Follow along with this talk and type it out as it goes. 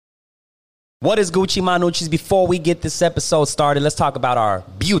What is Gucci Manucci's? Before we get this episode started, let's talk about our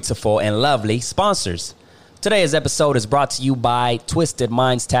beautiful and lovely sponsors. Today's episode is brought to you by Twisted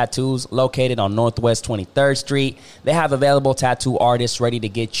Minds Tattoos, located on Northwest 23rd Street. They have available tattoo artists ready to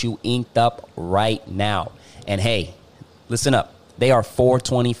get you inked up right now. And hey, listen up. They are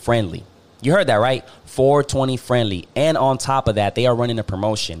 420 friendly. You heard that right? 420 friendly. And on top of that, they are running a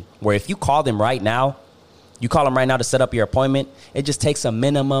promotion where if you call them right now, to set up your appointment, it just takes a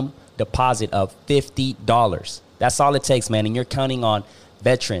minimum deposit of $50. That's all it takes, man. And you're counting on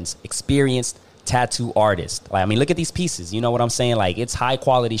veterans, experienced tattoo artists. Like, I mean, look at these pieces. You know what I'm saying? Like, it's high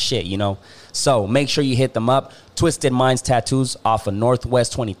quality shit, you know? So make sure you hit them up. Twisted Minds Tattoos off of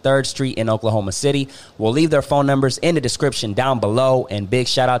Northwest 23rd Street in Oklahoma City. We'll leave their phone numbers in the description down below. And big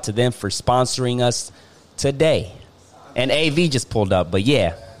shout out to them for sponsoring us today. And AV just pulled up. But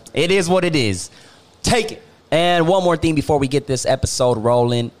yeah, it is what it is. Take it. And one more thing before we get this episode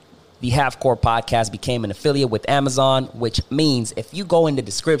rolling. The Half Court Podcast became an affiliate with Amazon, which means if you go in the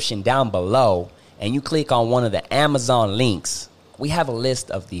description down below and you click on one of the Amazon links, we have a list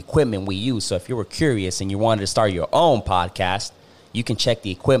of the equipment we use. So if you were curious and you wanted to start your own podcast, you can check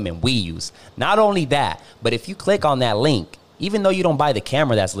the equipment we use. Not only that, but if you click on that link, even though you don't buy the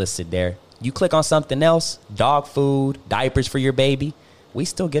camera that's listed there, you click on something else, dog food, diapers for your baby, we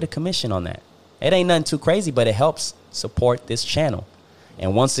still get a commission on that. It ain't nothing too crazy, but it helps support this channel.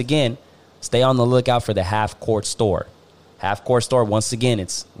 And once again, stay on the lookout for the Half Court Store. Half Court Store, once again,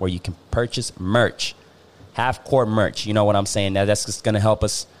 it's where you can purchase merch. Half Court merch, you know what I'm saying? Now, that's just going to help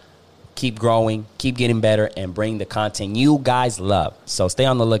us keep growing, keep getting better, and bring the content you guys love. So stay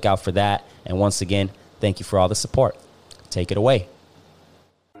on the lookout for that. And once again, thank you for all the support. Take it away.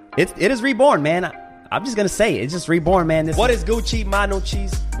 It is reborn, man. I'm just going to say it. It's just reborn, man. What is Gucci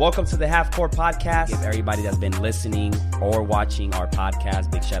Manucci's? Welcome to the Half Court Podcast. Give everybody that's been listening or watching our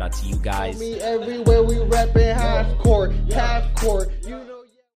podcast, big shout out to you guys. Me everywhere we reppin' Half Court, Half Court. You know.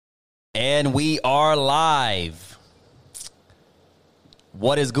 And we are live.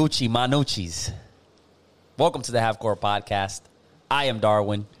 What is Gucci Manucci's? Welcome to the Half Court Podcast. I am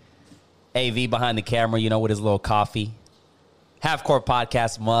Darwin. AV behind the camera, you know, with his little coffee. Half Court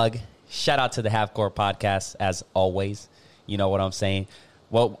Podcast mug. Shout out to the Half Court Podcast, as always. You know what I'm saying?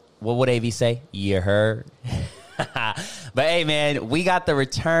 What would AV say? You heard? But, hey, man, we got the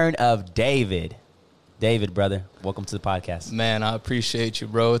return of David. David, brother, welcome to the podcast. Man, I appreciate you,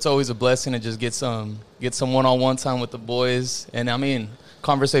 bro. It's always a blessing to just get some one-on-one time with the boys. And, I mean,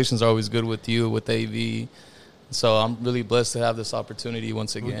 conversations are always good with you, with AV. So I'm really blessed to have this opportunity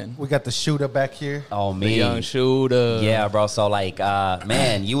once again. We got the shooter back here. Oh, me. The young shooter. Yeah, bro. So, like,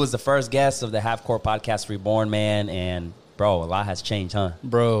 man, you was the first guest of the Half Court Podcast Reborn, man. And, bro, a lot has changed, huh?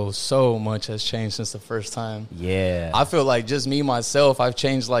 Bro, so much has changed since the first time. Yeah. I feel like just me, myself, I've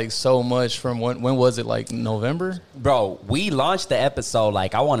changed, like, so much from when was it, like, November? Bro, we launched the episode,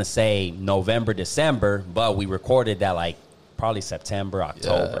 like, I want to say November, December, but we recorded that, like, probably September,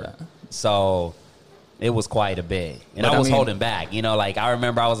 October. Yeah. So it was quite a bit. And I was holding back. You know, like, I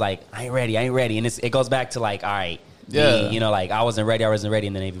remember I was like, I ain't ready. And it goes back to, like, all right. Yeah. Me, you know, like, I wasn't ready.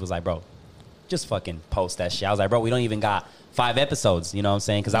 And then Navy was like, bro, just fucking post that shit. I was like, bro, we don't even got 5 episodes. You know what I'm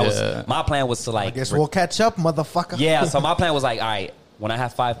saying? Because my plan was to, like. I guess we'll catch up, motherfucker. Yeah, so my plan was like, all right, when I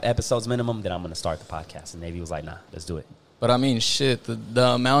have 5 episodes minimum, then I'm going to start the podcast. And Navy was like, nah, let's do it. But, I mean, shit, the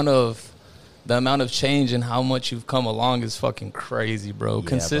amount of change and how much you've come along is fucking crazy, bro. Yeah,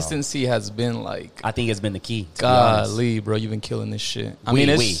 Consistency has been like, I think it's been the key. Golly, bro, you've been killing this shit.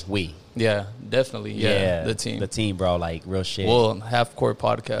 We. Yeah, definitely. Yeah, the team, bro. Like, real shit. Well, Half Court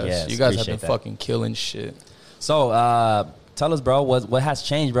Podcast. Yes, you guys have been that. fucking killing shit. So, tell us, bro, what has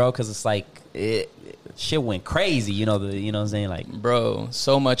changed, bro? Because it's like shit went crazy. You know what I'm saying? Like, bro,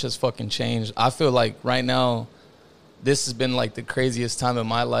 so much has fucking changed. I feel like right now, this has been like the craziest time in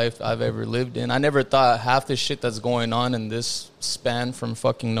my life I've ever lived in. I never thought half the shit that's going on in this span from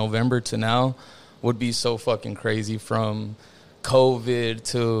fucking November to now would be so fucking crazy, from COVID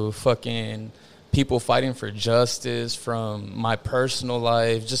to fucking people fighting for justice, from my personal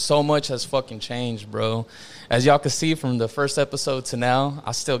life. Just so much has fucking changed, bro. As y'all can see from the first episode to now,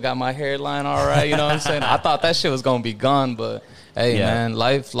 I still got my hairline all right, you know what I'm saying? I thought that shit was going to be gone, but hey, man,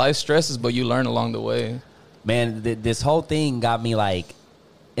 life stresses, but you learn along the way. Man, this whole thing got me like,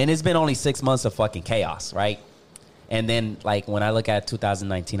 and it's been only 6 months of fucking chaos, right? And then, like, when I look at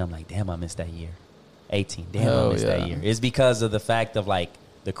 2019, I'm like, damn, I missed that year. 18, damn, I missed that year. It's because of the fact of, like,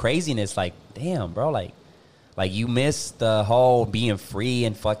 the craziness, like, damn, bro, like you missed the whole being free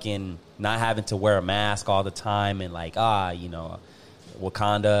and fucking not having to wear a mask all the time and, like,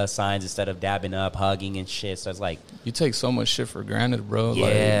 Wakanda signs instead of dabbing up, hugging and shit. So it's like, you take so much shit for granted, bro. Yeah,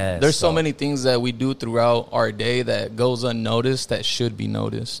 Like, there's so so- many things that we do throughout our day that goes unnoticed that should be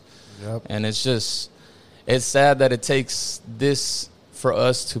noticed. Yep. And it's sad that it takes this for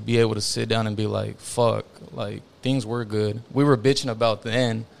us to be able to sit down and be like, fuck, like, things were good. We were bitching about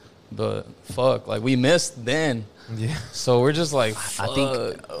then, but fuck, like, we missed then. Yeah. So we're just like, I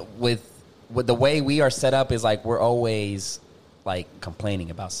think with the way we are set up is like we're always like complaining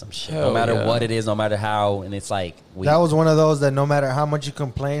about some shit, no Hell matter yeah. what it is, no matter how, and it's like That was one of those that no matter how much you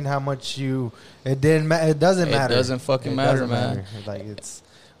complain, how much it doesn't matter. It doesn't fucking It matter, doesn't man. Like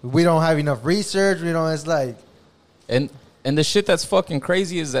we don't have enough research. It's like And the shit that's fucking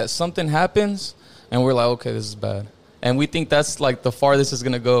crazy is that something happens and we're like, okay, this is bad. And we think that's like the farthest it's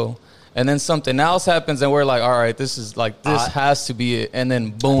going to go. And then something else happens and we're like, all right, this has to be it. And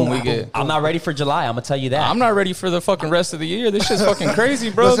then boom, we get. I'm not ready for July. I'm gonna tell you that. I'm not ready for the fucking rest of the year. This shit's fucking crazy,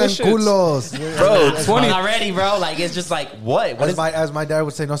 bro. no This sean shit's, culos. bro, I'm 20. not ready, bro. Like it's just like what? What is? As my dad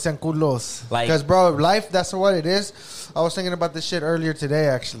would say, no sean culos. Like- Because, bro, life, that's what it is. I was thinking about this shit earlier today,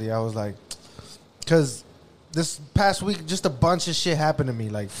 actually. I was like, because this past week, just a bunch of shit happened to me.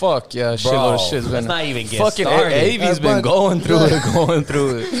 Like, Fuck yeah, shitload of shit's been. let's not even get fucking started. Avi's been But- going through it, going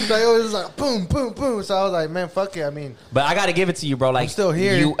through it. like, it was like, boom, boom, boom. So I was like, man, fuck it. I mean, But I got to give it to you, bro. Like I'm still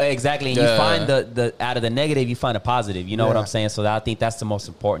here. You exactly. And you Yeah. find the out of the negative, you find a positive. You know what Yeah. I'm saying? So I think that's the most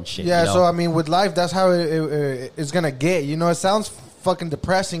important shit. yeah, you know? so I mean, with life, that's how it's going to get. It sounds fucking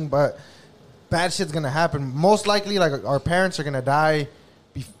depressing, but bad shit's going to happen. Most likely, like, our parents are going to die.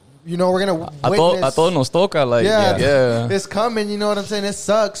 We're going to I witness. thought nos toca, like, yeah. It's coming, you know what I'm saying? It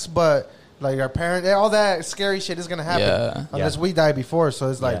sucks, but like our parents, all that scary shit is gonna happen Yeah. unless Yeah. we die before.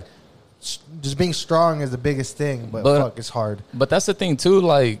 So it's like Yeah. just being strong is the biggest thing, but fuck, it's hard. But that's the thing too.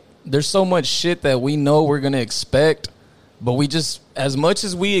 Like, there's so much shit that we know we're gonna expect, but we just, as much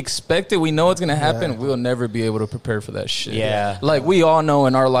as we expect it, we know it's gonna happen. Yeah. We'll never be able to prepare for that shit. Yeah. Like, we all know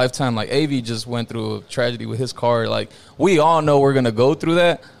in our lifetime, like Avi just went through a tragedy with his car. Like, we all know we're gonna go through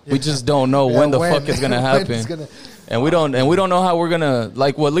that. We just don't know when the fuck it's gonna when happen. it's gonna- And we don't know how we're gonna,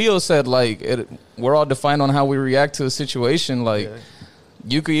 like what Leo said, like we're all defined on how we react to a situation. Like,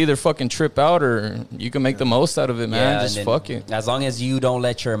 you could either fucking trip out or you can make the most out of it, man. Yeah, Just and then fuck it. As long as you don't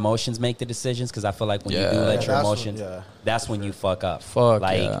let your emotions make the decisions, because I feel like when you do Yeah. let Yeah, your that's emotions, when- yeah. that's when you fuck up. Fuck,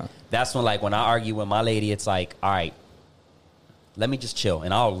 like yeah. that's when, like, when I argue with my lady, it's like, all right, let me just chill,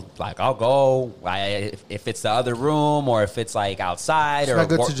 and I'll go. If it's the other room or if it's like outside, It's or not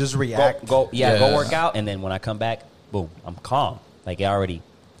good to just react. Go Yeah. work out, and then when I come back, boom, I'm calm. Like it already,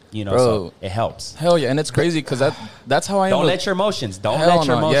 Bro. so it helps. Hell yeah, and it's crazy because that's how I am. Don't with- let your emotions. Don't Hell let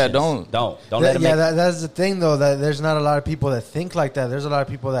your no. emotions. Yeah, don't. Don't let them. yeah, Make, that's the thing though. That there's not a lot of people that think like that. There's a lot of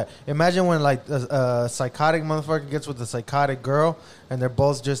people that imagine when like a psychotic motherfucker gets with a psychotic girl, and they're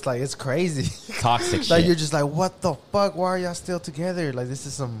both just like, it's crazy. toxic Like shit. you're just like, what the fuck? Why are y'all still together? Like this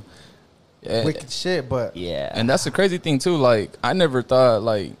is some Yeah. wicked shit. But Yeah, And that's the crazy thing too. Like, I never thought,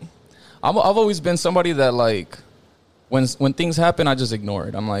 like, I've always been somebody that, like, when things happen, I just ignore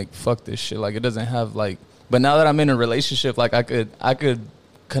it. I'm like, fuck this shit. Like, it doesn't have, like, but now that I'm in a relationship, like, I could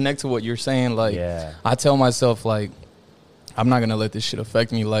connect to what you're saying. Like, Yeah. I tell myself, like, I'm not gonna let this shit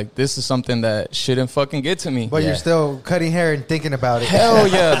affect me. Like, this is something that shouldn't fucking get to me. but Yeah. you're still cutting hair and thinking about it. Hell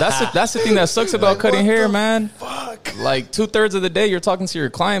yeah, that's the thing that sucks about cutting what hair, the man. Like 2/3 of the day you're talking to your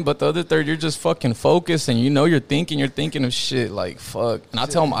client, but the other third you're just fucking focused, and you're thinking of shit like fuck. And I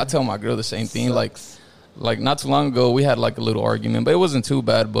tell my girl the same thing. Like not too long ago we had like a little argument, but it wasn't too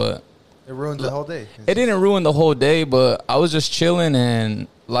bad. But It ruins the whole day. it didn't ruin the whole day. But I was just chilling, and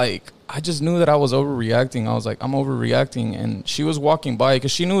like I just knew that I was overreacting. I was like, I'm overreacting, and she was walking by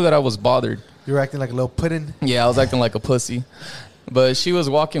because she knew that I was bothered. You're acting like a little pudding. Yeah, I was acting like a pussy. But she was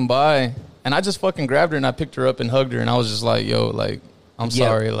walking by, and I just fucking grabbed her, and I picked her up and hugged her, and I was just like, yo, like, I'm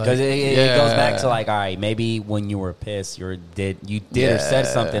sorry. Like, because it goes back to yeah. like, all right, maybe when you were pissed, you did or said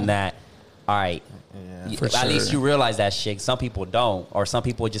Yeah. something that, all right, For at least sure. you realize that shit. Some people don't, or some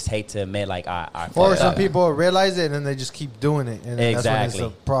people just hate to admit, like, I Or fucked some up. people realize it and then they just keep doing it. And then that's when Exactly.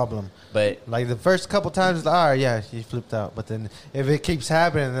 it's a problem. But Like the first couple times, it's like, all right, yeah, he flipped out. But then if it keeps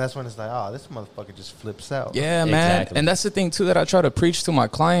happening, that's when it's like, oh, this motherfucker just flips out. Yeah, man. Exactly. And that's the thing, too, that I try to preach to my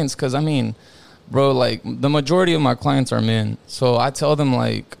clients. Because, I mean, bro, like, the majority of my clients are men. So I tell them,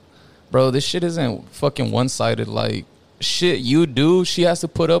 like, bro, this shit isn't fucking one-sided. Like, shit you do, she has to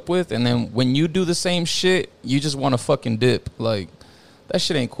put up with. And then when you do the same shit, you just want to fucking dip. Like, that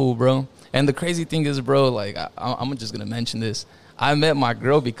shit ain't cool, bro. And the crazy thing is, bro, like, I'm just going to mention this. I met my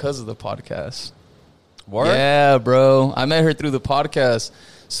girl because of the podcast. word? Yeah, bro. I met her through the podcast.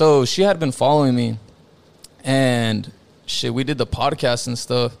 So she had been following me. And shit, we did the podcast and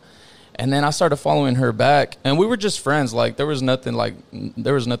stuff. And then I started following her back, and we were just friends. Like there was nothing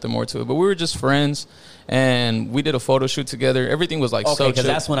more to it, but we were just friends. And we did a photo shoot together. Everything was like Okay, so because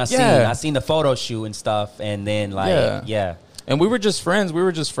chill. that's when I seen the photo shoot and stuff, and then like yeah. And we were just friends.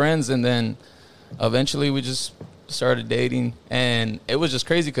 And then eventually we just started dating, and it was just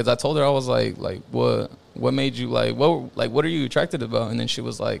crazy because I told her, I was like what made you what are you attracted about? And then she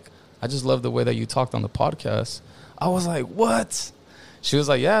was like, I just love the way that you talked on the podcast. I was like, what? She was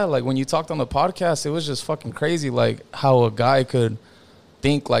like, yeah, like when you talked on the podcast, it was just fucking crazy, like how a guy could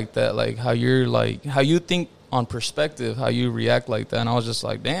think like that, like how you think on perspective, how you react like that. And I was just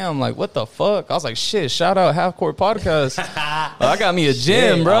like, damn, like what the fuck? I was like, shit, shout out Half Court Podcast. I got me a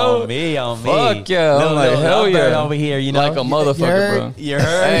gym, bro. On me. Fuck yeah. I'm like, hell yeah. Over here, you know, like a motherfucker, bro. You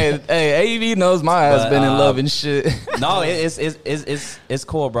heard? Hey, AV knows my ass been in love and shit. No, it's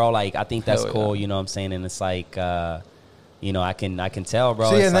cool, bro. Like I think that's Hell cool. yeah. You know what I'm saying? And it's like, you know, I can tell, bro.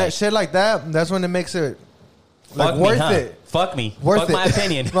 See, it's and like, that shit like that, that's when it makes it fuck me, worth huh? it. Fuck me. Worth fuck it. my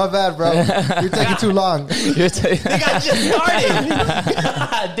opinion. My bad, bro. You're taking too long. I just started.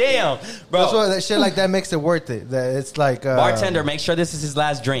 Damn, bro. That's why that shit like that makes it worth it. That it's like Bartender, make sure this is his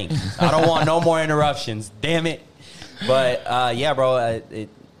last drink. I don't want no more interruptions. Damn it. But yeah, bro,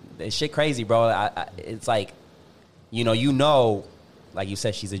 it's shit crazy, bro. It's like, you know, like you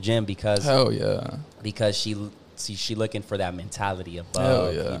said, she's a gem because Hell yeah. because she looking for that mentality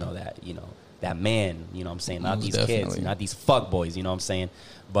above, Hell yeah. that man, you know what I'm saying? Not Most these definitely. kids, not these fuck boys, you know what I'm saying?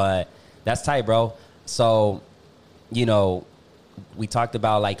 But that's tight, bro. So, you know, we talked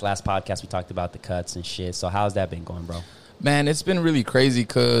about, like, last podcast, we talked about the cuts and shit. So how's that been going, bro? Man, it's been really crazy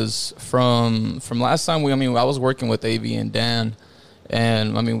because from last time, I was working with AV and Dan,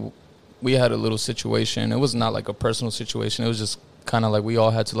 and, we had a little situation. It was not like a personal situation. It was just kind of like we all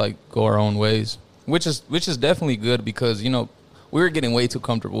had to, like, go our own ways, which is definitely good because, you know, we were getting way too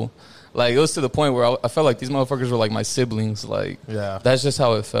comfortable. Like, it was to the point where I felt like these motherfuckers were like my siblings. Like, Yeah. that's just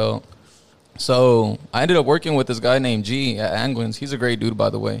how it felt. So I ended up working with this guy named G at Angwins. He's a great dude, by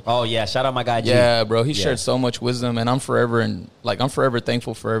the way. Oh, yeah. Shout out my guy, G. Yeah, bro. He Yeah. shared so much wisdom, and I'm forever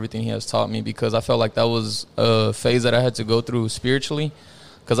thankful for everything he has taught me because I felt like that was a phase that I had to go through spiritually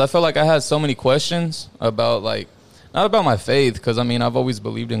because I felt like I had so many questions about, like, not about my faith because, I've always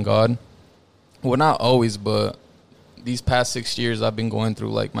believed in God. Well, not always, but these past 6 years I've been going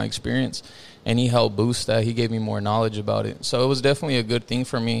through, like, my experience, and he helped boost that. He gave me more knowledge about it. So it was definitely a good thing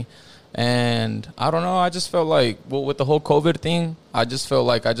for me. And I don't know, I just felt like, well, with the whole COVID thing, I just felt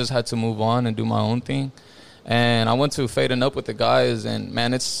like I just had to move on and do my own thing. And I went to Fading Up with the guys, and,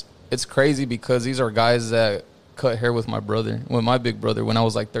 man, it's crazy because these are guys that cut hair with my big brother, when I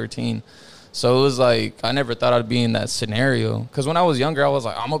was, like, 13. So it was like, I never thought I'd be in that scenario. Because when I was younger, I was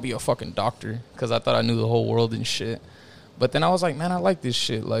like, I'm going to be a fucking doctor. Because I thought I knew the whole world and shit. But then I was like, man, I like this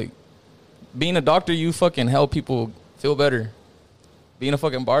shit. Like, being a doctor, you fucking help people feel better. Being a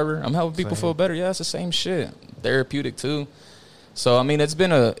fucking barber, I'm helping people feel better. Yeah, it's the same shit. Therapeutic, too. So, it's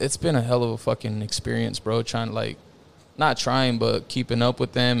been a hell of a fucking experience, bro. Not trying, but keeping up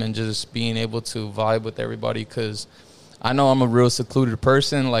with them and just being able to vibe with everybody. Because I know I'm a real secluded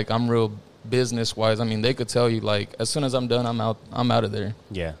person. Like, I'm real business-wise. They could tell you, like, as soon as I'm done, I'm out of there.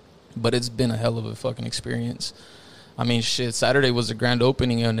 Yeah. But it's been a hell of a fucking experience. Shit, Saturday was the grand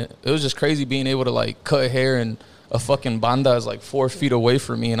opening, and it was just crazy being able to, like, cut hair, and a fucking banda is, like, 4 feet away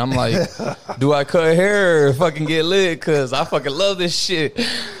from me, and I'm like, do I cut hair or fucking get lit? Because I fucking love this shit.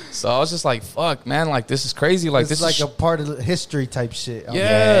 So I was just like, fuck, man, like, this is crazy. Like, this is like a part of the history type shit.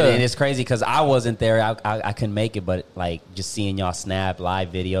 Yeah. And it's crazy because I wasn't there. I couldn't make it, but, like, just seeing y'all snap live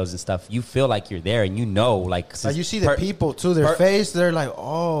videos and stuff, you feel like you're there, and you know, like You see the people, too, their face, they're like,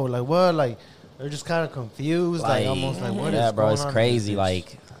 oh, like, what? Like, they're just kind of confused, like almost like, what is yeah, bro, going it's on? crazy.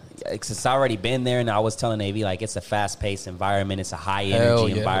 Like, it's already been there, and I was telling AV, like, it's a fast-paced environment. It's a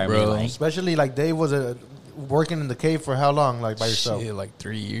high-energy yeah, environment. bro. Like, Especially, like, Dave was working in the cave for how long, like, by yourself? Shit, like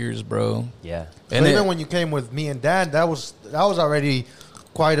 3 years, bro. yeah. So And even when you came with me and Dan, that was already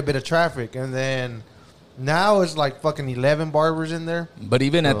quite a bit of traffic, and then now it's like fucking 11 barbers in there. But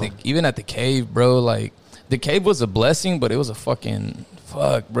even at the cave, bro, like, the cave was a blessing, but it was a fucking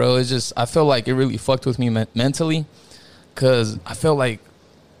fuck, bro. It's just, I feel like it really fucked with me mentally, because I felt like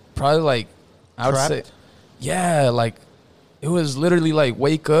probably, like, I would say, Trapped? yeah, like, it was literally like,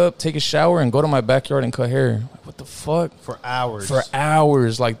 wake up, take a shower, and go to my backyard and cut hair. Like, what the fuck? For hours. For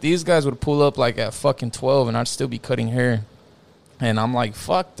hours. Like, these guys would pull up, like, at fucking 12, and I'd still be cutting hair. And I'm like,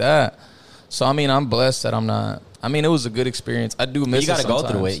 fuck that. So, I'm blessed that I'm not. It was a good experience. I do miss it You got to go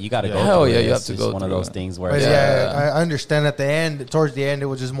sometimes. through it. You got to go Hell through yeah, it. you have It's to just go one of through those it. things where But it's yeah, I understand at the end, towards the end, it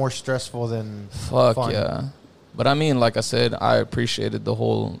was just more stressful than Fuck fun. yeah. But I mean, like I said, I appreciated the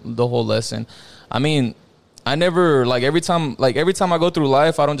whole lesson. I mean, I never like every time I go through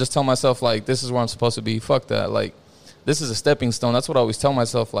life, I don't just tell myself like this is where I'm supposed to be. Fuck that. Like this is a stepping stone. That's what I always tell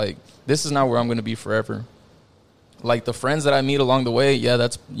myself. Like this is not where I'm going to be forever. Like the friends that I meet along the way, yeah,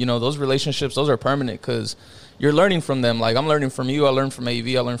 that's, you know, those relationships, those are permanent because you're learning from them. Like I'm learning from you. I learned from AV.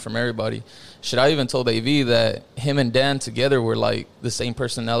 I learned from everybody. Shit, I even told AV that him and Dan together were like the same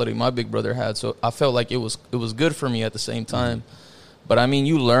personality my big brother had. So I felt like it was good for me at the same time. But I mean,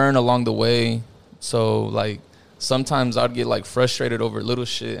 you learn along the way. So like sometimes I'd get like frustrated over little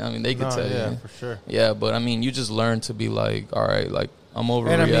shit. I mean, they could tell you. for sure. Yeah, but I mean, you just learn to be like, all right, like I'm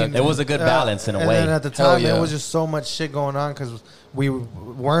overreacting. And I mean, It was a good balance in a and way. then at the Hell time, yeah. there was just so much shit going on because we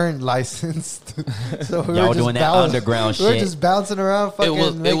weren't licensed. So we Y'all were just doing that underground We were shit. just bouncing around.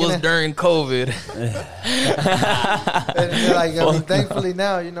 Fucking it was during COVID. and like, I mean, thankfully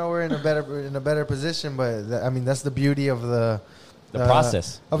now, you know, we're in a better position. But I mean, that's the beauty of the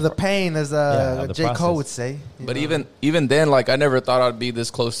process of the pain, as of the J. process. Cole would say. But know? even then, like I never thought I'd be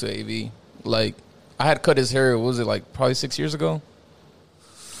this close to AV. Like I had cut his hair. What was it, like probably 6 years ago?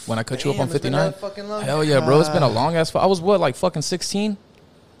 When I cut you up on Damn, it's been 59. that fucking long? Hell yeah, bro! It's been a long ass. I was what, like fucking 16.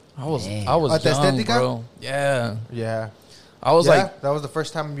 I was Damn. young, Estética? bro. Yeah, Yeah, I was like, that was the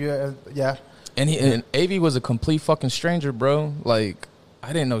first time you. Yeah, and AV was a complete fucking stranger, bro. Like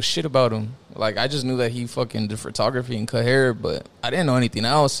I didn't know shit about him. Like I just knew that he fucking did photography and cut hair, but I didn't know anything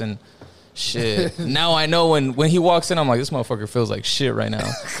else. And shit, now I know when he walks in, I'm like, this motherfucker feels like shit right now.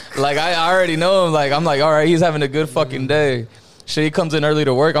 Like I already know him. Like I'm like, all right, he's having a good fucking day. Shit, he comes in early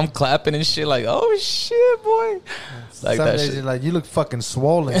to work. I'm clapping and shit. Like, oh shit, boy. Like some that days shit. you're like, you look fucking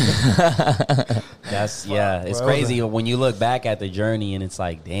swollen. That's it's bro. crazy when you look back at the journey and it's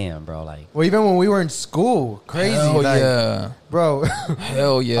like, damn, bro, like Well, even when we were in school, crazy, Hell like, yeah. bro.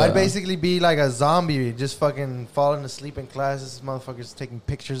 Hell yeah. I'd basically be like a zombie, just fucking falling asleep in class. This motherfucker's taking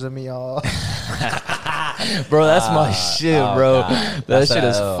pictures of me all. Bro, that's my shit, oh, bro. God. That That's shit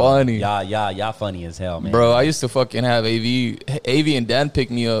is funny. Y'all funny as hell, man. Bro, I used to fucking have AV and Dan pick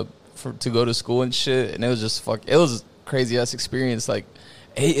me up to go to school and shit, and it was just it was a crazy ass experience. Like,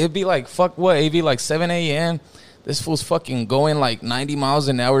 it'd be like AV like 7 a.m. This fool's fucking going like 90 miles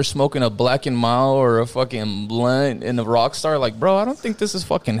an hour, smoking a Black and Mild or a fucking blunt in a Rockstar. Like, bro, I don't think this is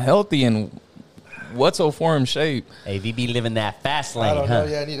fucking healthy in whatsoever shape. AV be living that fast I lane, don't huh?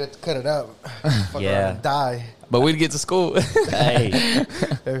 know. Yeah, I need to cut it out. Fuck Yeah. around and die. But we'd get to school. Hey,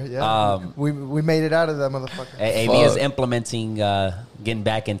 Yeah, we made it out of that motherfucker. AV is Fuck. implementing, getting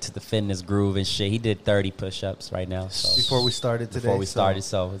back into the fitness groove and shit. He did 30 push-ups right now. So Before we started today. before we so started,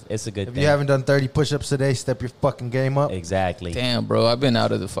 so it's a good if thing. you haven't done 30 push-ups today, step your fucking game up. Exactly. Damn, bro, I've been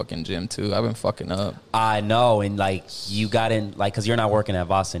out of the fucking gym too. I've been fucking up. I know, and like you got in, like, cause you're not working at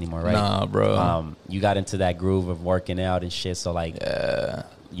Voss anymore, right? Nah, bro. You got into that groove of working out and shit. So like,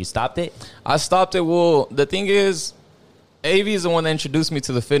 you stopped it. I stopped it. Well, the thing is, AV is the one that introduced me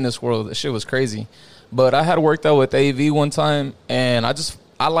to the fitness world. That shit was crazy. But I had worked out with AV one time, and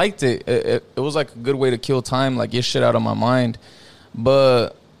I liked it. It was like a good way to kill time, like get shit out of my mind.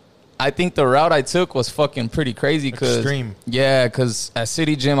 But I think the route I took was fucking pretty crazy. Extreme. Yeah, because at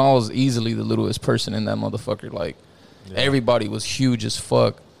City Gym, I was easily the littlest person in that motherfucker. Like, everybody was huge as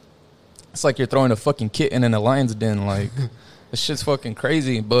fuck. It's like you're throwing a fucking kitten in a lion's den. Like, this shit's fucking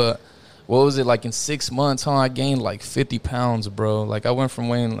crazy. But what was it, like in 6 months, I gained like 50 pounds, bro. Like I went from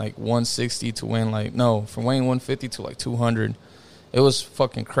weighing like 160 to weighing from weighing 150 to like 200. It was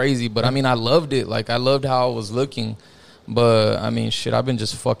fucking crazy. But I mean, I loved it. Like I loved how I was looking. But I mean, shit, I've been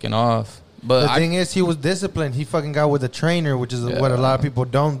just fucking off. But The thing is, he was disciplined. He fucking got with a trainer, which is what a lot of people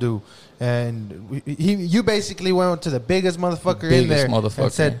don't do. And you basically went to the biggest motherfucker in there motherfucker.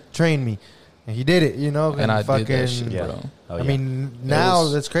 and said, "Train me," and he did it. You know, and I fucking, did that shit, Yeah. bro. Oh, I yeah. mean, now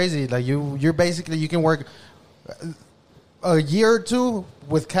was- that's crazy. Like you're basically, you can work a year or two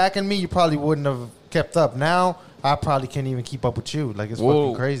with CAC and me. You probably wouldn't have kept up. Now I probably can't even keep up with you. Like it's Whoa.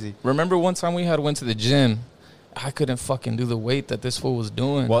 fucking crazy. Remember one time we went to the gym? I couldn't fucking do the weight that this fool was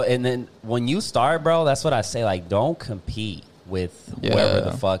doing. Well, and then when you start, bro, that's what I say. Like, don't compete with whoever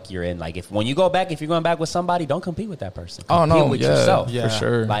the fuck you're in. Like, if you're going back with somebody, don't compete with that person. Oh, Compete no, with yeah, yourself. for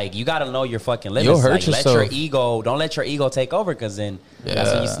sure. Like, you got to know your fucking limits. You'll hurt like, yourself. Don't let your ego take over, because then that's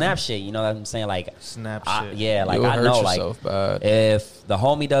when you Yeah. snap shit. You know what I'm saying? Like, Snap shit. yeah, like You'll I hurt know, yourself bad. if the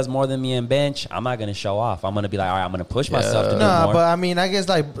homie does more than me in bench, I'm not gonna show off. I'm gonna be like, all right, I'm gonna push myself to do Nah, more. but I mean, I guess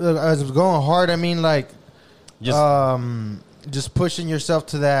like as it's going hard, I mean like just pushing yourself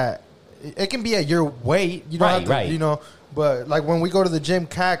to that. It can be at your weight, you don't have to, Right. you know. But like when we go to the gym,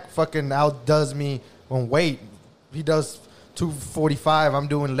 CAC fucking outdoes me on weight. He does 245. I'm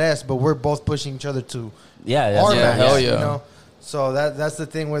doing less, but we're both pushing each other to Yeah, that's Our right. max, hell you yeah. know? So that's the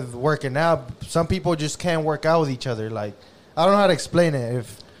thing with working out. Some people just can't work out with each other. Like, I don't know how to explain it. If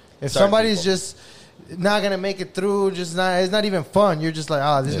Certain somebody's people. just not gonna make it through, it's not even fun. You're just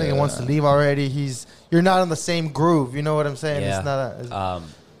like, this nigga wants to leave already. You're not on the same groove. You know what I'm saying? Yeah. It's not.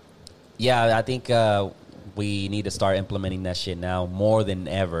 It's, Yeah, I think we need to start implementing that shit now more than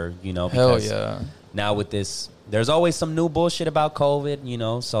ever, you know, Hell because yeah. now with this, there's always some new bullshit about COVID, you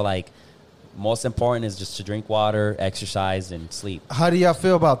know, so like most important is just to drink water, exercise, and sleep. How do y'all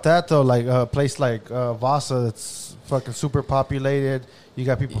feel about that though? Like a place like Vasa that's fucking super populated. You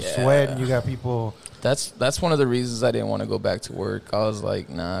got people sweating. You got people. That's one of the reasons I didn't want to go back to work. I was like,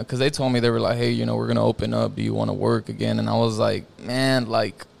 nah, because they told me, they were like, hey, you know, we're gonna open up. Do you want to work again? And I was like, man,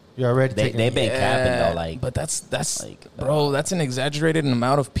 like, You're already They've taking. been capping though, like, but that's like, bro, that's an exaggerated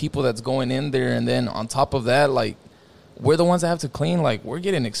amount of people that's going in there, and then on top of that, like, we're the ones that have to clean. Like, we're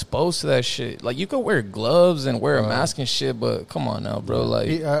getting exposed to that shit. Like, you could wear gloves and wear a mask and shit, but come on now, bro.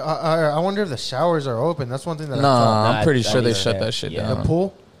 Like, I wonder if the showers are open. That's one thing that I nah, thought. I'm pretty I sure they mean, shut yeah, that shit yeah. The down.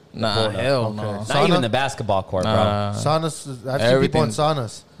 pool, Nah, hell Okay. no. not Sauna? even the basketball court, Nah. saunas. I've seen people in everything-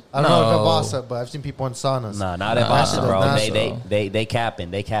 saunas. I don't know if No. in Vasa, but I've seen people in saunas. Nah, not at Nah, Boston, bro. nah, They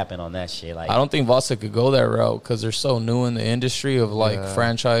capping on that shit. Like, I don't think Vasa could go that route because they're so new in the industry of like Yeah.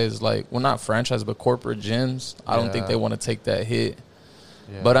 franchise, like, well, not franchise, but corporate gyms. I don't think Yeah. they want to take that hit.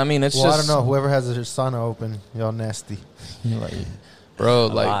 But I mean, it's Well, just, I don't know. Whoever has their sauna open, y'all nasty. like, bro,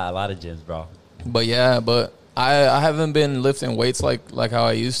 like, a lot of gyms, bro. but yeah, but I haven't been lifting weights like how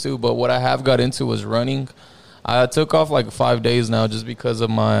I used to. But what I have got into was running. I took off like 5 days now just because of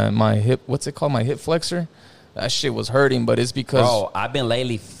my hip. What's it called? My hip flexor. That shit was hurting, but it's because Bro, I've been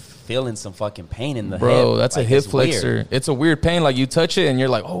lately feeling some fucking pain in the hip. bro, that's Like, a hip it's weird. flexor. It's a weird pain. Like, you touch it and you're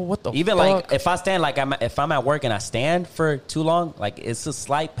like, oh, what the Even fuck? like if I stand, like if I'm at work and I stand for too long, like it's a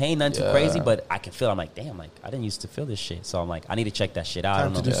slight pain, nothing too Yeah. crazy, but I can feel. I'm like, damn, like I didn't used to feel this shit. So I'm like, I need to check that shit out. I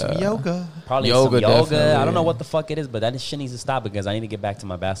Time don't to know. do some yoga. Probably Yoga, some yoga. definitely. I don't know what the fuck it is, but that shit needs to stop because I need to get back to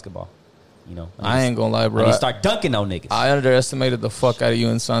my basketball. You know, I ain't gonna lie, I bro. need to start dunking on niggas. I underestimated the fuck out of you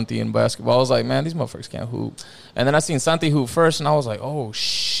and Santi in basketball. I was like, man, these motherfuckers can't hoop. And then I seen Santi hoop first, and I was like, oh,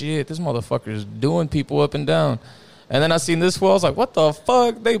 shit, this motherfucker's doing people up and down. And then I seen this fool. I was like, what the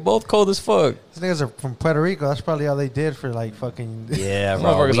fuck? They both cold as fuck. These niggas are from Puerto Rico. That's probably all they did for like fucking. yeah, These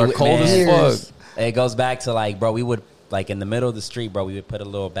bro. motherfuckers are would- cold man, as Years. fuck. It goes back to like, bro, we would like in the middle of the street, bro. We would put a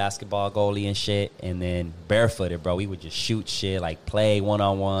little basketball goalie and shit, and then barefooted, bro. We would just shoot shit, like play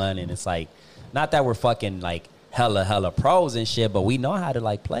 1-on-1, and it's like, not that we're fucking like hella pros and shit, but we know how to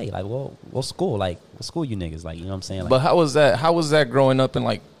like play. Like, we'll school, like we'll school you niggas, like you know what I'm saying. Like, But how was that? How was that growing up in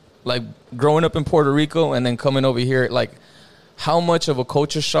like growing up in Puerto Rico and then coming over here? Like, how much of a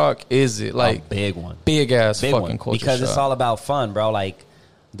culture shock is it? Like, a big one. big ass Big fucking one, culture because shock. it's all about fun, bro. Like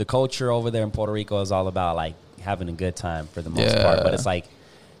the culture over there in Puerto Rico is all about like having a good time for the most Yeah. part. But it's like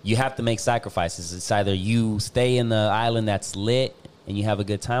you have to make sacrifices. It's either you stay in the island that's lit and you have a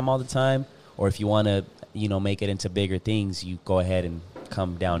good time all the time, or if you want to, you know, make it into bigger things, you go ahead and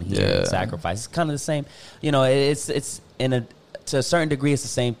come down here Yeah. and sacrifice. It's kind of the same, you know. It's in a to a certain degree, it's the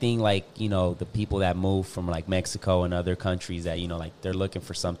same thing. Like, you know, the people that move from like Mexico and other countries that, you know, like they're looking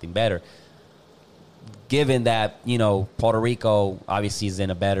for something better. Given that, you know, Puerto Rico obviously is in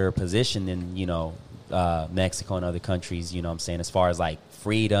a better position than, you know, Mexico and other countries, you know what I'm saying, as far as like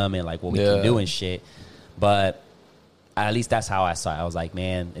freedom and like what we can Yeah. do and shit. But at least that's how I saw it. I was like,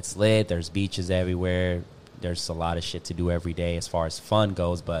 man, it's lit. There's beaches everywhere. There's a lot of shit to do every day as far as fun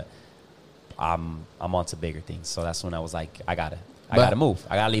goes. But I'm on to bigger things. So that's when I was like, I gotta move.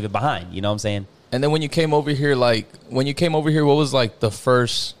 I gotta leave it behind. You know what I'm saying? And then when you came over here, what was like the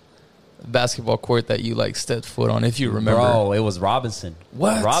first basketball court that you like stepped foot on, if you remember? Bro, it was Robinson.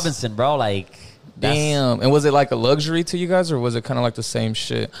 What? Robinson, bro. Like, that's- Damn. And was it like a luxury to you guys, or was it kind of like the same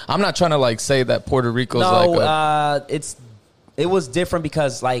shit? I'm not trying to like say that Puerto Rico's No, like it was different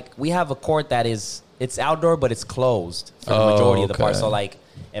because like we have a court that it's outdoor, but it's closed for the majority of the part. okay. So like,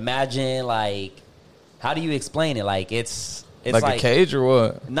 imagine like, how do you explain it? Like it's like a cage or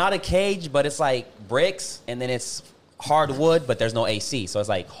what? not a cage, but it's like bricks, and then it's hardwood, but there's no AC, so it's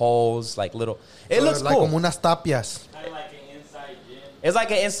like holes, like little. It looks like cool. como unas tapias. It's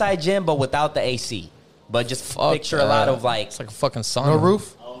like an inside gym, but without the AC. But just Fuck picture a lot that. of like. It's like a fucking sauna. No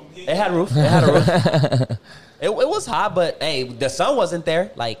roof. It had a roof. It had a roof. It was hot, but hey, the sun wasn't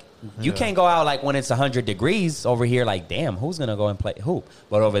there. Like you can't go out like when it's 100 degrees over here. Like damn, who's gonna go and play hoop?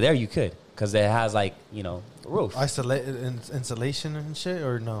 But over there you could, because it has like, you know, a roof. Insulation and shit,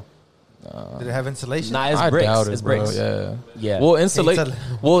 or no? Did it have insulation? Nah, it's I bricks. doubt it, It's bro. bricks. Yeah. Yeah. Well, insulate. Insula-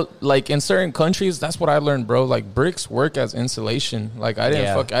 Well, like in certain countries, that's what I learned, bro. Like bricks work as insulation. Like I didn't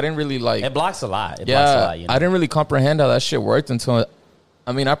Yeah. I didn't really like. It blocks a lot. It blocks a Yeah, lot, you know? I didn't really comprehend how that shit worked until.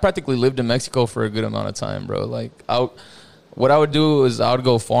 I mean, I practically lived in Mexico for a good amount of time, bro. Like, what I would do is I would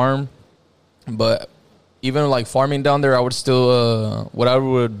go farm, but even like farming down there, I would still what I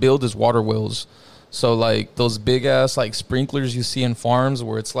would build is water wells. So like those big ass like sprinklers you see in farms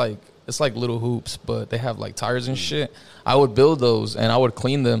where it's like little hoops, but they have like tires and shit. I would build those and I would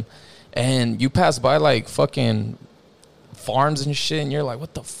clean them. And you pass by like fucking farms and shit, and you're like,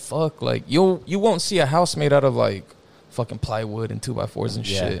 what the fuck? Like you won't see a house made out of like fucking plywood and 2x4s and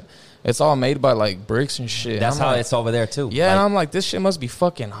Yeah. shit. It's all made by like bricks and shit. That's I'm how like, it's over there, too. yeah, Like, and I'm like, this shit must be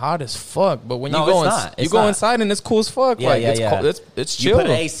fucking hot as fuck. But when No, you go, it's not. you It's go not. inside and it's cool as fuck. Yeah, like yeah, it's yeah. cold. It's you chill. put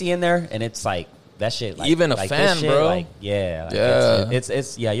an AC in there, and it's like, that shit. Like, Even a like fan, this shit, bro. Like, yeah. Like Yeah.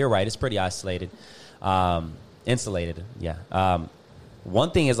 It's yeah, you're right. It's pretty isolated. Insulated, yeah.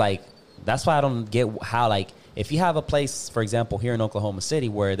 One thing is, like, that's why I don't get how, like, if you have a place, for example, here in Oklahoma City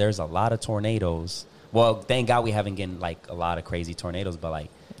where there's a lot of tornadoes. Well, thank God we haven't getting, like, a lot of crazy tornadoes, but, like,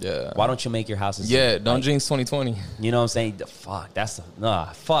 Yeah. why don't you make your houses? Yeah, don't like, jinx 2020. you know what I'm saying? Fuck,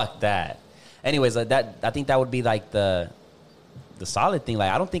 fuck that. Anyways, like that, I think that would be like the solid thing.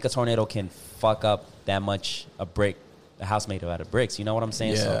 Like, I don't think a tornado can fuck up that much a house made out of bricks. You know what I'm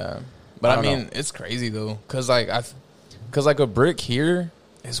saying? Yeah, So, but I don't mean, know. it's crazy though, cause like a brick here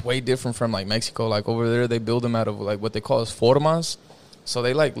is way different from like Mexico. Like over there, they build them out of like what they call as formas. So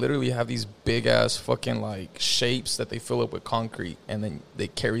they like literally have these big ass fucking like shapes that they fill up with concrete, and then they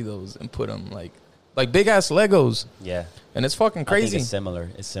carry those and put them like big ass Legos, yeah, and it's fucking I think crazy. it's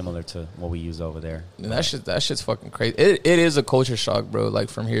similar. It's similar to what we use over there. And that shit's fucking crazy. It is a culture shock, bro. Like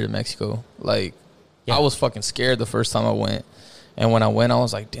from here to Mexico, like Yeah. I was fucking scared the first time I went, and when I went, I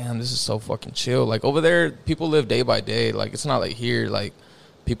was like, damn, this is so fucking chill. Like over there, people live day by day. Like it's not like here. Like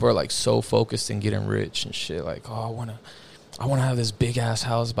people are like so focused in getting rich and shit. Like, oh, I wanna have this big ass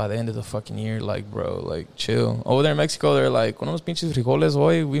house by the end of the fucking year. Like, bro, like chill. Over there in Mexico, they're like, unos pinches frijoles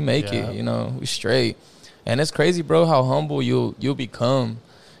hoy, we make Yeah. it. You know, we straight. And it's crazy, bro, how humble you'll become.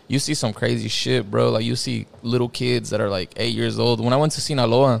 You see some crazy shit, bro. Like you see little kids that are like 8 years old. When I went to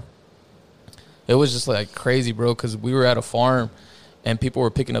Sinaloa, it was just like crazy, bro, because we were at a farm and people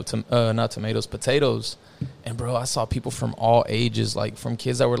were picking up potatoes. And bro, I saw people from all ages, like from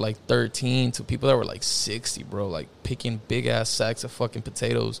kids that were like 13 to people that were like 60, bro, like picking big ass sacks of fucking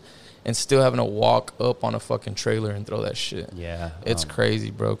potatoes and still having to walk up on a fucking trailer and throw that shit. Yeah, It's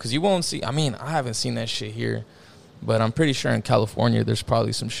crazy, bro, because you won't see. I mean, I haven't seen that shit here, but I'm pretty sure in California there's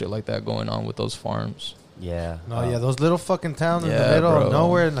probably some shit like that going on with those farms. yeah. No, yeah, those little fucking towns in the Yeah, middle bro. of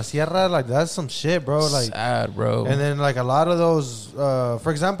nowhere in la sierra, like that's some shit, bro. Like, Sad, bro. and then like a lot of those, for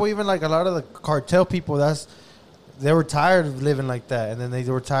example, even like a lot of the cartel people, they were tired of living like that, and then they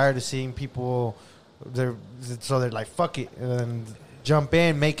were tired of seeing people. So they're like, fuck it, and jump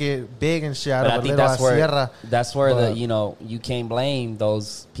in, make it big and shit out But I of a think little sierra. that's where But- you can't blame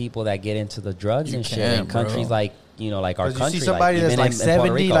those people that get into the drugs You and shit in can't, countries bro. like like our 'Cause country. you see somebody like, that's even like in Puerto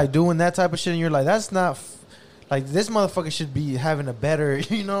 70, Rico. like doing that type of shit, and you're like, that's not. Like, this motherfucker should be having a better,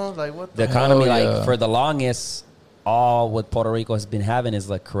 like, what the the economy, Hell like yeah. for the longest, all what Puerto Rico has been having is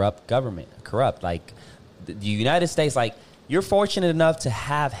like corrupt government, like the United States. Like, you're fortunate enough to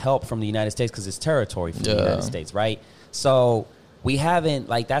have help from the United States because it's territory from the Yeah. United States, right? So we haven't,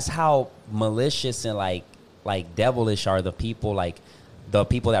 like, that's how malicious and like devilish are the people, like the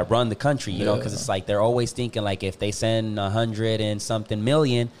people that run the country, you know, because it's like they're always thinking like if they send 100 and something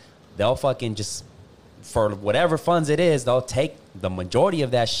million, they'll fucking just, for whatever funds it is, they'll take the majority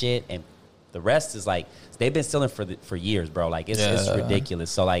of that shit, and the rest is like they've been stealing for years, bro. Like it's Yeah.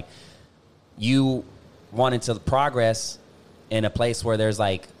 ridiculous. So like you wanted to progress in a place where there's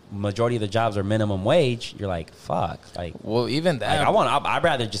like majority of the jobs are minimum wage, you're like, fuck. Like, Well, even that. I'd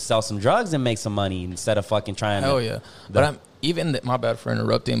rather just sell some drugs and make some money instead of fucking trying Hell to. yeah. But I'm even my bad for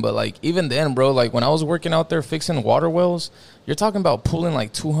interrupting, but like even then, bro, like when I was working out there fixing water wells, you're talking about pulling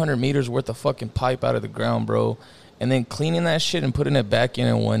like 200 meters worth of fucking pipe out of the ground, bro, and then cleaning that shit and putting it back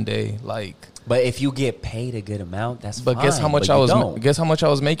in one day. Like, But if you get paid a good amount, that's but fine. guess how much but I you was don't. guess how much I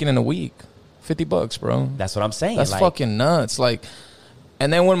was making in a week? $50, bro. That's what I'm saying. That's like, fucking nuts. Like,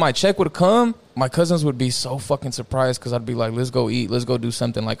 and then when my check would come, my cousins would be so fucking surprised because I'd be like, let's go eat, let's go do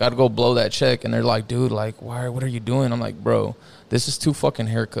something. Like, I'd go blow that check, and they're like, dude, like, what are you doing? I'm like, bro, this is 2 fucking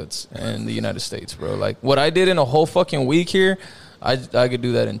haircuts in the United States, bro. Like, what I did in a whole fucking week here, I could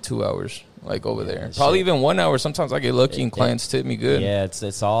do that in 2 hours, like, over there. Probably shit. even 1 hour. Sometimes I get lucky and clients tip me good. Yeah,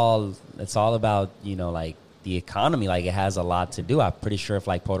 it's all about, like, the economy, like it has a lot to do. I'm pretty sure if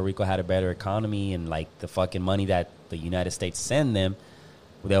like Puerto Rico had a better economy and like the fucking money that the United States send them,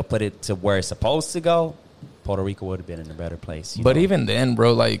 they'll put it to where it's supposed to go. Puerto Rico would have been in a better place. But even then,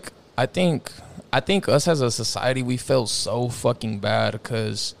 bro, like I think us as a society, we felt so fucking bad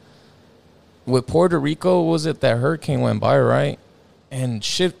because with Puerto Rico, was it that hurricane went by, right? And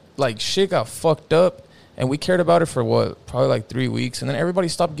shit got fucked up, and we cared about it for what, probably like 3 weeks, and then everybody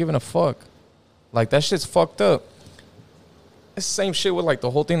stopped giving a fuck. Like that shit's fucked up. It's the same shit with like the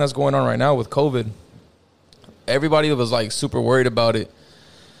whole thing that's going on right now with COVID. Everybody was like super worried about it,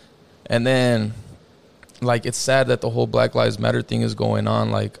 and then like it's sad that the whole Black Lives Matter thing is going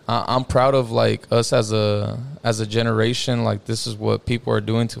on. Like I'm proud of like us as a generation. Like this is what people are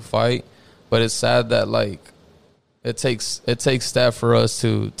doing to fight, but it's sad that like it takes that for us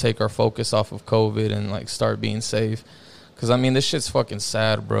to take our focus off of COVID and like start being safe. Cause I mean this shit's fucking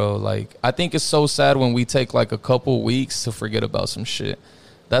sad, bro. Like I think it's so sad when we take like a couple weeks to forget about some shit.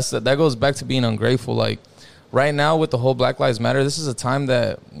 That goes back to being ungrateful. Like right now with the whole Black Lives Matter, this is a time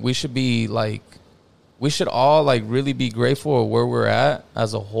that we should be like. We should all like really be grateful of where we're at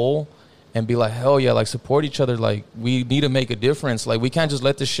as a whole and be like, hell yeah, like support each other. Like we need to make a difference. Like we can't just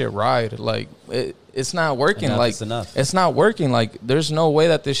let this shit ride. Like it's not working. Enough like is enough. It's not working. Like there's no way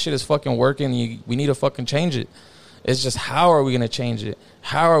that this shit is fucking working. We need to fucking change it. It's just how are we going to change it?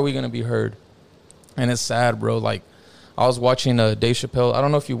 How are we going to be heard? And it's sad, bro. Like I was watching Dave Chappelle. I don't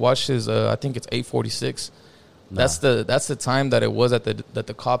know if you watched his, I think it's 846. Nah. That's the time that it was that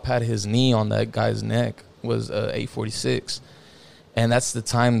the cop had his knee on that guy's neck was 846, and that's the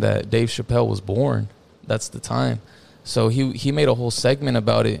time that Dave Chappelle was born. That's the time. So he made a whole segment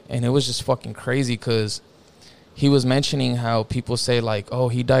about it, and it was just fucking crazy because he was mentioning how people say like, oh,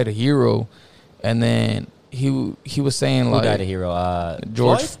 he died a hero, and then he was saying who like died a hero?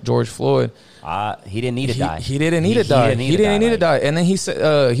 George Floyd. He didn't need to die. He didn't need to die. He didn't need to die. And then he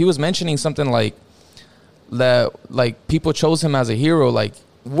said he was mentioning something like. That like people chose him as a hero. Like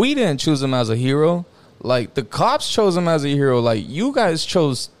we didn't choose him as a hero. Like the cops chose him as a hero. Like you guys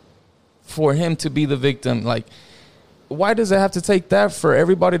chose for him to be the victim. Like why does it have to take that for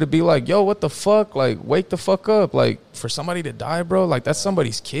everybody to be like, yo, what the fuck? Like wake the fuck up. Like for somebody to die, bro. Like that's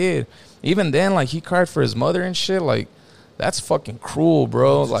somebody's kid. Even then, like he cried for his mother and shit. Like that's fucking cruel,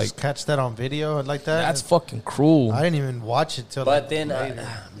 bro. Like just catch that on video like that. That's fucking cruel. I didn't even watch it till. But like, then,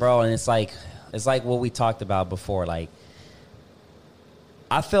 bro, and it's like what we talked about before. Like,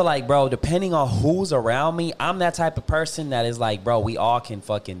 I feel like, bro, depending on who's around me, I'm that type of person that is like, bro, we all can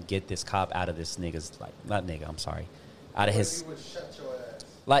fucking get this cop out of this nigga's, like, not nigga, I'm sorry, out of his,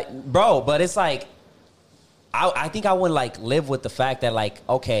 like, bro, but it's like, I think I would, like, live with the fact that, like,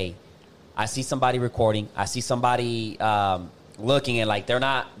 okay, I see somebody recording, I see somebody looking, and, like, they're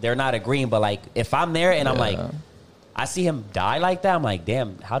not agreeing, but, like, if I'm there and I'm like, I see him die like that, I'm like,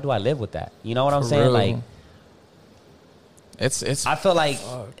 damn, how do I live with that? You know what I'm saying? Real. Like, it's. I feel like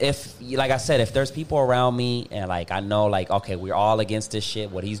if, like I said, if there's people around me and like I know, like, okay, we're all against this shit.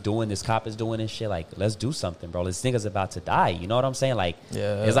 What he's doing, this cop is doing this shit. Like, let's do something, bro. This nigga's about to die. You know what I'm saying? Like,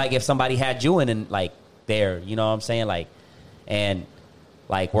 it's like if somebody had you in and like there. You know what I'm saying? Like, and.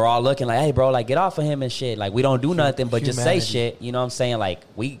 Like, we're all looking like, hey, bro, like, get off of him and shit. Like, we don't do nothing but just say shit. You know what I'm saying? Like,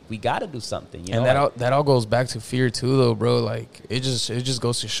 we got to do something. You know? And that all goes back to fear, too, though, bro. Like, it just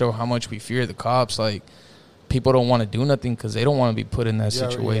goes to show how much we fear the cops. Like, people don't want to do nothing because they don't want to be put in that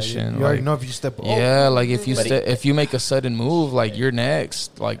situation. You already know if you step over. Yeah, like, if you make a sudden move, like, you're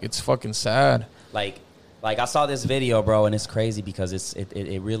next. Like, it's fucking sad. Like I saw this video, bro, and it's crazy because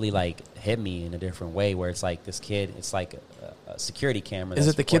it really, like, hit me in a different way where it's like this kid, it's like a security camera. Is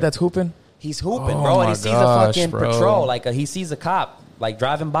it the kid that's hooping? He's hooping, bro, and he sees a fucking patrol. Like, he sees a cop, like,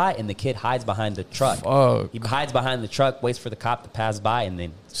 driving by, and the kid hides behind the truck. Fuck. He hides behind the truck, waits for the cop to pass by, and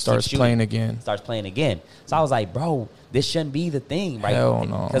then starts playing again. So I was like, bro, this shouldn't be the thing, right? Hell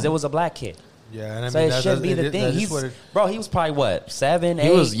no. Because it was a black kid. Yeah, and I so mean, it shouldn't be the thing. He was probably what, 7, 8?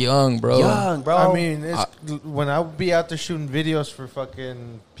 He was young, bro. I mean, when I would be out there shooting videos for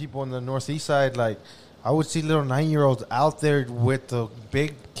fucking people in the northeast side, like I would see little 9-year-olds out there with the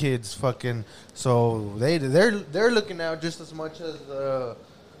big kids, fucking. So they're looking out just as much as the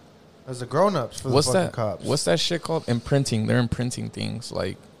grown-ups for the fucking cops. What's that shit called? Imprinting. They're imprinting things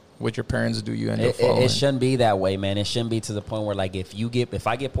like. What your parents do, you end up following. It shouldn't be that way, man. It shouldn't be to the point where, like, if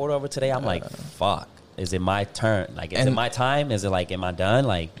I get pulled over today, I'm like, fuck. Is it my turn? Like, is it my time? Is it like, am I done?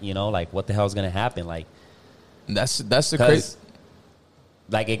 Like, you know, like, what the hell is gonna happen? Like, that's the crazy.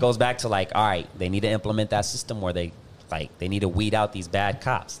 Like, it goes back to like, all right, they need to implement that system where they need to weed out these bad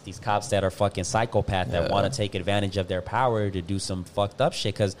cops, these cops that are fucking psychopath that want to take advantage of their power to do some fucked up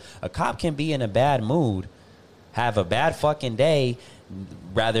shit. Because a cop can be in a bad mood. have a bad fucking day,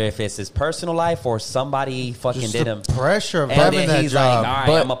 rather if it's his personal life or somebody fucking Just did the him. pressure of And having then that he's job. like, all right,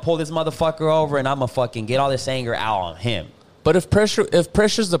 But- I'm gonna pull this motherfucker over and I'm gonna fucking get all this anger out on him. But if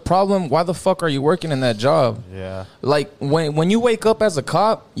pressure's the problem, why the fuck are you working in that job? Yeah. Like when you wake up as a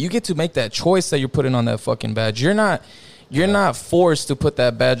cop, you get to make that choice that you're putting on that fucking badge. You're not forced to put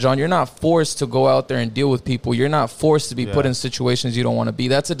that badge on. You're not forced to go out there and deal with people. You're not forced to be put in situations you don't want to be.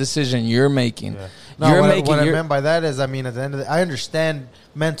 That's a decision you're making. Yeah. No, what I meant by that is, I mean, at the end of the, I understand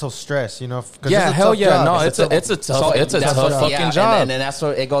mental stress, you know. 'Cause Yeah, it's a hell tough yeah. job. No, it's a tough that's fucking yeah, job. And then that's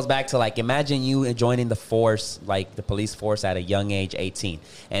what it goes back to. Like, imagine you joining the force, like the police force, at a young age, 18,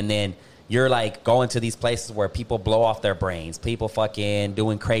 and then you're like going to these places where people blow off their brains, people fucking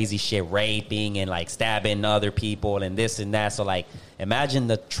doing crazy shit, raping and like stabbing other people and this and that. So like, imagine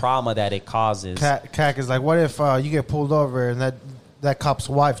the trauma that it causes. CAC is like, what if you get pulled over and that cop's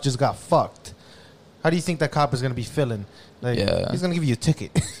wife just got fucked? How do you think that cop is going to be feeling? Like, Yeah. he's going to give you a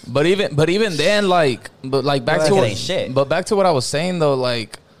ticket. But even then, back Well, to it ain't shit. But back to what I was saying though,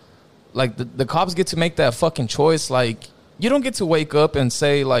 like the cops get to make that fucking choice. Like, you don't get to wake up and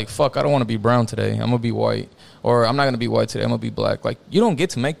say like, fuck, I don't want to be brown today. I'm gonna be white, or I'm not gonna be white today. I'm gonna be black. Like, you don't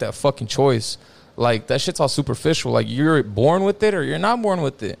get to make that fucking choice. Like, that shit's all superficial. Like, you're born with it or you're not born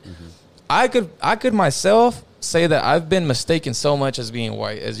with it. Mm-hmm. I could myself say that I've been mistaken so much as being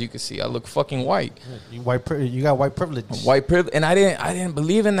white. As you can see, I look fucking white. You got white privilege. White privilege, and I didn't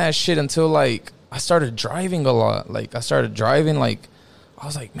believe in that shit until like I started driving a lot. Like, I started driving, like I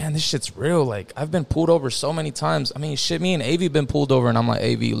was like, man, this shit's real. Like, I've been pulled over so many times. I mean, shit, me and AV been pulled over, and I'm like,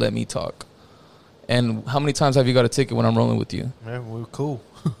 AV, let me talk. And how many times have you got a ticket when I'm rolling with you? Man, we're cool.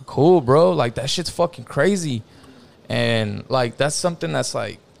 Cool, bro. Like, that shit's fucking crazy. And like, that's something that's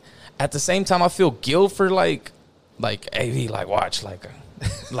like, at the same time, I feel guilt for like AV, like, watch, like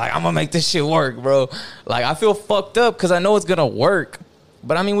I'm gonna make this shit work, bro. Like, I feel fucked up because I know it's gonna work.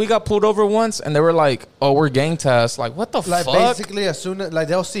 But I mean, we got pulled over once, and they were like, "Oh, we're gang tasked." Like, what the Like, fuck? basically, as soon as, like,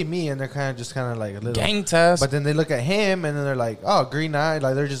 they'll see me and they're kind of like a little. Gang tasked. But then they look at him and then they're like, oh, green eye.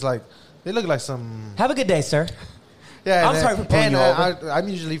 Like, they're just like, they look like some. Have a good day, sir. Yeah, I'm sorry for pulling and you over. I'm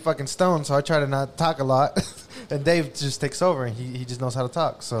usually fucking stoned, so I try to not talk a lot. And Dave just takes over, and he just knows how to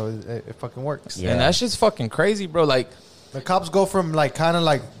talk, so it fucking works. Yeah. And that shit's fucking crazy, bro. Like, The cops go from like kind of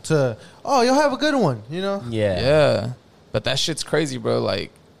like to, oh, you'll have a good one, you know? yeah. But that shit's crazy, bro.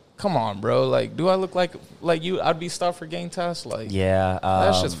 Like, come on, bro. Like, do I look like you? I'd be stopped for gang tasks. Like, Yeah.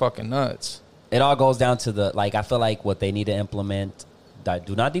 that shit's fucking nuts. It all goes down to the, like, I feel like what they need to implement,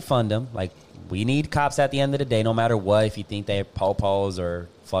 do not defund them. Like, we need cops at the end of the day, no matter what. If you think they're po-pos or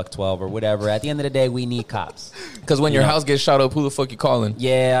fuck 12 or whatever, at the end of the day, we need cops. Because when your house gets shot up, who the fuck you calling?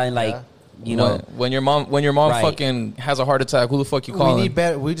 Yeah, and like, you know, when your mom Right. fucking has a heart attack, who the fuck you calling? We need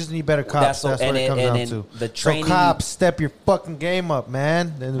better. We just need better cops. That's That's, what it comes down to. the training. So cops, step your fucking game up,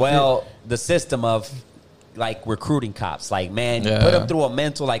 man. And Well, the system of like recruiting cops, like, man, Yeah. put them through a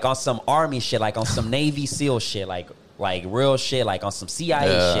mental, like on some army shit, like on some Navy SEAL shit, like real shit, like on some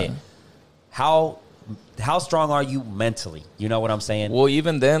CIA Yeah. shit. How strong are you mentally? You know what I'm saying? Well,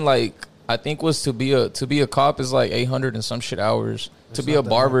 even then, like, I think was to be a cop is like 800 and some shit hours. To be not a that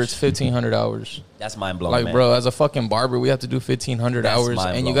barber, much. it's 1,500 hours. That's mind blowing, Like, man. bro, as a fucking barber, we have to do 1,500 That's hours, and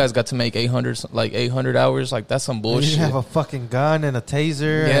mind-blowing. you guys got to make 800 hours. Like, that's some you bullshit. have a fucking gun and a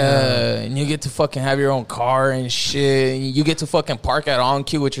taser. Yeah, and you get to fucking have your own car and shit. You get to fucking park at On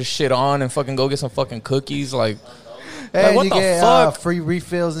Q with your shit on and fucking go get some fucking cookies. Like, And what you the get fuck? free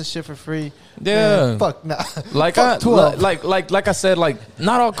refills and shit for free. Yeah. Man, fuck nah. like Fuck 12. like I said, like,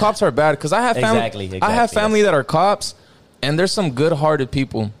 not all cops are bad, because I have family. Exactly, I have family yes. that are cops, and there's some good-hearted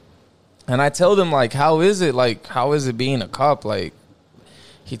people, and I tell them, like, how is it being a cop? Like,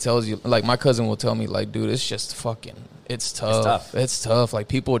 he tells you, like, my cousin will tell me, like, dude, it's just fucking, it's tough. It's tough. Like,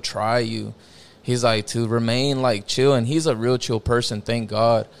 people will try you. He's like, to remain like chill, and he's a real chill person, thank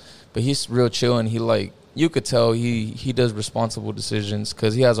God, but he's real chill, and he, like, you could tell he does responsible decisions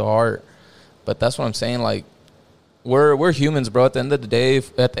because he has a heart. But that's what I'm saying. Like, we're humans, bro. At the end of the day,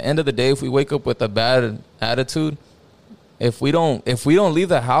 if we wake up with a bad attitude, if we don't leave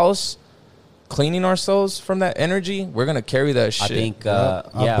the house cleaning ourselves from that energy, we're gonna carry that shit. I think, I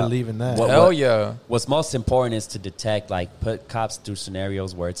yeah. believe in that. Hell yeah. What's most important is to detect, like, put cops through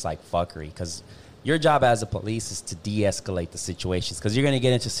scenarios where it's like fuckery, because your job as a police is to de-escalate the situations, because you're going to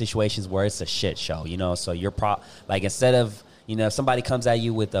get into situations where it's a shit show, you know? So you're like, instead of, you know, if somebody comes at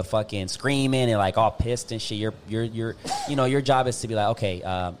you with a fucking screaming and like all pissed and shit, your you know, your job is to be like, okay,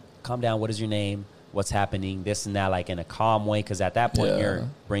 calm down. What is your name? what's happening, this and that, like in a calm way, because at that point Yeah. you're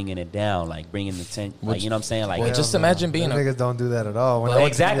bringing it down, like bringing the tent, like, you know what I'm saying, like Well, just imagine being them a niggas don't do that at all. When Well, I-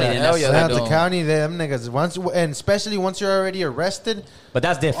 exactly, yeah, and that's- Hell yeah, when I they have the don't. county, them niggas once, and especially once you're already arrested. but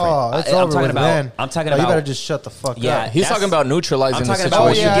that's different. Oh, it's I'm over talking with, about. man. I'm talking Like, about. you better just shut the fuck Yeah, up. He's that's- talking about neutralizing I'm the talking about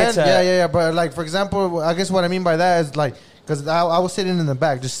when situation. you yeah, get to- yeah. But like, for example, I guess what I mean by that is like, because I was sitting in the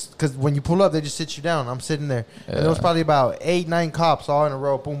back, just because when you pull up, they just sit you down. I'm sitting there, and there was probably about 8-9 cops all in a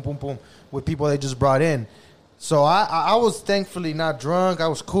row, boom, boom, boom, with people they just brought in. So I was thankfully not drunk. I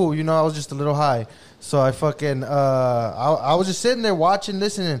was cool, you know. I was just a little high. So I fucking I was just sitting there watching,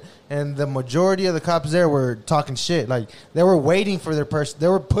 listening, and the majority of the cops there were talking shit. Like they were waiting for their person. They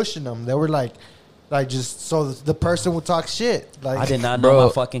were pushing them. They were like just so the person would talk shit. Like I did not know Bro.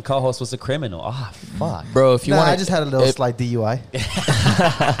 my fucking co-host was a criminal. Ah, fuck. Bro, if you Nah, want I just had a little slight DUI.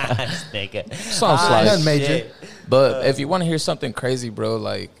 This nigga. Some Ah, slight. Nothing major. shit. But if you want to hear something crazy, bro,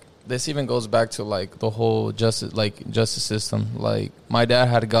 like this even goes back to like the whole justice system. Like my dad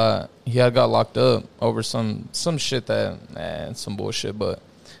had got locked up over some shit that some bullshit, but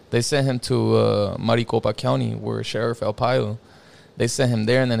they sent him to Maricopa County, where Sheriff El Payo. They sent him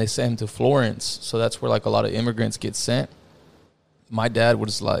there, and then they sent him to Florence. So that's where like a lot of immigrants get sent. My dad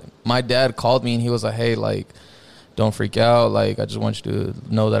called me and he was like, "Hey, like, don't freak out. Like, I just want you to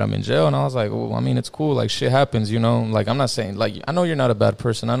know that I'm in jail." And I was like, well, I mean, it's cool. Like, shit happens, you know? Like, I'm not saying, like, I know you're not a bad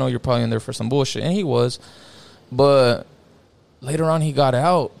person. I know you're probably in there for some bullshit. And he was. But later on, he got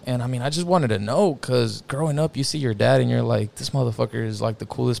out. And, I mean, I just wanted to know because growing up, you see your dad and you're like, this motherfucker is, like, the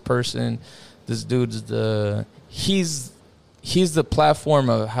coolest person. This dude's he's the platform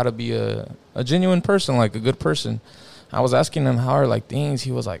of how to be a genuine person, like a good person. I was asking him how are, like, things.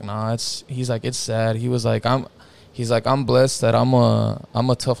 He was like, nah, he's like, it's sad. He was like, I'm blessed that I'm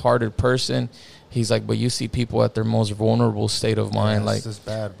a tough-hearted person. He's like, but you see people at their most vulnerable state of mind. Yeah, like, it's just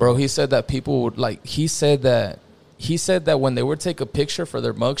bad, bro, he said that people would like. He said that when they would take a picture for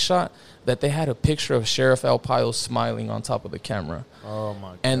their mugshot, that they had a picture of Sheriff El Payo smiling on top of the camera. Oh my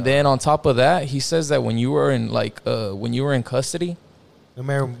god! And then on top of that, he says that when you were in custody. They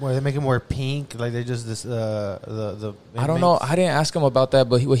make him wear pink, like they just this the. I don't know. inmates. I didn't ask him about that,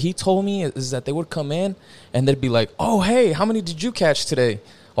 but what he told me is that they would come in and they'd be like, "Oh, hey, how many did you catch today?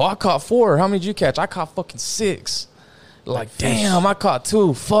 Oh, I caught 4. How many did you catch? I caught fucking 6. Like damn, I caught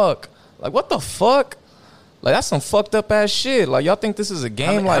 2. Fuck. Like, what the fuck? Like, that's some fucked up ass shit. Like, y'all think this is a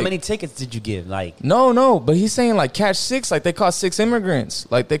game? How many tickets did you give? Like, No, but he's saying like catch 6, like they caught 6 immigrants,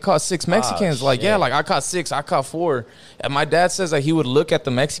 like they caught 6 Mexicans. Like, yeah, shit. like I caught 6, I caught 4. And my dad says that he would look at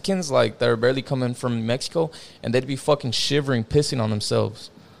the Mexicans like they're barely coming from Mexico, and they'd be fucking shivering, pissing on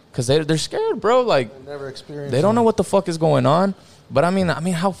themselves, cause they're scared, bro. Like Never experienced. they don't know what the fuck is going on. But I mean,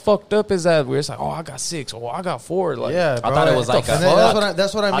 how fucked up is that? Where it's like, oh, I got 6, oh, I got 4. Like, Yeah, I bro. thought it was like And a then fuck.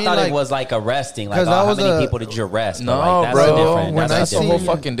 that's what I mean. I thought like, it was like arresting. Like, 'Cause oh, that how was many a- people did you arrest? No, But, like, that's bro. different. When That's I a whole seen-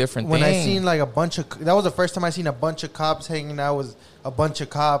 fucking different when I thing. seen like a bunch of, that was the first time I seen a bunch of cops hanging out with a bunch of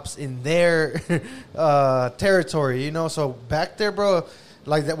cops in their territory, you know. So back there, bro,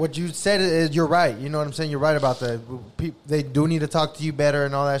 like that, what you said is you're right. You know what I'm saying? You're right about that. They do need to talk to you better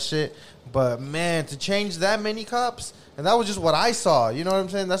and all that shit. But man, to change that many cops, and that was just what I saw. You know what I'm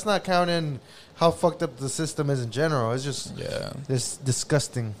saying? That's not counting how fucked up the system is in general. It's just it's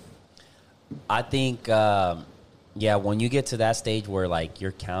disgusting. I think, yeah, when you get to that stage where like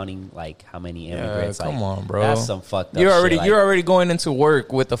you're counting like how many immigrants, come like, on, bro. that's some fucked up. You're already shit. Like, you're already going into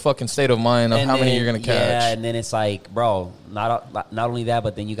work with the fucking state of mind of and how many then- you're gonna catch. Yeah, and then it's like, bro, not only that,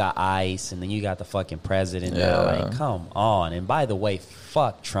 but then you got ICE, and then you got the fucking president. Now. Yeah. Like, come on. And by the way,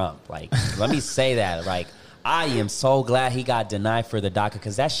 fuck Trump. Like, let me say that. Like, I am so glad he got denied for the DACA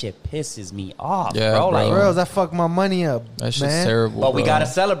because that shit pisses me off, Yeah, bro. bro. Like, Bro, that fucked my money up. That shit's man. terrible. but we bro. gotta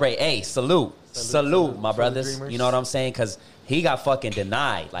celebrate. Hey, salute, my the brothers. dreamers. You know what I'm saying? Because he got fucking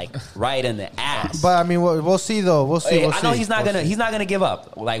denied, like right in the ass. But I mean, we'll see though. We'll see. Hey, We'll I know see. he's not gonna give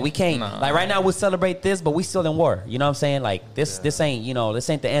up. Like, we can't. Nah. Like, right now we'll celebrate this, but we still in war. You know what I'm saying? Like, this ain't this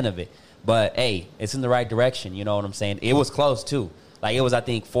ain't the end of it. But hey, it's in the right direction. You know what I'm saying? It was close too. Like, it was, I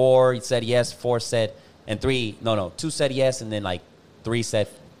think 4 said yes, 4 said, and 2 said yes, and then like 3 said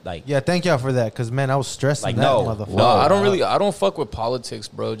like. Yeah, thank y'all for that, because man, I was stressing Like, that no. motherfucker. No, I don't fuck with politics,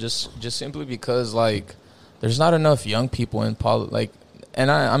 bro. Just simply because like there's not enough young people in like, and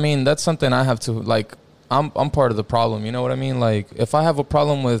I mean that's something I have to like. I'm part of the problem. You know what I mean? Like, if I have a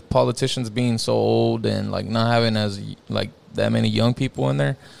problem with politicians being so old and like not having as like that many young people in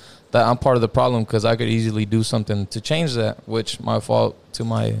there, that I'm part of the problem, because I could easily do something to change that, which my fault to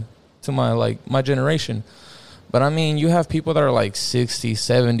my like my generation. But I mean, you have people that are like 60,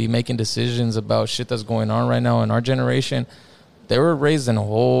 70 making decisions about shit that's going on right now in our generation. they were raised in a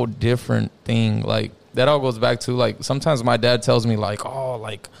whole different thing. Like, that all goes back to, like, sometimes my dad tells me, like, oh,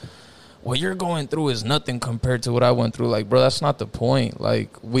 like, what you're going through is nothing compared to what I went through. Like, bro, that's not the point. Like,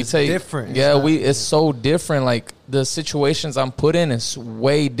 it's different. Yeah, it's so different. Like, the situations I'm put in is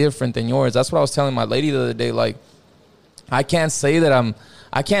way different than yours. That's what I was telling my lady the other day. Like, I can't say that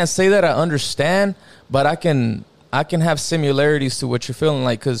I understand, but I can have similarities to what you're feeling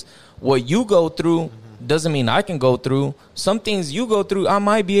like, because what you go through doesn't mean I can go through. Some things you go through, I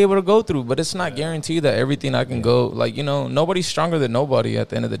might be able to go through, but it's not guaranteed that everything I can go. Like, you know, nobody's stronger than nobody at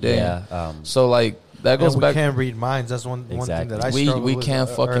the end of the day. Yeah. So, like, that goes we back. can't read minds. That's one thing that I struggle we with can't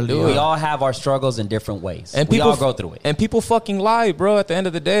fucking do We it. all have our struggles in different ways. And we people all go through it. And people fucking lie, bro. At the end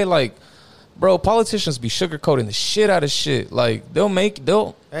of the day, like, bro, politicians be sugarcoating the shit out of shit. Like,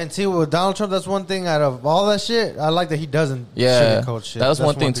 And see, with Donald Trump, that's one thing out of all that shit. I like that he doesn't sugarcoat shit. That was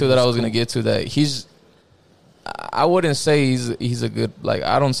one thing too that I was cool. gonna get to. That I wouldn't say he's a good, like,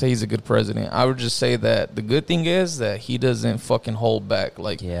 I don't say he's a good president. I would just say that the good thing is that he doesn't fucking hold back.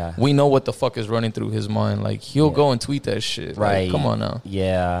 Like, we know what the fuck is running through his mind. Like, he'll go and tweet that shit. Right. Like, come on now.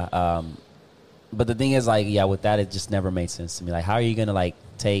 Yeah. But the thing is, like, with that, it just never made sense to me. Like, how are you going to, like,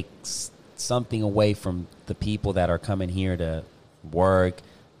 take something away from the people that are coming here to work,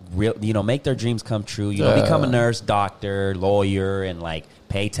 make their dreams come true, become a nurse, doctor, lawyer, and, like,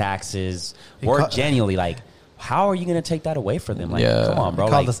 pay taxes, work genuinely, like, how are you going to take that away from them? Like, come on, bro.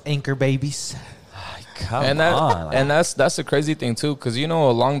 They called us anchor babies. Come on. Like, and that's a crazy thing, too, because,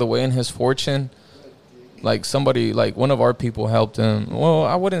 along the way in his fortune, like, somebody, like, one of our people helped him. Well,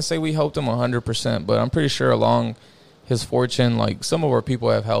 I wouldn't say we helped him 100%, but I'm pretty sure along his fortune, like, some of our people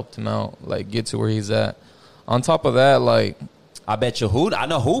have helped him out, like, get to where he's at. On top of that, like, I bet you I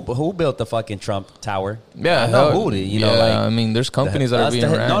know who built the fucking Trump Tower. Yeah, I know who did. Like, I mean, there's companies that are being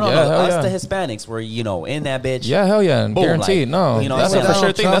ran. Us the Hispanics were, in that bitch. Yeah, hell yeah, Boom, guaranteed. Like, that's a for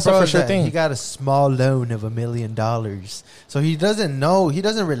sure thing. That's a for sure thing. He got a small loan of $1 million, so he doesn't know. He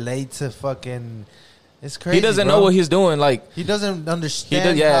doesn't relate to fucking. It's crazy. He doesn't know what he's doing. Like, he doesn't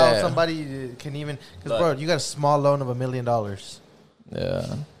understand how somebody can even. Because, bro, you got a small loan of $1 million.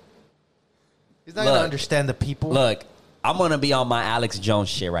 Yeah. He's not gonna understand the people. Look, I'm gonna be on my Alex Jones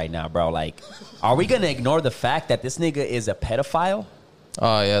shit right now, bro. Like, are we gonna ignore the fact that this nigga is a pedophile?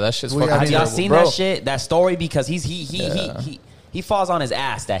 Oh yeah, that shit's We fucking. gotta Have y'all terrible, seen bro. that shit? That story? Because he falls on his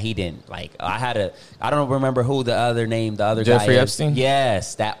ass that he didn't. Like, I don't remember who the other Jeffrey guy Epstein? is.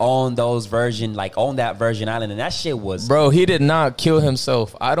 Yes, that owned that Virgin Island, and that shit was. Bro, he did not kill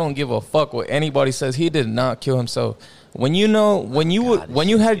himself. I don't give a fuck what anybody says. He did not kill himself. When you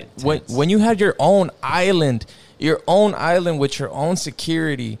had your own island with your own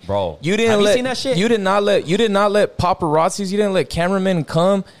security, Bro, you didn't have you let seen that shit? you did not let paparazzis, you didn't let cameramen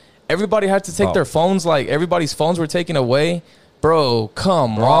come. Everybody had to take their phones. Like, everybody's phones were taken away. Bro,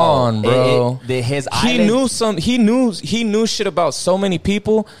 come on, bro. His he island, he knew shit about so many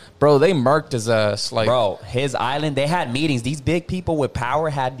people. Bro, they murked his ass. Like, bro, his island, they had meetings. These big people with power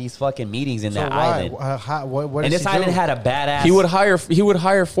had these fucking meetings in that island. What And does this he do? island had a badass. he would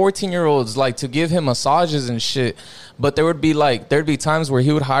hire 14-year-olds, like, to give him massages and shit. But there'd be times where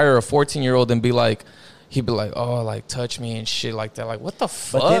he would hire a 14-year-old and be like, he'd be like, oh, like, touch me and shit like that. Like, what the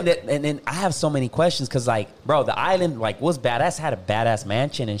fuck? But then I have so many questions because, like, bro, the island, like, was badass, had a badass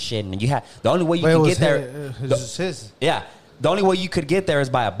mansion and shit. And you had, the only way you could get there. His. Yeah. The only way you could get there is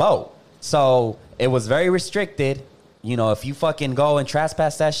by a boat. So it was very restricted. If you fucking go and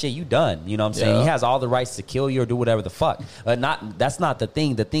trespass that shit, you done. You know what I'm saying? Yeah. He has all the rights to kill you or do whatever the fuck. That's not the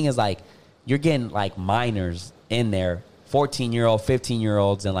thing. The thing is, like, you're getting, like, minors in there, 14-year-old,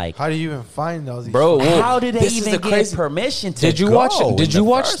 15-year-olds, and, like, How do you even find all these? Bro, fucking- how did they this is even the get crazy- permission to Did you go watch? in Did the you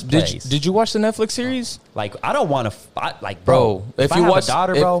watch? first place? Did you watch the Netflix series? Like, I don't want to, like, Bro, if if I you have watch, a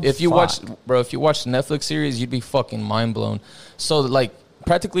daughter, bro, if you fuck. watch the Netflix series, you'd be fucking mind blown. So, like,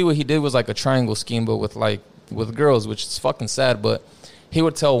 practically what he did was like a triangle scheme, but with girls, which is fucking sad. But he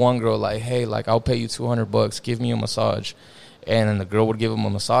would tell one girl, like, hey, like, I'll pay you $200, give me a massage. And then the girl would give him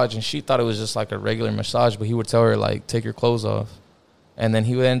a massage, and she thought it was just like a regular massage, but he would tell her, like, take your clothes off. And then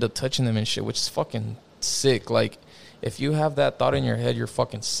he would end up touching them and shit, which is fucking sick. Like, if you have that thought in your head, you're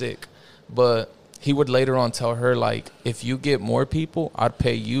fucking sick. But he would later on tell her, like, if you get more people, I'd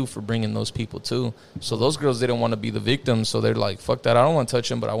pay you for bringing those people too. So those girls didn't want to be the victims, so they're like, fuck that, I don't want to touch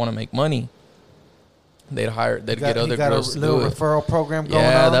them, but I want to make money. They'd get other girls to do little it. referral program going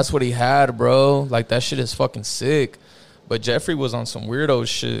on. Yeah, that's what he had, bro. Like, that shit is fucking sick. But Jeffrey was on some weirdo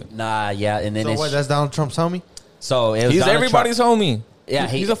shit. Nah, yeah, and then So what? That's Donald Trump's homie. so it was He's Donald everybody's homie. Yeah,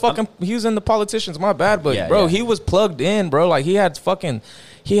 he's a fucking. He was in the politicians. My bad, but Yeah, bro, yeah. he was plugged in, bro. Like, he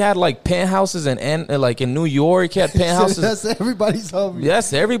He had like penthouses and like in New York. He had penthouses. That's everybody's homie.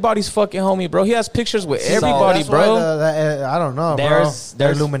 Yes, everybody's fucking homie, bro. He has pictures with everybody, That's bro. why I don't know, There's bro.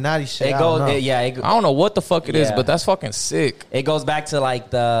 The Illuminati shit. It I don't goes, know. I don't know what the fuck it is, Yeah. but that's fucking sick. It goes back to like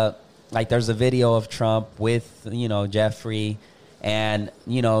there's a video of Trump with, Jeffrey, and,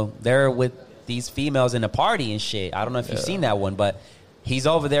 they're with these females in a party and shit. I don't know if you've seen that one, but he's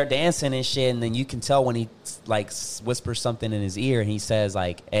over there dancing and shit, and then you can tell when he like whispers something in his ear and he says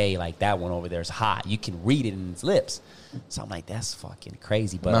like, hey, like that one over there is hot. You can read it in his lips. So I'm like, that's fucking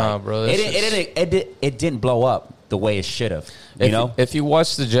crazy. But Nah, like, bro, it didn't blow up the way it should have. If you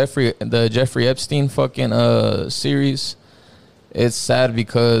watch the Jeffrey Epstein fucking series, it's sad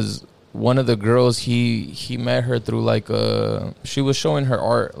because one of the girls he met her through like she was showing her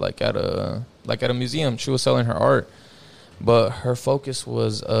art like at a museum. She was selling her art, but her focus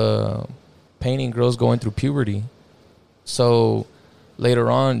was painting girls going through puberty. So later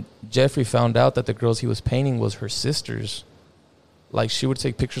on, Jeffrey found out that the girls he was painting was her sisters. Like, she would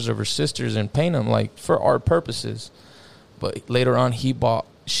take pictures of her sisters and paint them like for art purposes. But later on,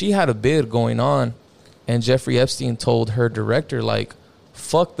 she had a bid going on, and Jeffrey Epstein told her director, like,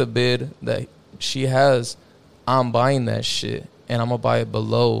 fuck the bid that she has. I'm buying that shit, and I'm going to buy it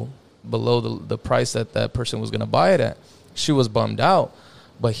below the price that person was going to buy it at. She was bummed out.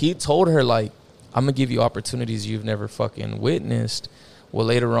 But he told her, like, I'm going to give you opportunities you've never fucking witnessed. Well,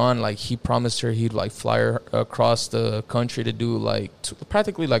 later on, like, he promised her he'd, like, fly her across the country to do, like,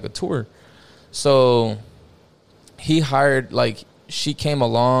 practically like a tour. So he hired, like, she came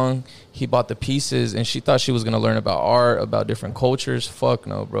along, he bought the pieces, and she thought she was going to learn about art, about different cultures. Fuck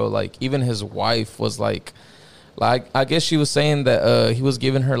no, bro. Like, even his wife was, like, I guess she was saying that he was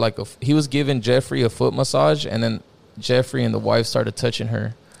giving her, like, he was giving Jeffrey a foot massage, and then Jeffrey and the wife started touching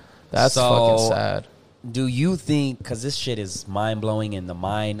her. That's fucking sad. Do you think, because this shit is mind-blowing and the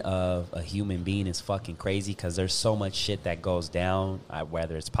mind of a human being is fucking crazy because there's so much shit that goes down,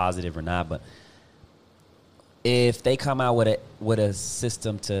 whether it's positive or not, but if they come out with a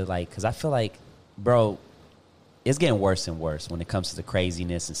system to, like, because I feel like, bro, it's getting worse and worse when it comes to the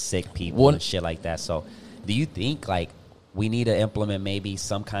craziness and sick people and shit like that. So do you think, like, we need to implement maybe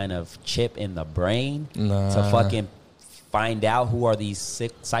some kind of chip in the brain to fucking find out who are these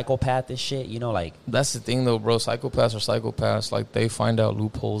sick psychopaths and shit, like... That's the thing, though, bro. Psychopaths are psychopaths. Like, they find out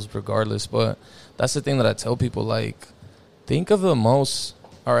loopholes regardless. But that's the thing that I tell people, like, think of the most...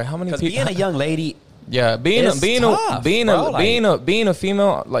 All right, how many people... Because being a young lady... Yeah, being a female,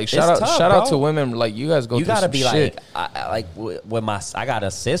 like, shout out to women, like, you guys go through some shit. You gotta be like, I got a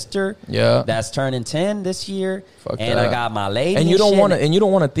sister, that's turning 10 this year, and I got my lady, and you don't want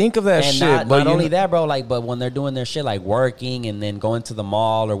to think of that shit. But not only that, bro, like, but when they're doing their shit, like working and then going to the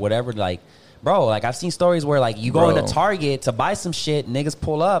mall or whatever, like, bro, like, I've seen stories where, like, you go into Target to buy some shit, niggas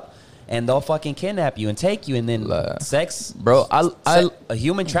pull up. And they'll fucking kidnap you and take you, and then sex, bro.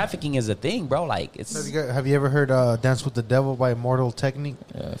 Human trafficking is a thing, bro. Like, it's. Have you ever heard "Dance with the Devil" by Immortal Technique?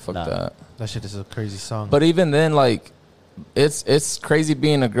 Yeah, fuck that. That shit is a crazy song. But even then, like, it's crazy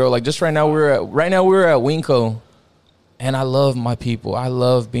being a girl. Like, just right now we're at Winco, and I love my people. I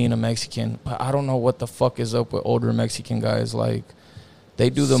love being a Mexican, but I don't know what the fuck is up with older Mexican guys. Like, they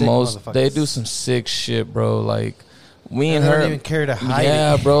do the most. They do some sick shit, bro. Like. Me and her don't even care to hide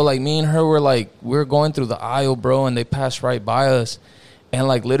it. Bro, like, me and her were we're going through the aisle, bro, and they passed right by us. And,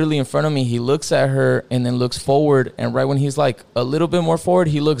 like, literally in front of me, he looks at her and then looks forward. And right when he's, like, a little bit more forward,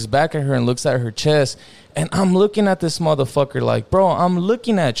 he looks back at her and looks at her chest. And I'm looking at this motherfucker like, bro, I'm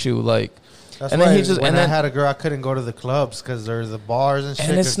looking at you. Like, that's and why then he just, when I had a girl, I couldn't go to the clubs because there's the bars and shit.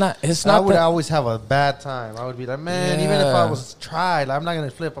 And it's not. I would always have a bad time. I would be like, man, even if I was tried, I'm not going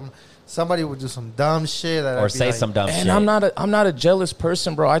to flip. Somebody would do some dumb shit. Or say like, some dumb shit. And I'm not a jealous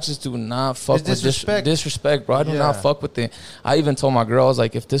person, bro. I just do not fuck with disrespect, bro. I do not fuck with it. I even told my girl, I was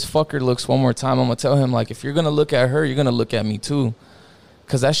like, if this fucker looks one more time, I'm going to tell him, like, if you're going to look at her, you're going to look at me too.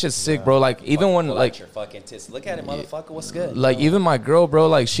 Because that shit's sick, bro. Like, even when, like... your fucking tits. Look at it, motherfucker. What's good? Like, even my girl, bro,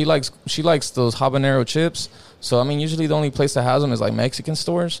 like, she likes those habanero chips. So, I mean, usually the only place that has them is, like, Mexican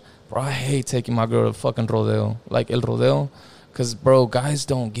stores. Bro, I hate taking my girl to fucking Rodeo. Like, El Rodeo. Because, bro, guys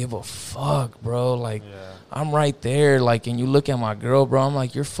don't give a fuck, bro. Like, I'm right there. Like, and you look at my girl, bro. I'm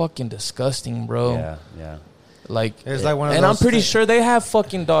like, you're fucking disgusting, bro. Yeah. Like, it's like one of and those I'm pretty sure they have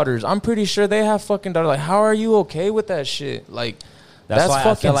fucking daughters. Like, how are you okay with that shit? Like, that's why fucking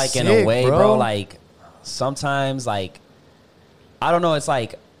I feel like sick, in a way, bro, like, sometimes, like, I don't know. It's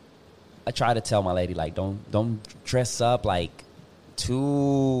like, I try to tell my lady, like, don't dress up, like,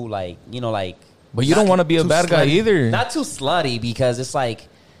 too, like, like. But you don't want to be a bad guy either. Not too slutty, because it's like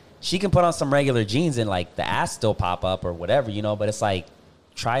she can put on some regular jeans and, like, the ass still pop up or whatever, but it's like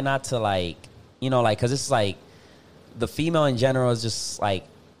try not to like, you know, like, because it's like the female in general is just like,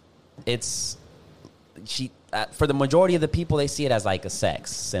 it's she for the majority of the people, they see it as like a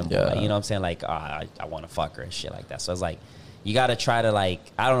sex symbol. Yeah. Like, you know what I'm saying? Like, I want to fuck her and shit like that. So it's like, you got to try to like,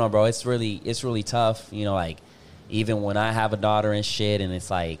 I don't know, bro. It's really tough. You know, like even when I have a daughter and shit, and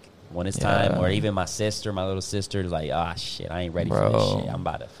it's like when it's time, or even my little sister, is like, shit, I ain't ready for this shit. I'm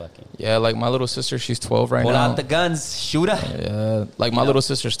about to fucking like my little sister, she's 12 right pull now. out the guns, shoot her. Yeah, like my little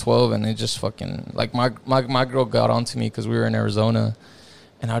sister's 12, and it just fucking like my girl got onto me because we were in Arizona.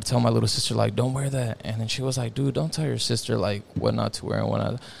 And I'd tell my little sister, like, don't wear that. And then she was like, dude, don't tell your sister, like, what not to wear and what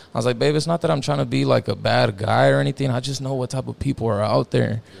not. I was like, babe, it's not that I'm trying to be, like, a bad guy or anything. I just know what type of people are out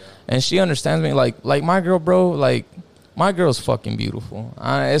there. Yeah. And she understands me. Like my girl, bro, like, my girl's fucking beautiful.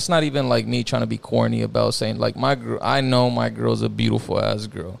 It's not even, like, me trying to be corny about saying, like, my girl, I know my girl's a beautiful-ass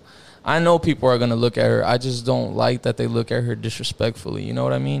girl. I know people are going to look at her. I just don't like that they look at her disrespectfully. You know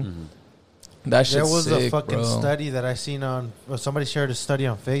what I mean? Mm-hmm. That shit's there was sick, a fucking bro. study that I seen on. Somebody shared a study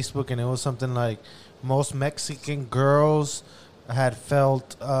on Facebook, and it was something like most Mexican girls had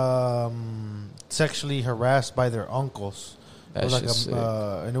felt sexually harassed by their uncles. It was like sick.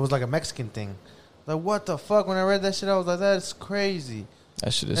 and it was like a Mexican thing. Like, what the fuck? When I read that shit, I was like, that's crazy.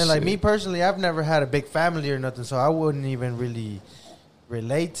 That shit is and like sick. me personally, I've never had a big family or nothing, so I wouldn't even really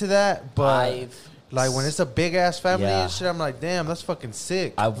relate to that. But like when it's a big ass family and shit, I'm like, damn, that's fucking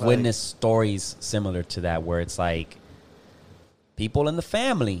sick. I've like, witnessed stories similar to that where it's like people in the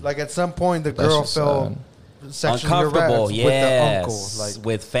family. Like at some point, the girl felt sexually uncomfortable, harassed with the uncle, like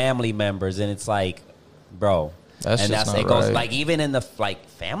with family members, and it's like, bro, that's and just that's not it goes right. like even in the like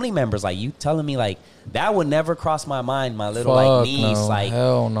family members, like you telling me like that would never cross my mind, my little Fuck like niece, no. like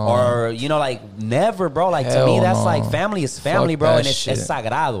Hell no. or you know like never, bro. Like Hell to me, that's no. like family is family, Fuck bro, that and it's shit.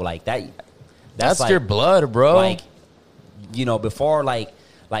 sagrado, like that. That's like, your blood, bro. Like, you know, before like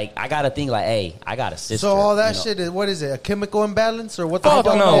I gotta think like, hey, I got a sister. So all that you know? shit is what is it? A chemical imbalance or what the Fuck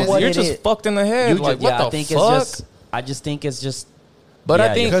fuck? no. is what You're it just is. fucked in the head. You Like, just, what the I think fuck? it's just. I just think it's just. But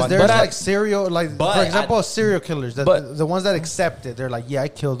yeah, I think Because there's but like serial, like but for example, serial killers. but- The ones that accept it, they're like, yeah, I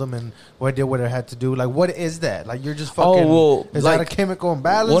killed them and I did what I had to do. Like, what is that? Like, you're just fucking. Is that a chemical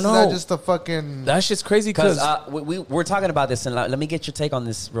imbalance? Well, Is that no. just a fucking? that shit's crazy Because because we're talking about this, and let me get your take on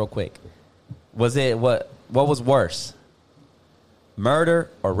this real quick. Was it what was worse, murder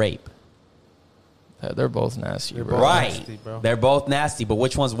or rape? they're both nasty, They're bro. both Right, nasty, bro. they're both nasty, but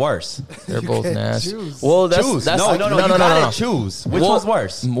which one's worse? They're You both can't nasty. choose. Well, that's Choose. that's No, you gotta choose. Which one's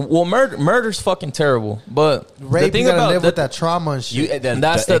worse? Well, murder's fucking terrible. But Rape, the thing you gotta about live with that trauma and shit.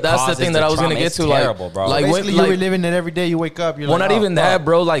 that's the thing that I was gonna get to. Terrible, Like, bro. like Basically, when, you reliving it every day. You wake up. You're well, like, not oh, even fuck. that,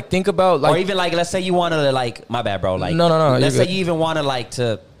 bro. Like, think about like or even like, let's say you want to like, my bad, bro. Like, No, Let's you're say good. you even want to like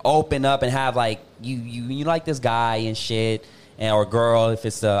to open up and have like you like this guy and shit, and or girl if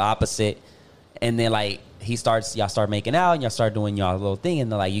it's the opposite, and then like y'all start making out and y'all start doing y'all little thing,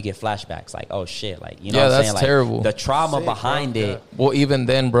 and then like you get flashbacks, like oh shit, like you know Yeah, what I'm that's saying? Like, terrible. the trauma Sick, behind bro. it. Well, even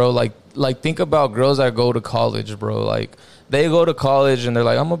then, bro, like think about girls that go to college, bro. Like they go to college and they're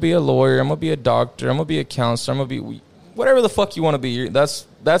like, I'm gonna be a lawyer, I'm gonna be a doctor, I'm gonna be a counselor, I'm gonna be whatever the fuck you want to be. That's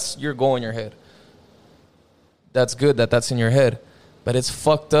your goal in your head. That's good that's in your head. But it's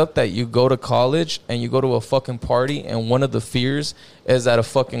fucked up that you go to college and you go to a fucking party and one of the fears is that a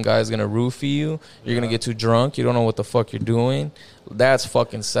fucking guy is going to roofie you. You're going to get too drunk. You don't know what the fuck you're doing. That's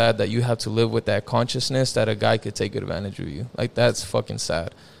fucking sad that you have to live with that consciousness that a guy could take advantage of you. Like, that's fucking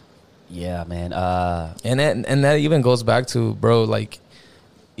sad. Yeah, man. And that even goes back to, bro, like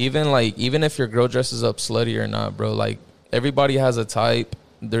even if your girl dresses up slutty or not, bro, like everybody has a type.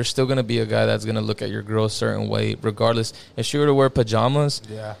 There's still going to be a guy that's going to look at your girl a certain way, regardless. If she were to wear pajamas,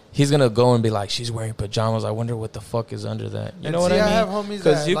 he's going to go and be like, she's wearing pajamas. I wonder what the fuck is under that. You know what I mean? I have homies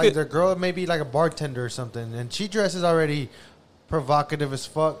that like their girl may be like a bartender or something, and she dresses already provocative as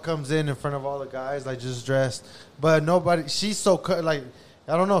fuck, comes in front of all the guys, like just dressed. But nobody, she's so, like,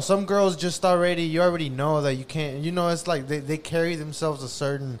 I don't know, some girls just already, you already know that you can't, you know, it's like they carry themselves a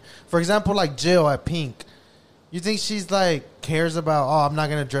certain, for example, like Jill at Pink. You think she's like cares about, oh, I'm not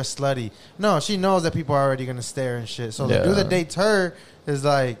gonna dress slutty? No, she knows that people are already gonna stare and shit. So the dude that dates her is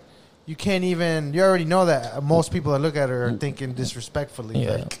like, you can't even. You already know that most people that look at her are thinking disrespectfully.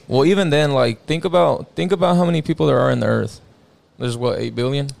 Yeah. Like, Well, even then, like think about how many people there are in the earth. There's what, 8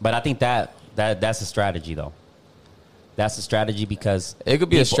 billion? But I think that's a strategy though. That's a strategy because It could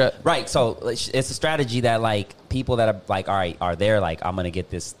be a people- strat. right. So it's a strategy that like people that are like, all right, are there like I'm gonna get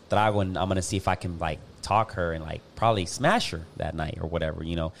this trago and I'm gonna see if I can like talk her and like probably smash her that night or whatever,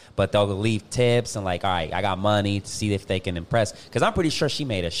 you know. But they'll leave tips and like, all right, I got money to see if they can impress, because I'm pretty sure she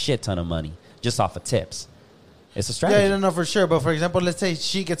made a shit ton of money just off of tips. It's a strategy. Yeah, no, for sure. But for example, let's say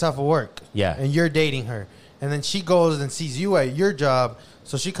she gets off of work. Yeah. And you're dating her. And then she goes and sees you at your job.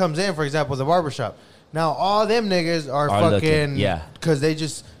 So she comes in, for example, the barbershop. Now, all them niggas are fucking... looking, yeah.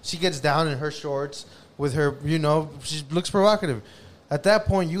 Because she gets down in her shorts with her, she looks provocative. At that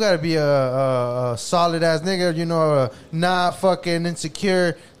point, you got to be a solid-ass nigga, not fucking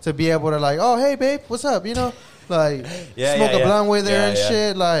insecure to be able to like, oh, hey, babe, what's up, Like, smoke a blunt with her and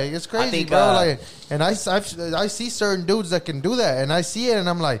shit. Like, it's crazy, bro. And I see certain dudes that can do that. And I see it, and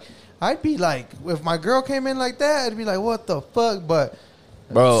I'm like, I'd be like, if my girl came in like that, I'd be like, what the fuck? But...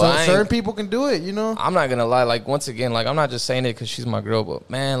 Bro, certain people can do it, I'm not gonna lie. Like, once again, like, I'm not just saying it because she's my girl, but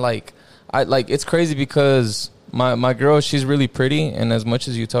man, like, it's crazy because my girl, she's really pretty, and as much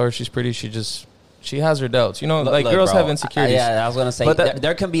as you tell her she's pretty, she has her doubts. Like, girls have insecurities. I was gonna say, but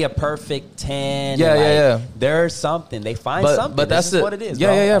there can be a perfect 10. Yeah. There's something they find something. But that's what it is.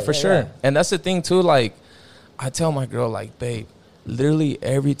 Yeah, for sure. Yeah. And that's the thing too. Like, I tell my girl, like, babe, literally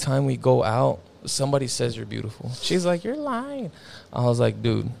every time we go out, somebody says you're beautiful. She's like, you're lying. I was like,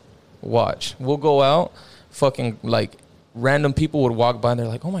 dude, watch. We'll go out, fucking, like, random people would walk by and they're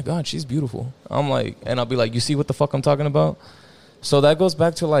like, oh my God, she's beautiful. I'm like, and I'll be like, you see what the fuck I'm talking about? So that goes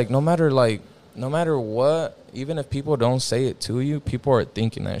back to, like, no matter what, even if people don't say it to you, people are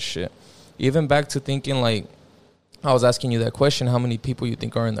thinking that shit. Even back to thinking, like, I was asking you that question, how many people you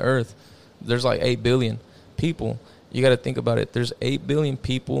think are in the earth? There's like 8 billion people. You got to think about it. There's 8 billion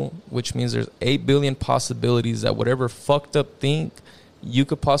people, which means there's 8 billion possibilities that whatever fucked up think you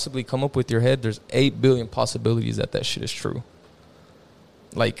could possibly come up with your head, there's 8 billion possibilities that shit is true.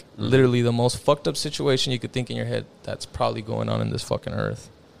 Like, literally the most fucked up situation you could think in your head, that's probably going on in this fucking earth.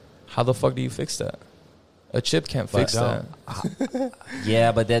 How the fuck do you fix that? A chip can't fix that.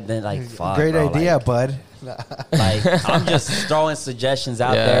 Yeah, but then like, fuck, great bro, idea, like, bud. Like, I'm just throwing suggestions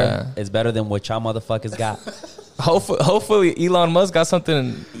out there. It's better than what y'all motherfuckers got. Hopefully Elon Musk got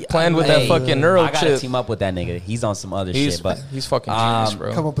something planned with that fucking neural chip. I gotta team up with that nigga. He's on some other shit, but he's fucking genius,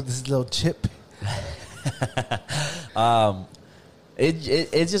 bro. Come up with this little chip.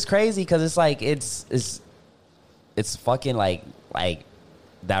 It's just crazy because it's like it's fucking like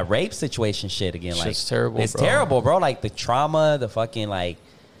that rape situation shit again. Like, it's terrible. It's terrible, bro. Like the trauma, the fucking like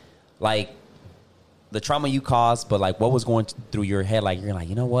the trauma you caused, but like what was going through your head. Like, you're like,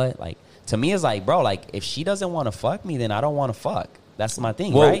 you know what? Like, to me, it's like, bro, like, if she doesn't want to fuck me, then I don't want to fuck. That's my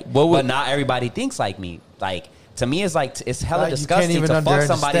thing, right? But not everybody thinks like me. Like, to me, it's like, it's hella disgusting to fuck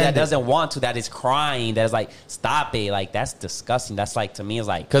somebody that doesn't want to, that is crying, that is like, stop it. Like, that's disgusting. That's like, to me, it's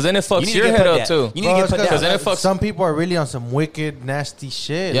like, because then it fucks your head up too. You need to get put down. Because then it fucks. Some people are really on some wicked, nasty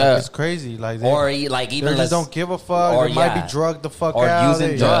shit. Yeah. Like, it's crazy. Like, like, even they just don't give a fuck. Or might be drugged the fuck or out. Or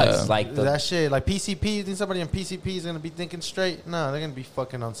using drugs. Like that shit. Like PCP. You think somebody on PCP is going to be thinking straight? No, they're going to be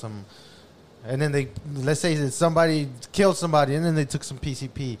fucking on some... And then let's say that somebody killed somebody, and then they took some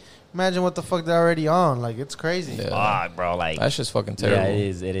PCP. Imagine what the fuck they're already on. Like, it's crazy. Yeah. Fuck, bro. Like, that's just fucking terrible. Yeah,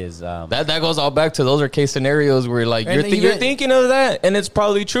 it is. That goes all back to those are case scenarios where, like, you're thinking of that, and it's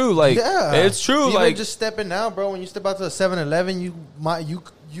probably true. Like, it's true. Even like, just stepping out, bro. When you step out to a 7-Eleven,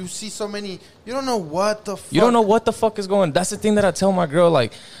 you see so many. You don't know what the fuck. You don't know what the fuck is going. That's the thing that I tell my girl.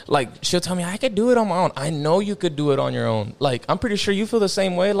 Like she'll tell me, I could do it on my own. I know you could do it on your own. Like, I'm pretty sure you feel the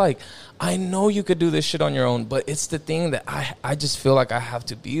same way. Like, I know you could do this shit on your own, but it's the thing that I just feel like I have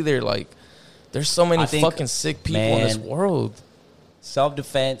to be there. Like, there's so many fucking sick people in this world.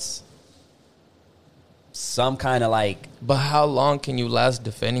 Self-defense, some kind of like... But how long can you last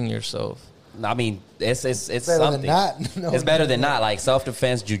defending yourself? I mean, it's better something. Than not. No, it's better than not. Like,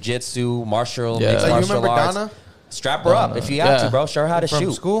 self-defense, jiu-jitsu, mixed you martial remember arts. Donna? Strap her up if you have to, bro. Show her how to shoot.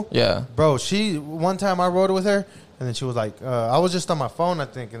 From school? Yeah. Bro, one time I rode with her, and then she was like, I was just on my phone, I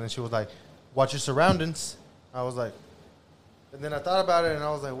think, and then she was like, watch your surroundings. I was like, and then I thought about it, and I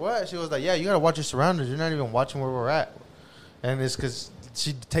was like, what? She was like, yeah, you got to watch your surroundings. You're not even watching where we're at. And it's because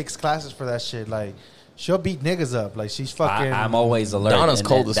she takes classes for that shit. Like, she'll beat niggas up. Like, she's fucking... I'm always alert. Donna's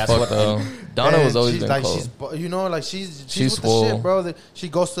cold as fuck, though. Donna was always been like, cold. She's she's with the shit, bro. She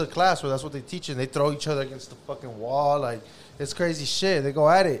goes to the class where that's what they teach, and they throw each other against the fucking wall. Like, it's crazy shit. They go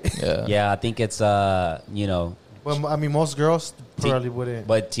at it. Yeah, I think it's, Well, I mean, most girls probably wouldn't.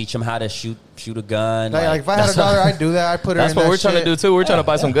 But teach them how to shoot a gun. Like if I had a daughter, I'd do that. I'd put her in that That's what we're trying to do, too. We're trying to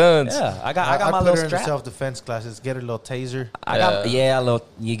buy some guns. Yeah, I got my put little her in the strap. self-defense classes. Get her a little taser.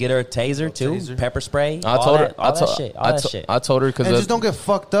 You get her a taser, too. Taser. Pepper spray. I told her. All that shit. I told her because... And just don't get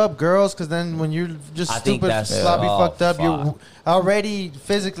fucked up, girls, because then when you're just stupid, sloppy, fucked up, you're already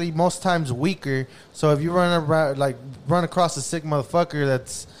physically most times weaker. So if you run across a sick motherfucker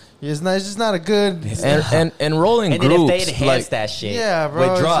that's... It's just not a good... And rolling groups. And then if they enhance that shit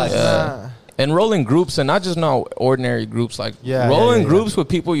with drugs. And rolling groups, and not just ordinary groups, like rolling groups with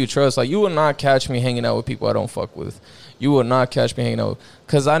people you trust. Like, you will not catch me hanging out with people I don't fuck with. You will not catch me hanging out.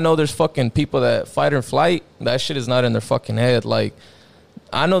 Because I know there's fucking people that fight or flight. That shit is not in their fucking head. Like,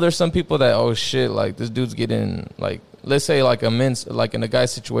 I know there's some people that, oh shit, like, this dude's getting, like, let's say, like, like in a guy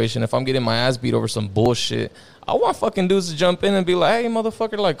situation, if I'm getting my ass beat over some bullshit, I want fucking dudes to jump in and be like, hey,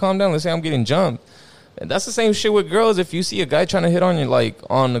 motherfucker, like, calm down. Let's say I'm getting jumped. And that's the same shit with girls. If you see a guy trying to hit on you, like,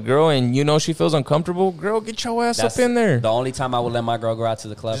 on the girl, and you know she feels uncomfortable, girl, get your ass up in there. The only time I would let my girl go out to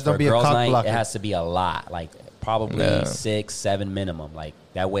the club Just for a girls' night, blocker. it has to be a lot. Like, probably 6, 7 minimum. Like,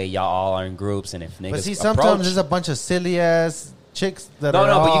 that way y'all all are in groups, and if niggas But see, approach, sometimes there's a bunch of silly ass chicks that No, are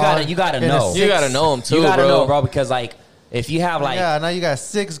but all you gotta in a know. You gotta know them too, you gotta bro. know, bro, because, like, if you have, like, yeah, now you got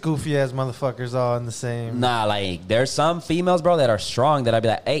 6 goofy ass motherfuckers all in the same. nah, like, there's some females, bro, that are strong that I'd be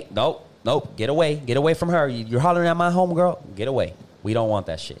like, hey, nope, get away from her. You're hollering at my homegirl, get away. We don't want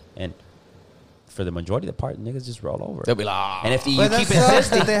that shit. And for the majority of the part, niggas just roll over. They'll be like, ah. And if you But that keep sucks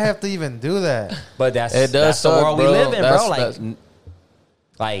insisting, that they have to even do that. but that's It does that's the suck, world we bro. live in, That's- bro. Like,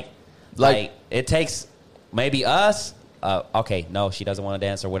 that's- like it takes maybe us. Okay, no, she doesn't want to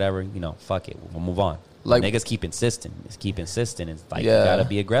dance or whatever. You know, fuck it, we'll move on. Like- Niggas keep insisting. It's like, Yeah. you gotta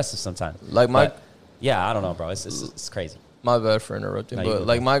be aggressive sometimes. Like my- But, yeah, I don't know, bro. It's crazy. My bad for interrupting, No, you're but good.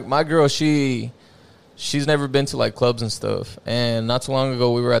 like my girl, she's never been to like clubs and stuff. And not too long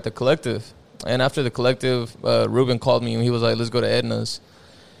ago, we were at the Collective, and after the Collective, Ruben called me and he was like, "Let's go to Edna's."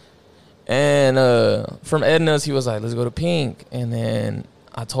 And from Edna's, he was like, "Let's go to Pink." And then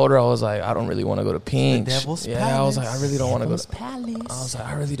I told her, I was like, "I don't really want to go to Pink." Devil's I was like, "I really don't want to go to." Palace. I was like,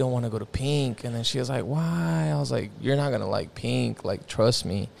 "I really don't want to go to Pink." And then she was like, "Why?" I was like, "You're not gonna like Pink. Like, trust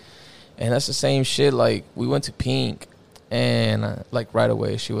me." And that's the same shit. Like, we went to Pink, and like right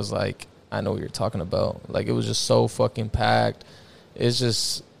away, she was like, "I know what you're talking about." Like, it was just so fucking packed. It's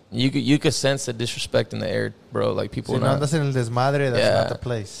just you could sense the disrespect in the air, bro. Like, people Si no not. andas en el desmadre, that's not the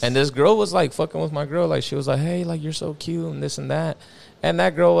place. And this girl was like fucking with my girl. Like, she was like, "Hey, like, you're so cute," and this and that. And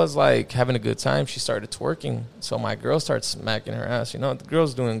that girl was like having a good time. She started twerking. So my girl starts smacking her ass. You know, the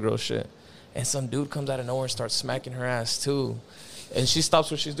girl's doing girl shit. And some dude comes out of nowhere and starts smacking her ass too. And she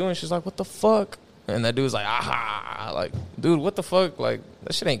stops what she's doing. She's like, "What the fuck?" And that dude's like, "Aha." Like, dude, what the fuck? Like,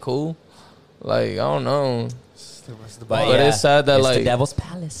 that shit ain't cool. Like, I don't know. But it's sad that, it's like, the Devil's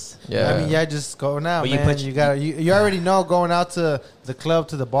Palace. yeah. I mean, yeah, just going out, But you man. put- You already know going out to the club,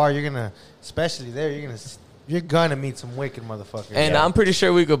 to the bar, you're gonna, especially there, you're gonna meet some wicked motherfuckers. And Yeah. I'm pretty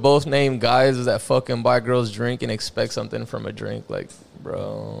sure we could both name guys that fucking buy girls drink and expect something from a drink. Like,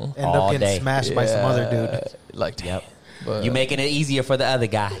 bro. end all up getting day. smashed by some other dude. Like, damn. Yep. But You making it easier for the other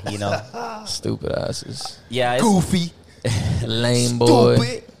guy, you know? stupid asses. Yeah, it's, Goofy, Lame boy.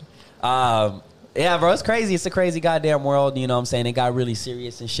 stupid. yeah, bro, it's crazy. It's a crazy goddamn world. You know what I'm saying? It got really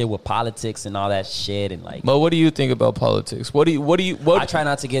serious and shit with politics and all that shit. And like, But what do you think about politics? What I try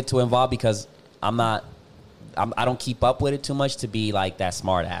not to get too involved because I don't keep up with it too much to be like that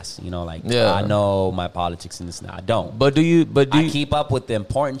smart ass. You know, like, Yeah. I know my politics and this and that. I don't. But do you I keep up with the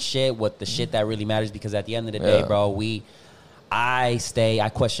important shit, with the shit that really matters, because at the end of the day, Yeah. bro, I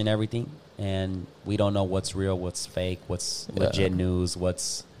question everything, and we don't know what's real, what's fake, what's legit news,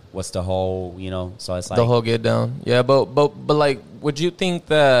 what's the whole, you know. So it's like the whole get down? Yeah, but like, would you think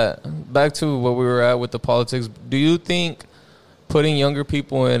that, back to what we were at with the politics, do you think putting younger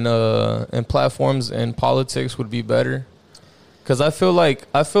people in platforms in politics would be better? Because I feel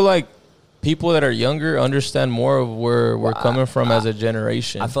like people that are younger understand more of where we're coming from as a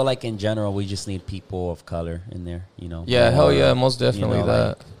generation. I feel like in general we just need people of color in there, you know. Yeah, More, hell yeah, most definitely you know,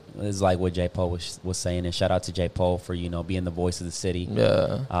 that. Like, it's like what J. Poe was saying, and shout out to J. Poe for, you know, being the voice of the city.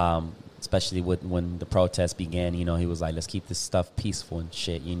 Yeah. Especially when the protests began, you know, he was like, let's keep this stuff peaceful and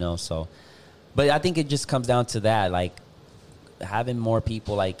shit, you know. So, but I think it just comes down to that, like, having more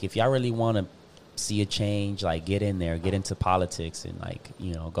people, like, if y'all really want to see a change, like, get in there, get into politics, and, like,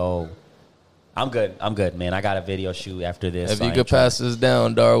 you know, go. I'm good, man. I got a video shoot after this. If so you I could ain't trying- pass this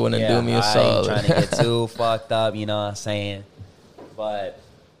down, Darwin, and do me a I ain't solid. trying to get too fucked up, you know what I'm saying? But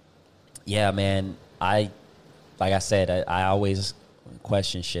yeah, man, like I said, I always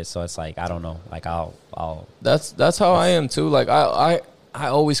question shit, so it's like, I don't know, like I'll That's how I am too. Like, I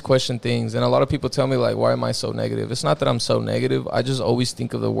always question things, and a lot of people tell me, like, why am I so negative? It's not that I'm so negative. I just always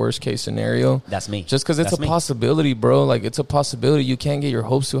think of the worst case scenario. That's me. Just because it's That's a me. possibility, bro. Like, it's a possibility. You can't get your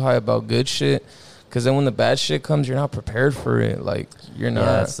hopes too high about good shit, because then when the bad shit comes, you're not prepared for it. Like, you're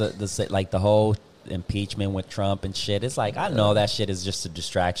not. Yeah, it's like the whole impeachment with Trump and shit. It's like, I know that shit is just a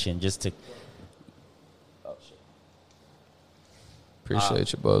distraction, just to. Oh shit.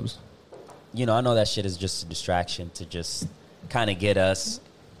 Appreciate you, Bubs. You know, I know that shit is just a distraction to just kind of get us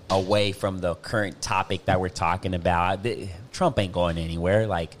away from the current topic that we're talking about. Trump ain't going anywhere.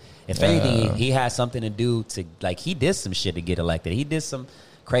 Like, if anything, he has something to do to, like, he did some shit to get elected. He did some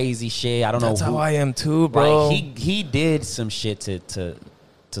crazy shit. I don't know. That's how I am too, bro. Right? He did some shit to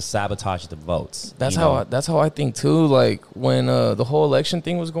sabotage the votes. That's how I think too. Like when the whole election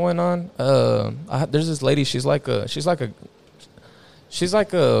thing was going on, there's this lady. She's like a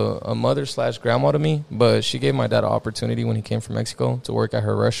mother / grandma to me, but she gave my dad an opportunity when he came from Mexico to work at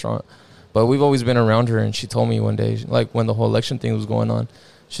her restaurant. But we've always been around her, and she told me one day, like when the whole election thing was going on,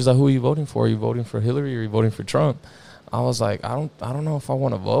 she's like, "Who are you voting for? Are you voting for Hillary or are you voting for Trump?" I was like, I don't know if I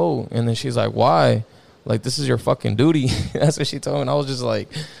want to vote. And then she's like, "Why? Like, this is your fucking duty." That's what she told me. And I was just like,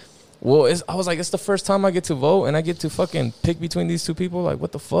 well, I was like, it's the first time I get to vote and I get to fucking pick between these two people. Like,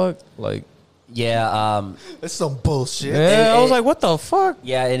 what the fuck? Like, yeah, It's some bullshit. yeah, I was like, what the fuck?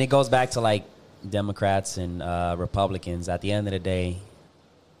 yeah, and it goes back to like Democrats and Republicans. At the end of the day,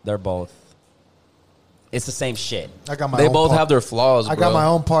 they're both. It's the same shit. I got my They own both have their flaws, I bro. got my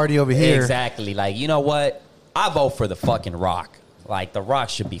own party over here. Exactly. Like, you know what? I vote for the fucking Rock. Like, the Rock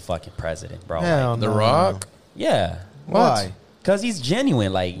should be fucking president, bro. Hell Like, The no. Rock? yeah, Why? because he's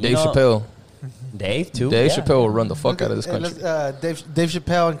genuine. Like, you Dave know, Chappelle. Dave too. Dave yeah. Chappelle will run the fuck out of this Hey, country. Dave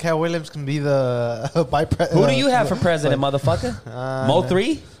Chappelle and Cat Williams can be the vice president. Who do you have for president, motherfucker? Mo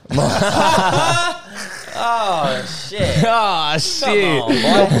 3? Oh shit! Ah, Come shit. on,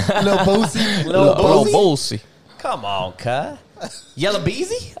 boy. Lil Boosie? Lil Lil Boosie? Boosie. Come on, cuz. Yellow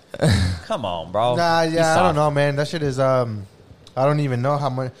Beezy? Come on, bro. Nah, He's yeah, I soft. don't know, man. That shit is I don't even know how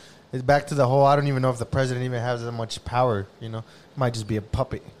much. It's back to the whole. I don't even know if the president even has that much power. You know, might just be a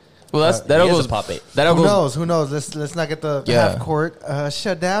puppet. Well, that He all is goes a puppet. That all Who goes. knows? Who knows? Let's not get the Yeah. half court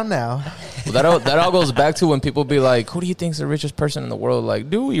shut down now. Well, that all goes back to when people be like, "Who do you think's the richest person in the world?" Like,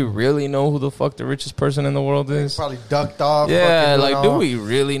 do we really know who the fuck the richest person in the world is? Probably ducked off. Yeah, fucking like, doing do all- we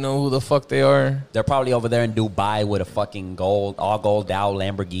really know who the fuck they are? They're probably over there in Dubai with a fucking all gold Dow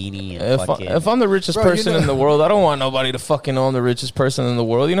Lamborghini and If, fucking. if I'm the richest Bro, you person know- in the world, I don't want nobody to fucking know I'm the richest person in the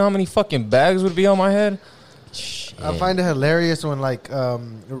world. You know how many fucking bags would be on my head? I find it hilarious when like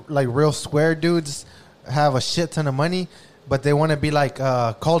real square dudes have a shit ton of money, but they want to be like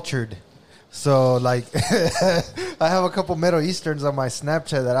cultured. So like, I have a couple Middle Easterns on my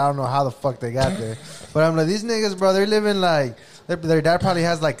Snapchat that I don't know how the fuck they got there, but I'm like, these niggas, bro, they're living like their dad probably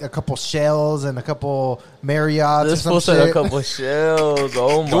has like a couple Shells and a couple Marriotts. This or some fool said a shit. couple shells.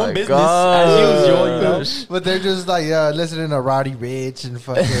 Oh my business god! as usual, you know? But they're just like listening to Roddy Ricch and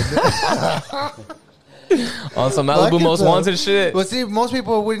fucking. On some Fuck Malibu it, Most though. Wanted shit. But see, most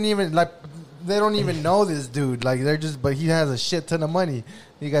people wouldn't even like. They don't even know this dude. Like they're just. But he has a shit ton of money.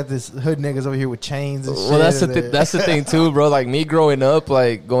 You got this hood niggas over here with chains and shit. Well, that's and that's the thing too, bro. Like me growing up,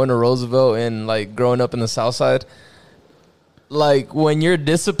 like going to Roosevelt and like growing up in the South Side. Like when you're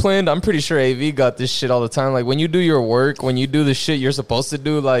disciplined, I'm pretty sure AV got this shit all the time. Like when you do your work, when you do the shit you're supposed to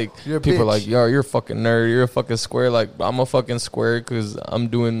do, like You're a people are bitch. like, "Yo, you're a fucking nerd. You're a fucking square." Like I'm a fucking square because I'm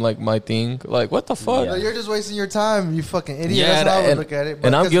doing like my thing. Like what the fuck? No, you're just wasting your time. You fucking idiot. Yeah, that's how I would and, look at it. and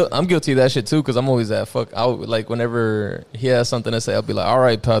But I'm guilty of that shit too because I'm always that fuck. I would, like whenever he has something to say, I'll be like, "All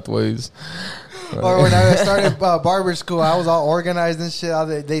right, Pathways." or when I started barber school, I was all organized and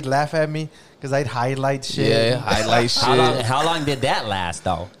shit. They'd laugh at me because I'd highlight shit. Yeah, highlight shit. How long did that last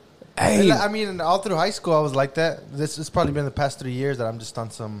though? Hey, I mean, all through high school, I was like that. This has probably been the past 3 years that I'm just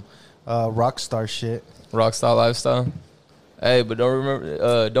on some rock star shit. Rockstar lifestyle. Hey, but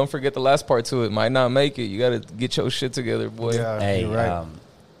don't forget the last part to it. Might not make it. You gotta get your shit together, boy. Yeah, Hey, you're right.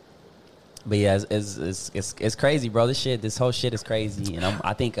 but yeah, it's crazy, bro. This whole shit is crazy, and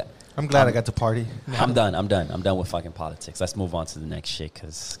I think I'm glad I got to party. I'm done. I'm done with fucking politics. Let's move on to the next shit,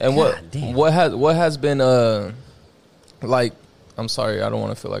 cause And goddamn. what has been like? I'm sorry, I don't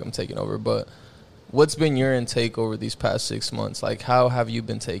want to feel like I'm taking over, but what's been your intake over these past 6 months? Like, how have you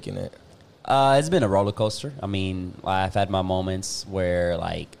been taking it? It's been a roller coaster. I mean, I've had my moments where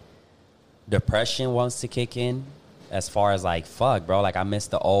like depression wants to kick in. As far as like, fuck, bro, like I miss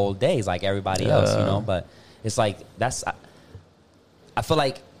the old days, like everybody else, you know. But it's like I feel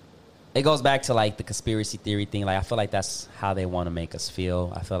like it goes back to like the conspiracy theory thing. Like I feel like that's how they want to make us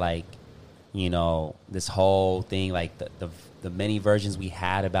feel. I feel like, you know, this whole thing, like the many versions we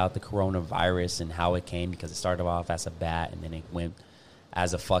had about the coronavirus and how it came, because it started off as a bat and then it went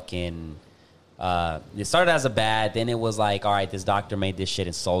as a fucking. It started as a bad, then it was like, all right, this doctor made this shit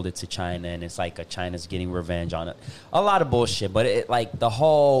and sold it to China, and it's like China's getting revenge on it. A lot of bullshit, but it like the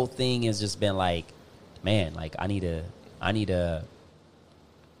whole thing has just been like, man, like I need to.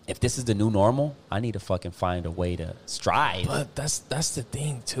 if this is the new normal, I need to fucking find a way to strive. But that's the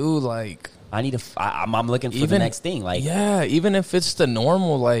thing too. Like I need to. I'm looking for the next thing. Like yeah, even if it's the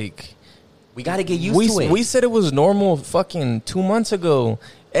normal, like we got to get used to it. We said it was normal fucking 2 months ago,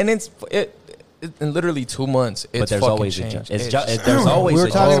 and it's in literally 2 months. It's but there's fucking always changed. there's always. We were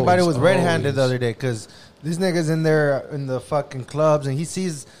talking about it always, with Red Handed always. the other day because this nigga's in there in the fucking clubs and he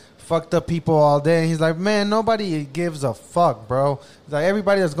sees fucked up people all day and he's like, man, nobody gives a fuck, bro. He's like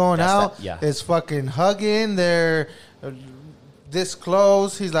everybody that's going out is fucking hugging. They're this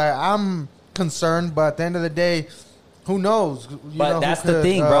close. He's like, I'm concerned, but at the end of the day, who knows? But that's the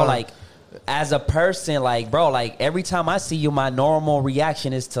thing, bro. Like, as a person, like, bro, like every time I see you, my normal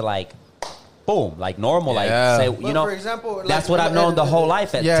reaction is to like, boom, like normal, like say, you know, for example, that's like, what I've known the whole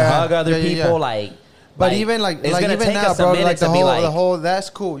life, to hug other people, like. But even like it's gonna even take now, us a bro, minute like to be like, the whole that's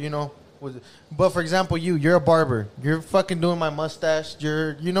cool, you know. But for example, you're a barber. You're fucking doing my mustache.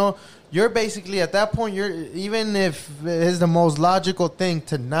 You're basically at that point. You're even if it's the most logical thing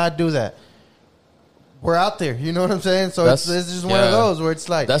to not do that. We're out there, you know what I'm saying? So it's just one of those where it's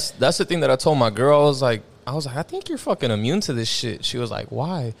like that's the thing that I told my girl. I was like, I think you're fucking immune to this shit. She was like,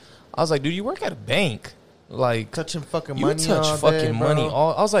 why? I was like, dude, you work at a bank. Like touching fucking you money. touch all fucking day, money. bro.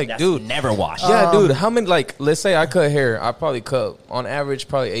 I was like, that's dude, never wash. yeah, dude. How many? Like, let's say I cut hair. I probably cut on average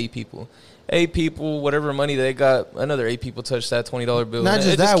probably 8 people. 8 people, whatever money they got. Another 8 people touch that $20 bill. Not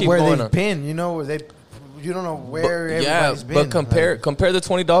just It that, keep where going they've up. been. You know, you don't know where everybody's been. But compare the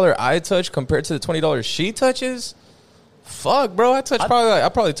 $20 I touch compared to the $20 she touches. Fuck, bro. I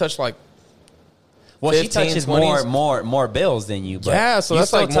probably touch like. Well, 15, she touches 20s. more bills than you. But yeah, so you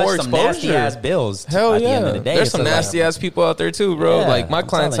that's still like more touch some nasty exposure. ass bills. Hell at yeah, the end of the day. there's So some like, nasty ass people out there too, bro. Yeah, like my I'm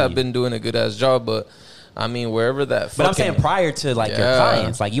clients telling have you. been doing a good ass job, but I mean wherever that. But I'm saying prior to like your Yeah.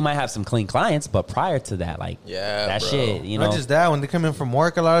 clients, like you might have some clean clients, but prior to that, like that bro. shit, you know. Not just that, when they come in from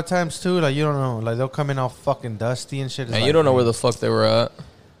work a lot of times too, like you don't know, like they'll come in all fucking dusty and shit. It's and like, you don't know where the fuck they were at.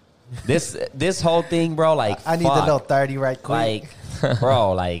 This whole thing, bro, like I need the little 30 right quick. like,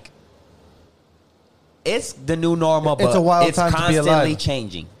 bro, like it's the new normal, but It's a wild it's time to be constantly alive.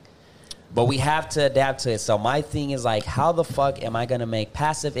 changing. But we have to adapt to it. So my thing is like, how the fuck am I gonna make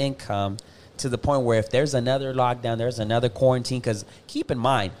passive income to the point where if there's another lockdown, there's another quarantine? Because keep in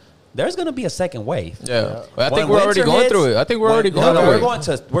mind, there's gonna be a second wave. Yeah, I When think we're already winter going hits- through it. I think we're when- already no, going no,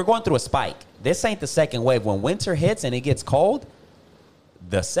 through it. we're going through a spike. This ain't the second wave. When winter hits and it gets cold,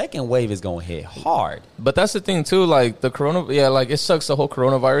 the second wave is gonna hit hard. But that's the thing too. Like the like it sucks. The whole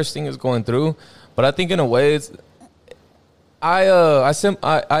coronavirus thing is going through. But I think in a way, it's I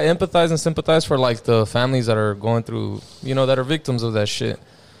empathize and sympathize for like the families that are going through, that are victims of that shit.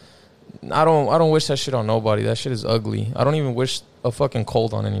 I don't wish that shit on nobody. That shit is ugly. I don't even wish a fucking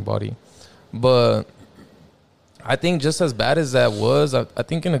cold on anybody. But I think just as bad as that was, I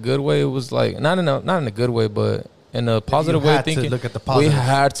think in a good way it was like not in a good way, but in a positive way. had to Thinking look at the we positives.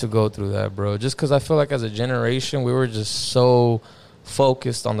 had to go through that, bro. Just because I feel like as a generation we were just so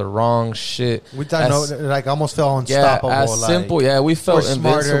focused on the wrong shit. We thought like almost felt unstoppable. Yeah, as like, simple. Yeah, we felt we're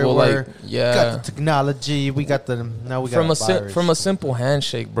smarter. invincible. We Like, yeah, got the technology. We got the now we got from a simple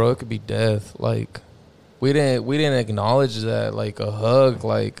handshake, bro. It could be death. Like we didn't acknowledge that. Like a hug,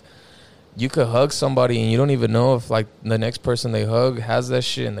 like you could hug somebody and you don't even know if like the next person they hug has that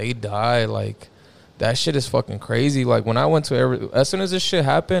shit and they die. Like that shit is fucking crazy. Like when I went to as soon as this shit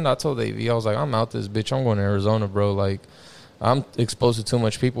happened, I told AV, I was like, I'm out this bitch. I'm going to Arizona, bro. Like I'm exposed to too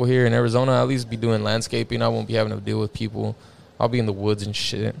much people here in Arizona. I'll at least be doing landscaping. I won't be having to deal with people. I'll be in the woods and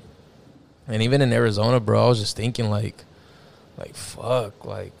shit. And even in Arizona, bro, I was just thinking like fuck,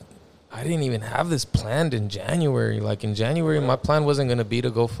 like I didn't even have this planned in January. Like in January, my plan wasn't gonna be to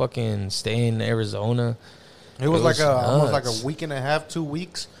go fucking stay in Arizona. It was like almost like nuts. a week and a half, 2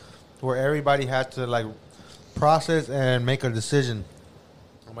 weeks, where everybody had to like process and make a decision.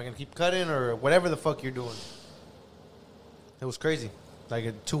 Am I gonna keep cutting or whatever the fuck you're doing? It was crazy. Like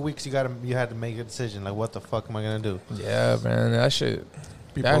in 2 weeks, you had to make a decision. Like, what the fuck am I gonna do? Yeah, man, that shit.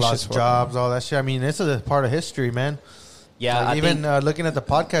 People that lost shit's jobs, all that shit. I mean, this is a part of history, man. Yeah, Like, I even think, looking at the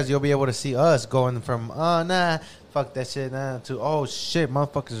podcast, you'll be able to see us going from nah, fuck that shit, nah, to oh shit,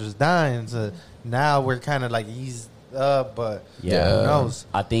 motherfuckers was dying. So now we're kind of like eased up, but Yeah. who knows?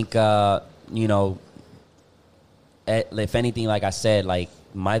 I think if anything, like I said, like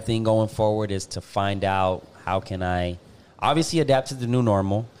my thing going forward is to find out how can I obviously adapt to the new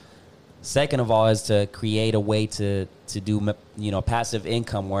normal. Second of all is to create a way to do, passive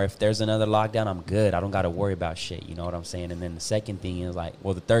income where if there's another lockdown, I'm good. I don't got to worry about shit. You know what I'm saying? And then the second thing is like,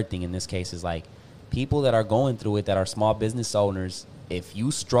 well, the third thing in this case is like people that are going through it that are small business owners. If you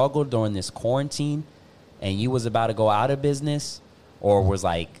struggled during this quarantine and you was about to go out of business, or was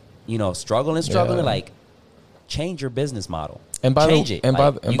like, you know, struggling, like change your business model. And by change the, it. and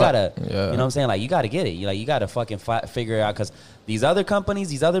Like, by, and you by, gotta, yeah. you know what I'm saying? Like, you gotta get it. You gotta fucking figure it out, because these other companies,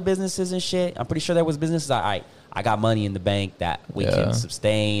 these other businesses and shit, I'm pretty sure there was businesses. I got money in the bank that we can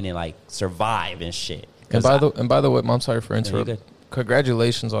sustain and like survive and shit. And by the way, I'm sorry for you're interrupting. good.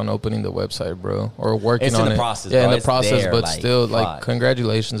 Congratulations on opening the website, bro, or working It's on in it. the process, yeah, bro. in the It's process, there, but like, still, fuck. like,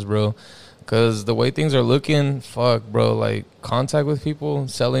 congratulations, bro. Because the way things are looking, fuck, bro. Like, contact with people,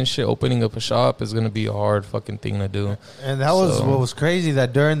 selling shit, opening up a shop is gonna be a hard fucking thing to do. And that was what was crazy.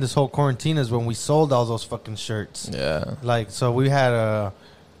 That during this whole quarantine is when we sold all those fucking shirts. Yeah. Like, so we had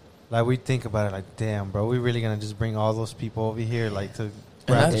like, we think about it like, damn, bro, we really gonna just bring all those people over here, like, to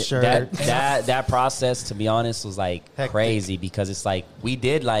grab the shirt. That process, to be honest, was like Hectic. crazy, because it's like we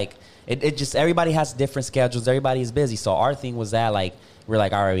did like it just, everybody has different schedules, everybody is busy. So our thing was that, like, we're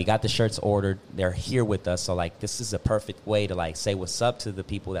like, all right, we got the shirts ordered, they're here with us, so like this is a perfect way to like say what's up to the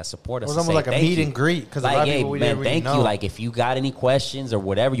people that support us. It was almost like a meet and greet, because like, a lot of hey, people we man, didn't really thank know. you. Like, if you got any questions or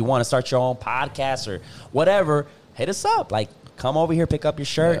whatever, you want to start your own podcast or whatever, hit us up. Like, come over here, pick up your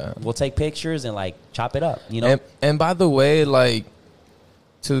shirt. Yeah. We'll take pictures and like chop it up. You know. And by the way, like,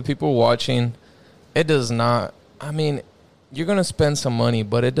 to the people watching, it does not. I mean, you're gonna spend some money,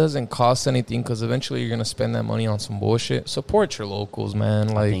 but it doesn't cost anything, because eventually you're gonna spend that money on some bullshit. Support your locals, man.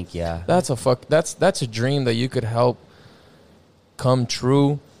 Like, I think, yeah. That's a dream that you could help come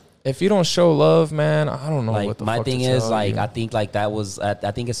true. If you don't show love, man, I don't know Like, what the my fuck thing to is, tell like, you. I think like that was, I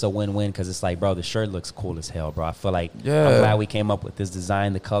think it's a win-win, because it's like, bro, the shirt looks cool as hell, bro. I feel like Yeah. I'm glad we came up with this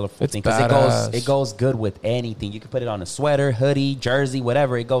design, the colorful It's thing, because badass. it goes good with anything. You can put it on a sweater, hoodie, jersey,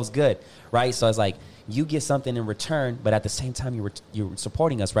 whatever. It goes good, right? So it's like you get something in return, but at the same time you're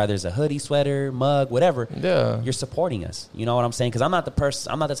supporting us. Rather it's a hoodie, sweater, mug, whatever. Yeah. You're supporting us. You know what I'm saying? Because I'm not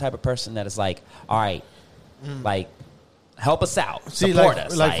the type of person that is like, all right, like, help us out, See, support like,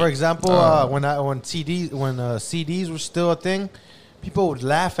 us. like for example, when CDs were still a thing, people would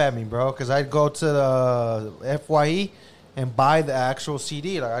laugh at me, bro, because I'd go to the FYE and buy the actual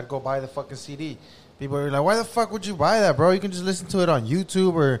CD. Like, I'd go buy the fucking CD. People were like, "Why the fuck would you buy that, bro? You can just listen to it on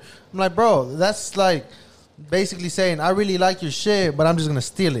YouTube." Or I'm like, bro, that's like basically saying I really like your shit, but I'm just gonna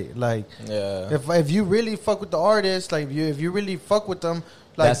steal it. Like, Yeah. if you really fuck with the artist, like if you really fuck with them.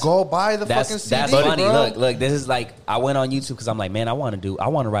 Like, go buy the fucking CD, That's funny. bro. Look, this is like, I went on YouTube because I'm like, man, I want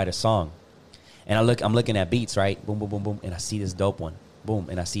to write a song. And I'm looking at beats, right? Boom, boom, boom, boom. And I see this dope one. Boom.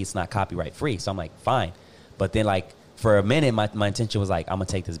 And I see it's not copyright free. So I'm like, fine. But then, like, for a minute, my intention was like, I'm going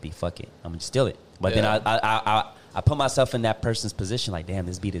to take this beat. Fuck it. I'm going to steal it. But then I put myself in that person's position, like, damn,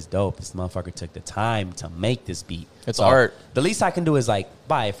 this beat is dope. This motherfucker took the time to make this beat. It's So art. The least I can do is like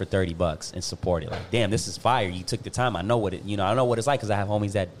buy it for $30 and support it. Like, damn, this is fire. You took the time. I know what it's like, because I have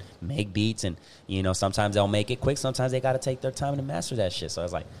homies that make beats, and sometimes they'll make it quick. Sometimes they got to take their time to master that shit. So I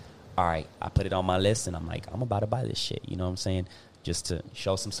was like, all right, I put it on my list, and I'm like, I'm about to buy this shit. You know what I'm saying? Just to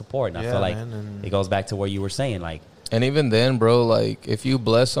show some support. And I Yeah, feel like man, and- it goes back to what you were saying, like. And even then, bro, like, if you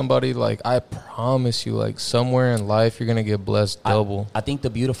bless somebody, like, I promise you, like, somewhere in life you're gonna get blessed double. I think the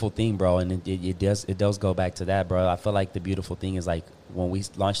beautiful thing, bro, and it does go back to that, bro. I feel like the beautiful thing is, like, when we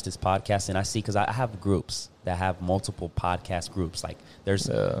launched this podcast, and I see, because I have groups that have multiple podcast groups. Like, there's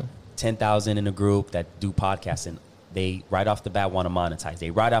 10,000 in a group that do podcasts, and they right off the bat want to monetize.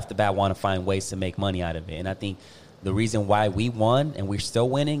 They right off the bat want to find ways to make money out of it. And I think the reason why we won and we're still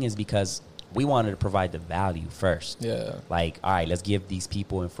winning is because we wanted to provide the value first. Yeah. Like, all right, let's give these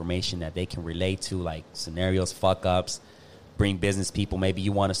people information that they can relate to, like scenarios, fuck ups, bring business people. Maybe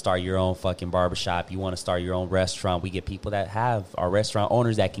you want to start your own fucking barbershop. You want to start your own restaurant. We get people that have our restaurant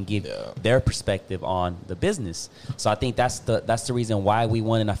owners that can give their perspective on the business. So I think that's the reason why we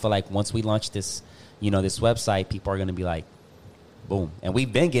won. And I feel like once we launch this, this website, people are going to be like, boom. And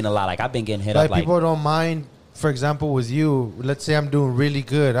we've been getting a lot. Like, I've been getting hit up. Like, people don't mind. For example, with you, let's say I'm doing really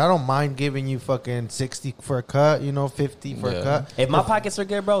good. I don't mind giving you fucking 60 for a cut, 50 for a cut. If my pockets are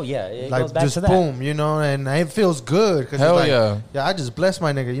good, bro, yeah, it like, goes back just to that. boom, and it feels good. Cause Hell it's like, yeah. I just bless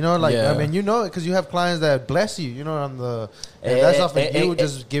my nigga. Yeah. I mean, it because you have clients that bless you, on the, and that's off of you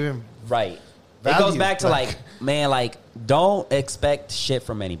just giving. Right. Value. It goes back to like, man, like, don't expect shit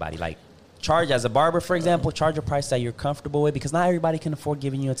from anybody. Like, charge as a barber, for example, charge a price that you're comfortable with, because not everybody can afford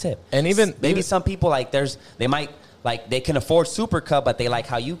giving you a tip. And even maybe some people, like, they might, like, they can afford super cut, but they like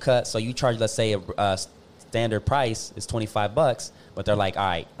how you cut, so you charge, let's say, a standard price is $25, but they're like, all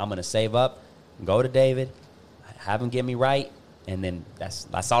right, I'm gonna save up, go to David, have him get me right, and then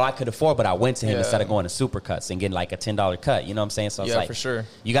that's all I could afford. But I went to him instead of going to super cuts and getting like a $10 cut. You know what I'm saying? So it's like, for sure,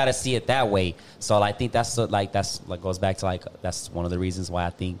 you got to see it that way. So I think that's what goes back to, like, that's one of the reasons why I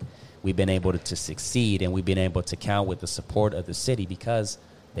think we've been able to succeed, and we've been able to count with the support of the city because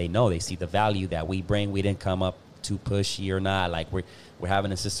they see the value that we bring. We didn't come up too pushy or not. Like we're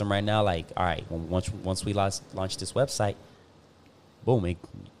having a system right now. Like, all right, once we launch this website, boom,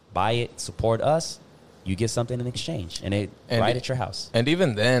 buy it, support us. You get something in exchange, and right at your house. And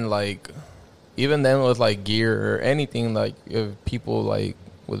even then with like gear or anything, like if people like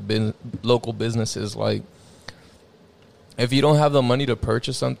with local businesses, like if you don't have the money to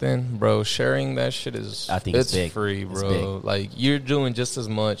purchase something, bro, sharing that shit it's big. Free, bro. Like you're doing just as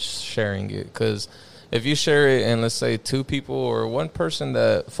much sharing it, because if you share it and let's say 2 people or 1 person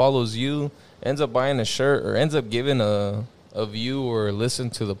that follows you ends up buying a shirt or ends up giving a view or listen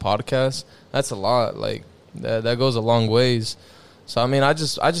to the podcast, that's a lot. Like that goes a long ways. So I mean, I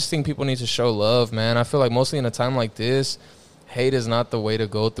just think people need to show love, man. I feel like mostly in a time like this, hate is not the way to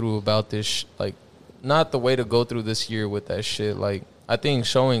go through about this. Not the way to go through this year with that shit. Like I think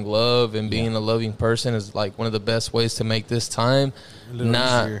showing love and being a loving person is like one of the best ways to make this time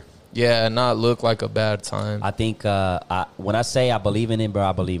not look like a bad time. I think when I say I believe in it, bro,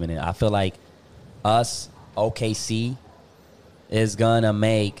 I believe in it. I feel like us, OKC, is gonna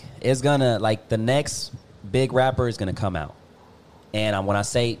like the next big rapper is gonna come out. And when I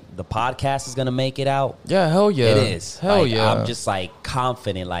say the podcast is going to make it out. Yeah, hell yeah. It is. Hell like, yeah. I'm just like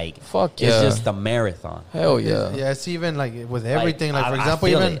confident. Like, fuck yeah. It's just a marathon. Hell yeah. Yeah, it's even like with everything. Like, for example,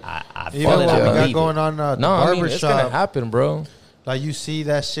 I even what we got going on the barbershop. It's going to happen, bro. Like, you see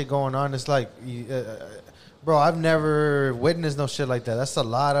that shit going on. It's like, bro, I've never witnessed no shit like that. That's a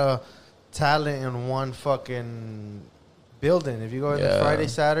lot of talent in one fucking building. If you go in Friday,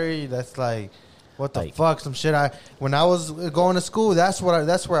 Saturday, that's like... What the fuck? Some shit. When I was going to school, that's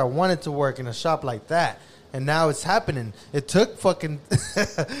where I wanted to work, in a shop like that. And now it's happening. It took fucking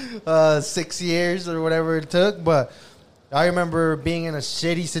 6 years or whatever it took, but I remember being in a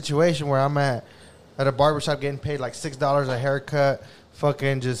shitty situation where I'm at a barbershop getting paid like $6 a haircut,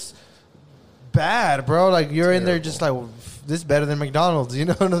 fucking just bad, bro. Like you're in there just like, well, this is better than McDonald's. You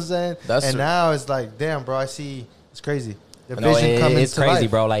know what I'm saying? Now it's like, damn, bro. I see. It's crazy. It's crazy,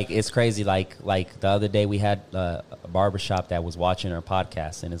 bro. Like it's crazy. Like the other day we had a barbershop that was watching our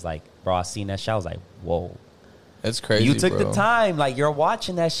podcast, and it's like, bro, I seen that shit. I was like, whoa, it's crazy. You took the time. Like you're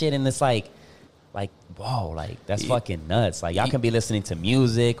watching that shit, and it's like whoa, like that's fucking nuts. Like y'all can be listening to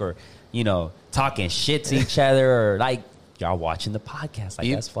music or talking shit to each other, or like y'all watching the podcast.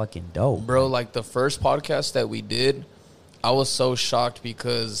 Like that's fucking dope, bro. Like the first podcast that we did, I was so shocked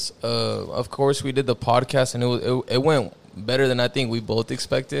because of course we did the podcast and it went better than I think we both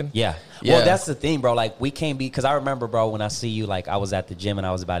expected. Yeah. Well, that's the thing, bro. Like, we can't be... Because I remember, bro, when I see you, like, I was at the gym and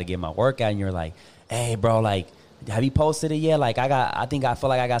I was about to get my workout, and you're like, hey, bro, like, have you posted it yet? Like, I feel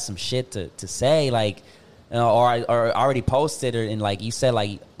like I got some shit to say, like, or I already posted it, and, like, you said,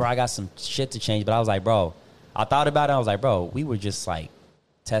 like, bro, I got some shit to change. But I was like, bro, I thought about it. I was like, bro, we were just, like,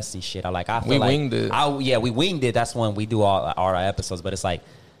 testing shit. I feel like... winged it. We winged it. That's when we do all our episodes. But it's like...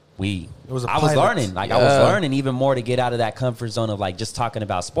 I was learning. Like, I was learning even more to get out of that comfort zone of, like, just talking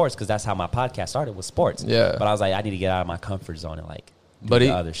about sports, because that's how my podcast started, with sports. Yeah. But I was like, I need to get out of my comfort zone and, like, do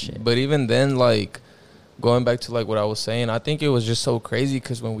the other shit. But even then, like, going back to, like, what I was saying, I think it was just so crazy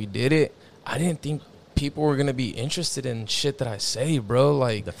because when we did it, I didn't think people were going to be interested in shit that I say, bro.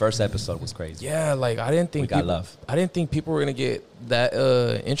 Like, the first episode was crazy. Yeah, like, I didn't think I didn't think people were going to get that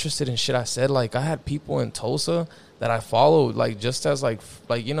interested in shit I said. Like, I had people in Tulsa that I followed, like, just as, like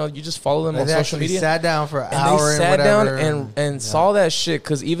you just follow them on social media. They sat down for an and hour they sat down and saw that shit.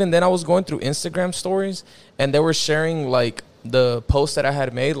 Because even then I was going through Instagram stories, and they were sharing, like, the post that I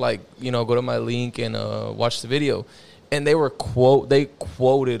had made, like, go to my link and watch the video. And they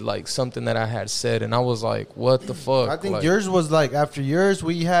quoted, like, something that I had said. And I was like, what the fuck? I think yours was, like, after yours,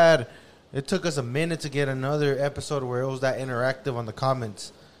 it took us a minute to get another episode where it was that interactive on the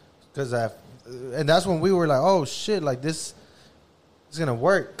comments. And that's when we were like, oh shit, like this is gonna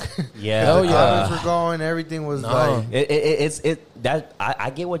work. Yeah. The comments were going, everything was like I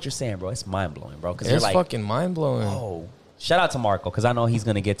get what you're saying, bro. It's mind blowing, bro. Because it's like, fucking mind blowing. Oh, shout out to Marco, because I know he's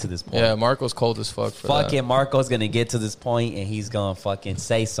gonna get to this point. Yeah, Marco's cold as fuck. Marco's gonna get to this point, and he's gonna fucking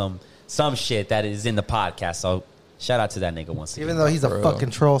say some shit that is in the podcast. So shout out to that nigga once again. Even though he's a fucking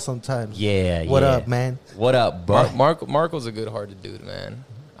troll sometimes. Yeah. What up, man? What up, bro? Marco's a good-hearted dude, man.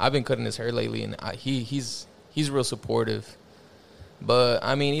 I've been cutting his hair lately, and he's real supportive. But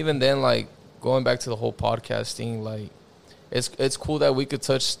I mean, even then, like, going back to the whole podcasting, like, it's cool that we could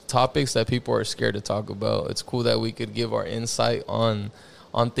touch topics that people are scared to talk about. It's cool that we could give our insight on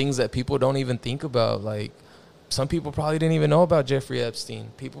things that people don't even think about. Like, some people probably didn't even know about Jeffrey Epstein.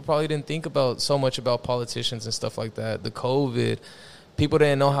 People probably didn't think about so much about politicians and stuff like that. The COVID. people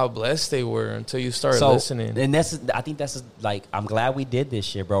didn't know how blessed they were until you started listening. And I think that's like, I'm glad we did this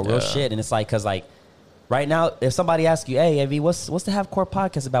shit, bro. Real Yeah. shit. And it's like, cause like right now, if somebody asks you, hey, AV, what's the Have Court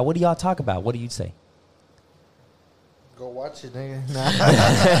podcast about? What do y'all talk about? What do you say? Go watch it, nigga.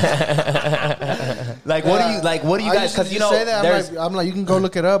 Like, what do you guys? Because you know, say that, I'm like, you can go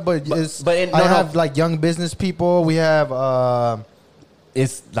look it up, but I have like young business people. We have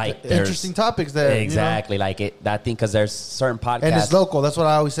it's like there's interesting topics there. Exactly, like it. I think because there's certain podcasts, and it's local. That's what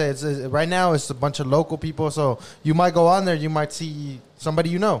I always say. It's right now. It's a bunch of local people. So you might go on there. You might see somebody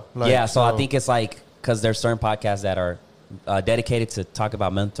you know. Like, yeah. So I think it's like because there's certain podcasts that are dedicated to talk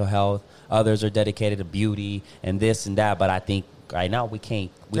about mental health. Others are dedicated to beauty and this and that. But I think right now we can't.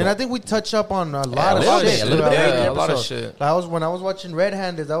 I think we touch up on a lot of shit. A lot of shit. When I was watching Red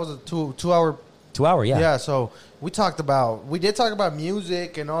Handed, that was a 2 hour. 2 hour, yeah. Yeah, so we did talk about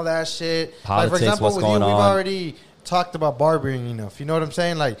music and all that shit. Politics, like, for example, what's with going you, we've on. already talked about barbering enough. You know what I'm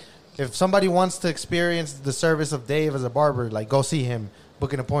saying? Like, if somebody wants to experience the service of Dave as a barber, like, go see him.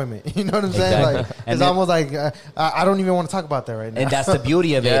 Book an appointment. You know what I'm saying? Exactly. Like, And it's then- almost like I don't even want to talk about that right now. And that's the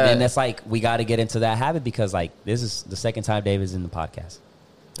beauty of it. Yeah. And it's like we got to get into that habit because like this is the second time Dave is in the podcast.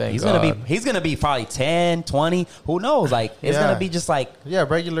 Thank He's God. gonna be probably 10, 20. Who knows? Like it's Yeah. gonna be just like yeah,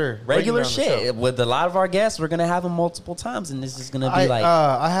 regular regular on the show. shit. With a lot of our guests, we're gonna have them multiple times, and this is gonna be like.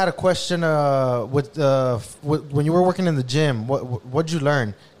 I had a question with when you were working in the gym. What'd you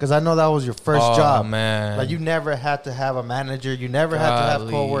learn? Because I know that was your first job. Man. Like you never had to have a manager. You never had to have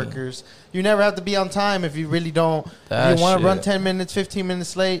Golly. coworkers. You never have to be on time if you really don't. That If you want to shit. run 10 minutes, 15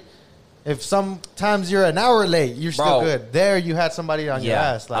 minutes late. If sometimes you're an hour late, you're still Bro. good. There, you had somebody on your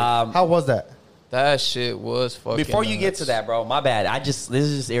Yeah. ass. Like, how was that? That shit was fucking Before you get nuts. to that, bro, my bad. This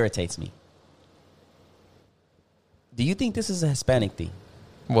just irritates me. Do you think this is a Hispanic thing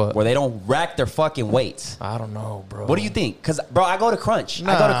What? where they don't rack their fucking weights? I don't know, bro. What do you think? Because, bro, I go to Crunch. I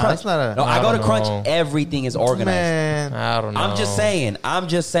go to Nah, Crunch. that's not a- no, I I go to don't Crunch. know. Everything is organized. Man, I don't know. I'm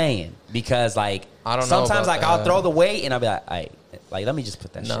just saying because like I don't know sometimes about like I'll that. throw the weight and I'll be like, let me just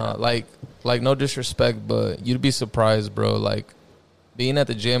put that shit No, up. like no disrespect, but you'd be surprised, bro. Like being at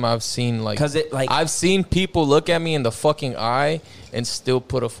the gym, I've seen like 'Cause it, like- I've seen people look at me in the fucking eye and still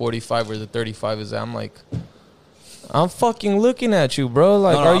put a 45 where the 35 is at. I'm like, I'm fucking looking at you, bro.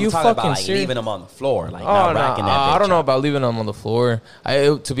 Like, No, are I'm you talking fucking about, like, serious? leaving them on the floor, like Oh, not no, racking that I bitch don't know up. about leaving them on the floor.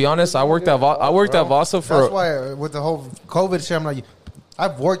 To be honest, I worked at Vasa for. That's why with the whole COVID shit, I'm like,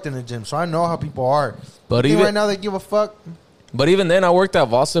 I've worked in the gym, so I know how people are. But You think even- right now they give a fuck. But even then, I worked at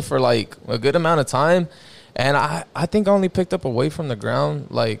Vasa for like a good amount of time, and I think I only picked up a weight from the ground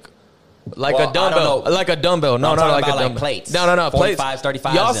like Well, a dumbbell, I don't know. like a dumbbell. No, I'm no, talking like a about, like, dumbbell. plates. No, plates. 45s,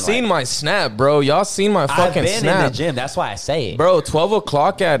 35s, Y'all and, seen like- my snap, bro? Y'all seen my I've fucking been snap, in the gym. That's why I say it. bro? 12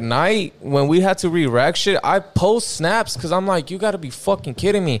 o'clock at night when we had to re-rack shit, I post snaps because I'm like, you got to be fucking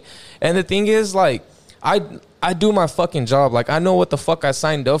kidding me. And the thing is, like, I do my fucking job. Like, I know what the fuck I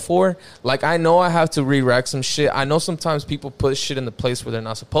signed up for. Like, I know I have to re-rack some shit. I know sometimes people put shit in the place where they're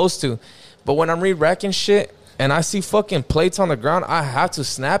not supposed to. But when I'm re-racking shit and I see fucking plates on the ground, I have to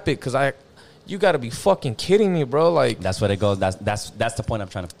snap it because you got to be fucking kidding me, bro. Like, That's what it goes. That's the point I'm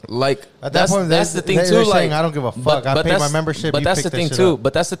trying to. like At that that's, point, that's the thing they're too. saying, Like, I don't give a fuck. I paid my that's- membership. But You that's pick the that thing shit too. up.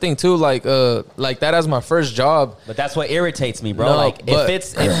 But that's the thing too. Like that as my first job. But that's what irritates me, bro. No, like but-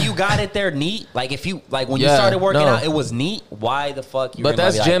 if you got it there neat, like when you Yeah, started working no. out, it was neat. Why the fuck? But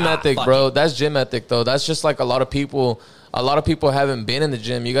that's gym ethic, fuck bro. it. That's gym ethic, though. That's just like a lot of people. A lot of people haven't been in the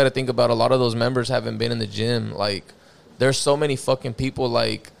gym. You got to think about a lot of those members haven't been in the gym. Like, there's so many fucking people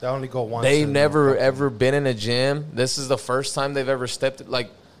like They only go once. they've and never fucking- ever been in a gym. This is the first time they've ever stepped. Like,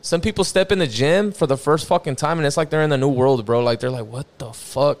 some people step in the gym for the first fucking time, and it's like they're in the new world, bro. Like, they're like, what the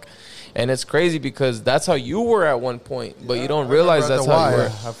fuck? And it's crazy because that's how you were at one point, but you don't I realize remember at that's the how you Y,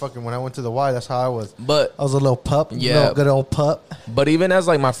 were. I fucking when I went to the Y, that's how I was. But I was a little pup. Yeah. Little good old pup. But even as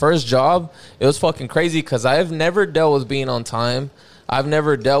like my first job, it was fucking crazy because I've never dealt with being on time. I've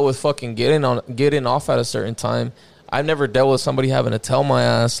never dealt with fucking getting off at a certain time. I've never dealt with somebody having to tell my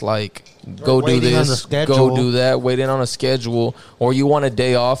ass like, go do waiting on the this, schedule. go do that, waiting on a schedule, or you want a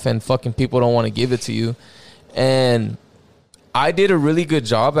day off and fucking people don't want to give it to you. And I did a really good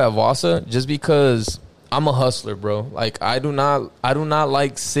job at Vasa just because I'm a hustler, bro. Like I do not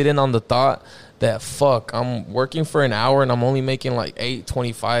like sitting on the thought that fuck, I'm working for an hour and I'm only making like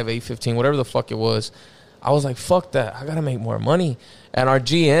 $8.25, $8.15, whatever the fuck it was. I was like, fuck that. I gotta make more money. And our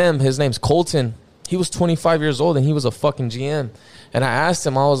GM, his name's Colton. He was 25 years old and he was a fucking GM. And I asked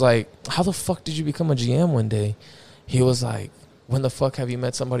him, I was like, how the fuck did you become a GM one day? He was like, when the fuck have you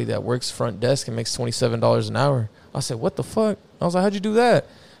met somebody that works front desk and makes $27 an hour? I said, what the fuck? I was like, how'd you do that?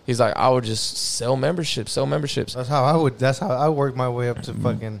 He's like, I would just sell memberships. That's how I work my way up to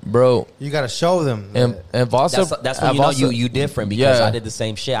fucking. Bro, You gotta show them. and Vasa, That's when you know you different because Yeah. I did the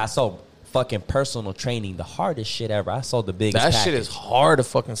same shit. I sold fucking personal training, the hardest shit ever. I sold the biggest that package. shit is hard to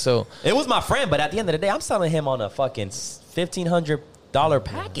fucking sell. It was my friend, but at the end of the day, I'm selling him on a fucking $1,500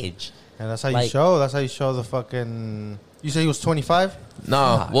 package. And that's how you Like- show. That's how you show the fucking. You said he was 25.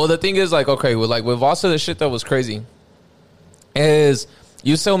 No. Well, the thing is, like, okay, with Vasa, the shit that was crazy is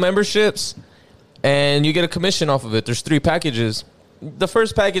you sell memberships and you get a commission off of it. There's 3 packages. The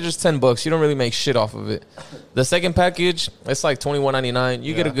first package is $10. You don't really make shit off of it. The second package, it's like $21.99.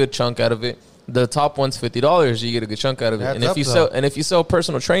 You get a good chunk out of it. The top one's $50. You get a good chunk out of it. That's And if up, you though. sell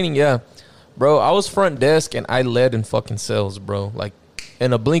personal training, yeah, bro, I was front desk and I led in fucking sales, bro. Like,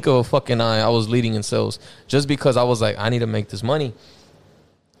 in a blink of a fucking eye, I was leading in sales just because I was like, I need to make this money.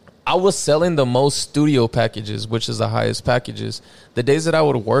 I was selling the most studio packages, which is the highest packages. The days that I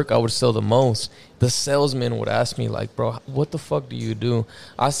would work, I would sell the most. The salesman would ask me, like, bro, what the fuck do you do?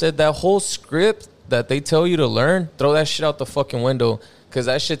 I said, that whole script that they tell you to learn, throw that shit out the fucking window. Because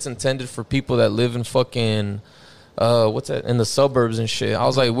that shit's intended for people that live in fucking, in the suburbs and shit. I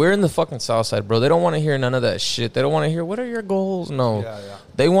was like, we're in the fucking south side, bro. They don't want to hear none of that shit. They don't want to hear, what are your goals? No. Yeah.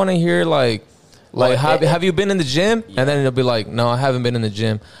 They want to hear, like Well, have you been in the gym? And then it'll be like, no, I haven't been in the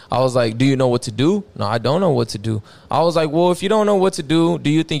gym. I was like, do you know what to do? No, I don't know what to do. I was like, well, if you don't know what to do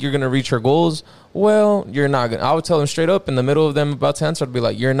you think you're going to reach your goals? Well, you're not going to. I would tell them straight up in the middle of them about to answer, I'd be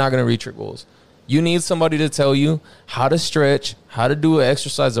like, you're not going to reach your goals. You need somebody to tell you how to stretch, how to do an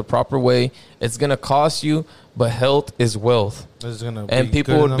exercise the proper way. It's going to cost you, but health is wealth. This is gonna And be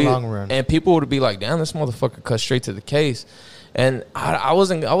people good would in be the long run. and people would be like, damn, this motherfucker cut straight to the case. And I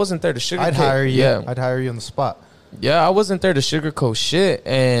wasn't there to sugarcoat. I'd hire you. Yeah. I'd hire you on the spot. Yeah, I wasn't there to sugarcoat shit.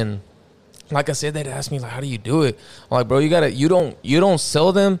 And like I said, they'd ask me, like, how do you do it? I'm like, bro, you don't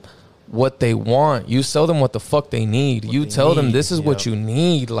sell them what they want. You sell them what the fuck they need. You they tell them need, this is what yeah. you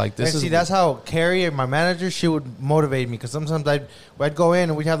need. Like, this And is see, that's how Carrie, my manager, she would motivate me because sometimes I'd go in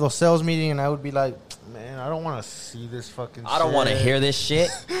and we'd have those sales meeting and I would be like, man, I don't want to see this fucking I don't want to hear this shit.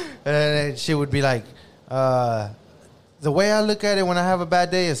 And then she would be like, the way I look at it when I have a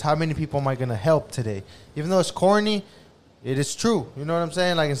bad day is how many people am I going to help today? Even though it's corny, it is true. You know what I'm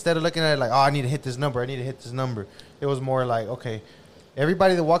saying? Like, instead of looking at it like, oh, I need to hit this number, it was more like, okay,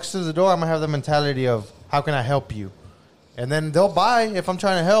 everybody that walks through the door, I'm going to have the mentality of, how can I help you? And then they'll buy. If I'm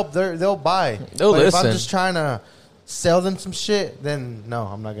trying to help, they'll buy. They'll But if I'm listen. just trying to sell them some shit, then no,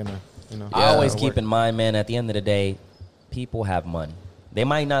 I'm not going to, you know. I always work. keep in mind, man, at the end of the day, people have money. They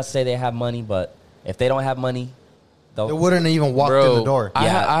might not say they have money, but if they don't have money, They wouldn't even walk Bro, in the door. I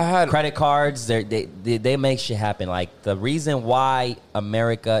had credit cards. They make shit happen. Like, the reason why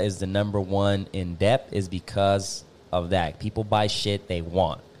America is the #1 in debt is because of that. People buy shit they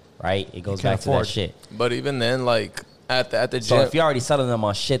want, right? It goes can't back to that afford. shit. But even then, like at the So gym, if you're already selling them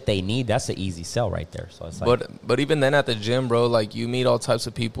on shit they need, that's an easy sell right there. So it's like, but even then at the gym, bro, like you meet all types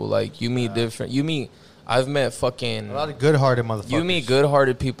of people. Like you meet different. I've met fucking. A lot of good-hearted motherfuckers. You meet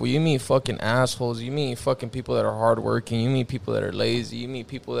good-hearted people. You meet fucking assholes. You meet fucking people that are hardworking. You meet people that are lazy. You meet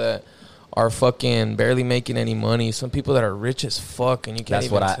people that are fucking barely making any money. Some people that are rich as fuck, and you can't that's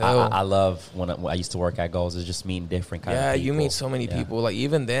even what tell. I love when I used to work at Goals, is just meeting different kind of Yeah, people. you meet so many Yeah. people. Like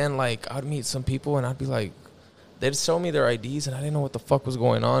even then, like I'd meet some people, and I'd be like, they'd show me their IDs, and I didn't know what the fuck was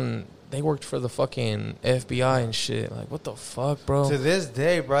going on. They worked for the fucking FBI and shit. Like, what the fuck, bro? To this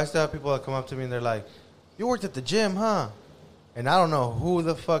day, bro, I still have people that come up to me and they're like, you worked at the gym, huh? And I don't know who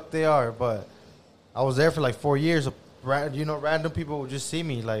the fuck they are, but I was there for like 4 years. Random people would just see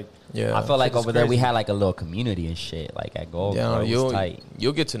me. Like, Yeah, I feel like Shit is over there we crazy. had like a little community and shit. Like at Gold, yeah, bro, it was tight.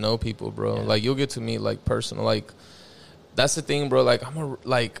 you'll get to know people, bro. Yeah. Like you'll get to meet like personal. Like that's the thing, bro.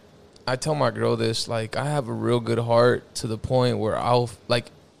 Like I tell my girl this. Like I have a real good heart to the point where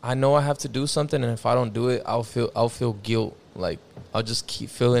I know I have to do something, and if I don't do it, I'll feel guilt. Like I'll just keep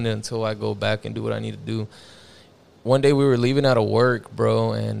feeling it until I go back and do what I need to do. One day we were leaving out of work,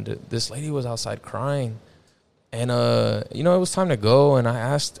 bro, and this lady was outside crying. And it was time to go, and I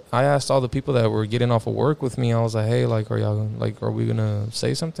asked all the people that were getting off of work with me. I was like, "Hey, like, are we gonna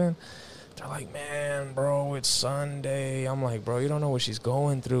say something?" They're like, "Man, bro, it's Sunday." I'm like, "Bro, you don't know what she's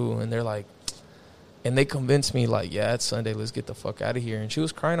going through." And they're like, and they convinced me, like, "Yeah, it's Sunday. Let's get the fuck out of here." And she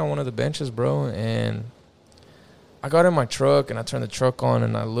was crying on one of the benches, bro. And I got in my truck, and I turned the truck on,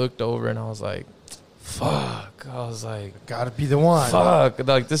 and I looked over, and I was like, "Fuck!" I was like, gotta be the one. "Fuck!"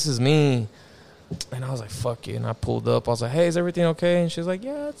 Like, this is me. And I was like, fuck it. And I pulled up. I was like, hey, is everything okay? And she's like,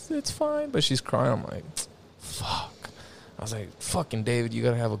 yeah, it's fine. But she's crying. I'm like, fuck. I was like, fucking David, you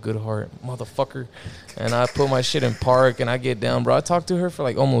gotta have a good heart, motherfucker. And I put my shit in park and I get down, bro. I talked to her for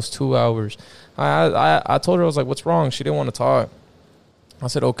like almost 2 hours. I told her, I was like, what's wrong? She didn't want to talk. I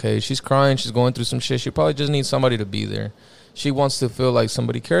said, okay, she's crying. She's going through some shit. She probably just needs somebody to be there. She wants to feel like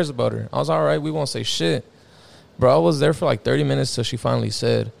somebody cares about her. I was all right. We won't say shit. Bro, I was there for like 30 minutes till she finally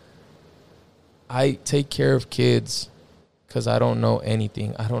said, I take care of kids because I don't know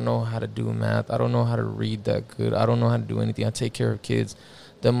anything. I don't know how to do math. I don't know how to read that good. I don't know how to do anything. I take care of kids.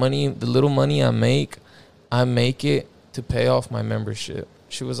 The little money I make it to pay off my membership.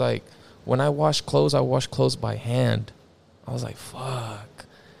 She was like, when I wash clothes by hand. I was like, fuck.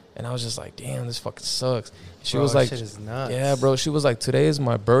 And I was just like, damn, this fucking sucks. She was like, shit is nuts. Yeah, bro. She was like, today is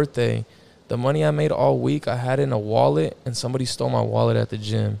my birthday. The money I made all week, I had in a wallet, and somebody stole my wallet at the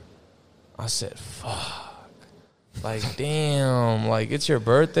gym. I said, fuck. Like, damn. Like, it's your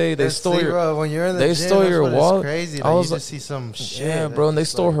birthday. They stole your, bro, when you're in the they gym, stole your that's wallet. Crazy. Like, I was you like, just see some shit. yeah, bro. And they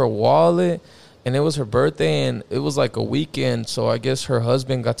stole her wallet. And it was her birthday, and it was like a weekend. So I guess her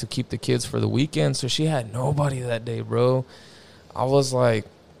husband got to keep the kids for the weekend. So she had nobody that day, bro. I was like,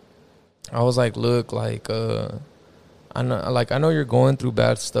 look, like, I know you're going through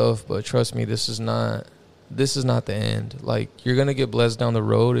bad stuff, but trust me, this is not the end. Like, you're gonna get blessed down the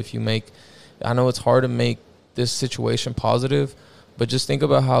road if you make. I know it's hard to make this situation positive, but just think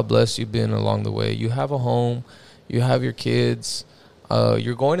about how blessed you've been along the way. You have a home, you have your kids.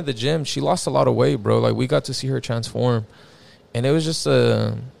 You're going to the gym. She lost a lot of weight, bro. Like, we got to see her transform, and it was just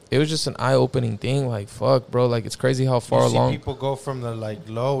an eye-opening thing. Like, fuck, bro. Like, it's crazy how far along people go from the like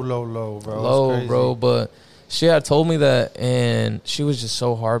low, bro. Low, bro. But she had told me that, and she was just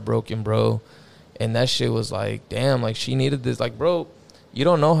so heartbroken, bro. And that shit was like, damn. Like, she needed this. Like, bro, you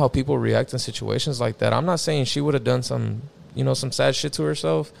don't know how people react in situations like that. I'm not saying she would have done some sad shit to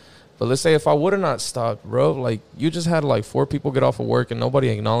herself. But let's say if I would have not stopped, bro, like, you just had like 4 people get off of work and nobody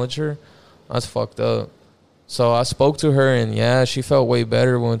acknowledged her. That's fucked up. So I spoke to her, and yeah, she felt way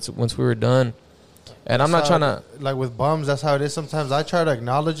better once we were done. And I'm not trying to, like, with bums, that's how it is. Sometimes I try to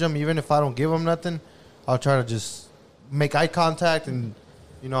acknowledge them, even if I don't give them nothing. I'll try to just make eye contact and,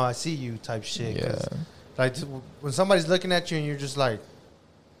 I see you type shit. yeah, like, when somebody's looking at you and you're just like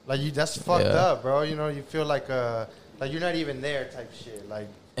you, that's fucked up, bro. You feel like you're not even there type shit. Like,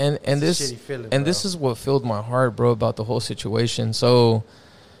 and this feeling, and bro. this is what filled my heart, bro, about the whole situation. So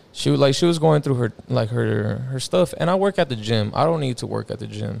she was going through her stuff, and I work at the gym. I don't need to work at the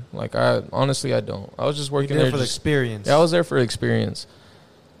gym. Like, I don't. I was just working there for the experience. Yeah, I was there for the experience.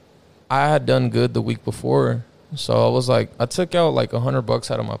 I had done good the week before, so I was like, I took out like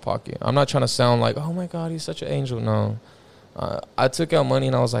 $100 out of my pocket. I'm not trying to sound like, oh my God, he's such an angel. No, I took out money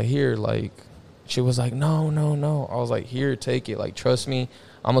and I was like, here, like. She was like, no. I was like, here, take it. Like, trust me,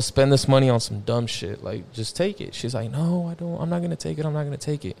 I'm going to spend this money on some dumb shit. Like, just take it. She's like, no, I don't. I'm not going to take it. I'm not going to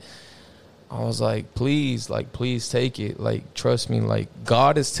take it. I was like, please take it. Like, trust me. Like,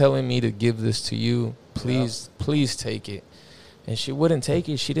 God is telling me to give this to you. Please take it. And she wouldn't take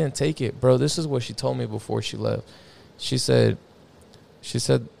it. She didn't take it. Bro, this is what she told me before she left. She said,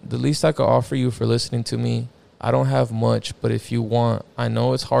 the least I could offer you for listening to me, I don't have much, but if you want, I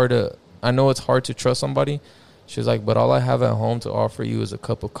know it's hard to trust somebody. She was like, but all I have at home to offer you is a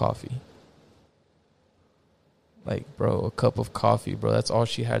cup of coffee. Like, bro, a cup of coffee, bro. That's all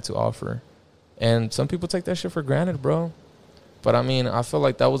she had to offer. And some people take that shit for granted, bro. But I mean, I feel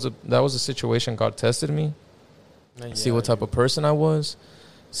like that was a situation God tested me. See what type of person I was.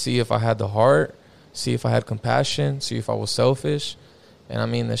 See if I had the heart. See if I had compassion. See if I was selfish. And I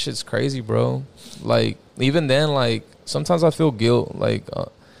mean, that shit's crazy, bro. Like, even then, like, sometimes I feel guilt. Like,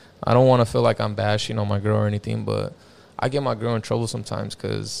 I don't want to feel like I'm bashing on my girl or anything, but I get my girl in trouble sometimes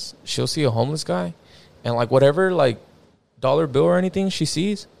because she'll see a homeless guy and, like, whatever, like, dollar bill or anything she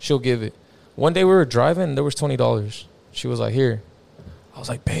sees, she'll give it. One day we were driving and there was $20. She was like, here. I was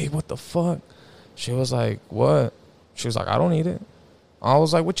like, babe, what the fuck? She was like, what? She was like, I don't need it. I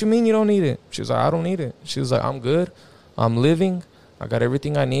was like, what you mean you don't need it? She was like, I don't need it. She was like, I'm good. I'm living. I got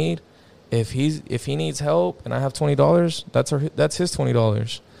everything I need. If he needs help and I have $20, that's his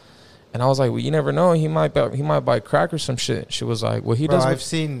 $20. And I was like, well, you never know. He might buy crack or some shit. She was like, well, he does. I've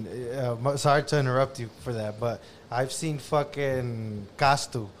seen. Sorry to interrupt you for that, but I've seen fucking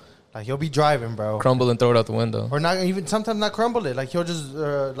Castu. Like, he'll be driving, bro. Crumble and throw it out the window. Or not even, sometimes not crumble it. Like, he'll just,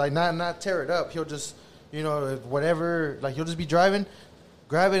 like, not tear it up. He'll just, whatever. Like, he'll just be driving,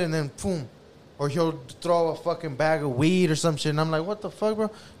 grab it, and then boom. Or he'll throw a fucking bag of weed or some shit. And I'm like, what the fuck,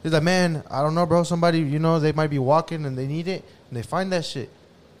 bro? He's like, man, I don't know, bro. Somebody, they might be walking and they need it. And they find that shit.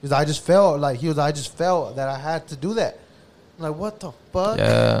 He's like, I just felt that I had to do that. I'm like, what the fuck?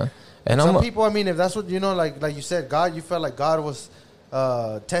 Yeah. And some I'm people, I mean, if that's what, like you said, God, you felt like God was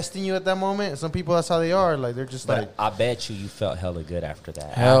testing you at that moment. Some people, that's how they are. Like, they're just But like, I bet you felt hella good after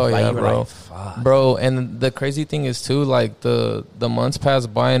that. hell Like, yeah, you were bro. like, fuck. Bro, and the crazy thing is too, like the months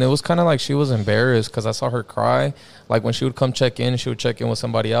passed by and it was kind of like she was embarrassed because I saw her cry. Like when she would come check in, she would check in with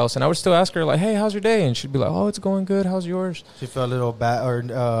somebody else, and I would still ask her like, "Hey, how's your day?" And she'd be like, "Oh, it's going good. How's yours?" she felt a little bad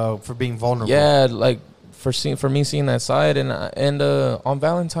or for being vulnerable. Yeah, like for me seeing that side, and on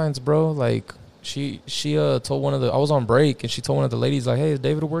Valentine's, bro, like she told one of the, I was on break, and she told one of the ladies like, "Hey, is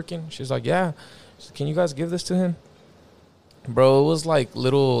David working?" She's like, "Yeah." She's like, "Can you guys give this to him?" Bro, it was like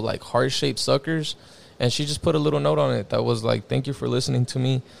little like heart-shaped suckers, and she just put a little note on it that was like, "Thank you for listening to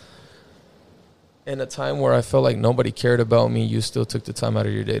me. In a time where I felt like nobody cared about me, you still took the time out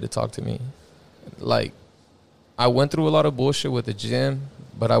of your day to talk to me." Like, I went through a lot of bullshit with the gym,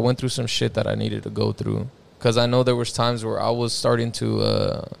 but I went through some shit that I needed to go through. Because I know there was times where I was starting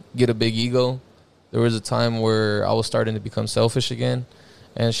to get a big ego. There was a time where I was starting to become selfish again.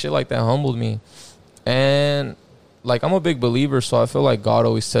 And shit like that humbled me. And, like, I'm a big believer, so I feel like God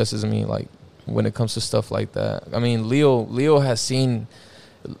always tests me, like, when it comes to stuff like that. I mean, Leo has seen...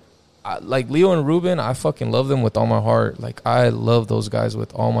 like Leo and Ruben, I fucking love them with all my heart. Like, I love those guys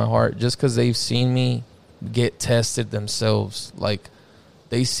with all my heart just because they've seen me get tested themselves. Like,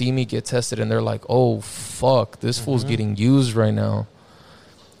 they see me get tested and they're like, "Oh, fuck, this fool's getting used right now."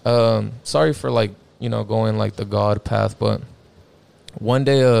 Sorry for, like, going like the God path, but one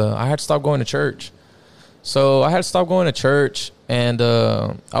day I had to stop going to church. So I had to stop going to church, and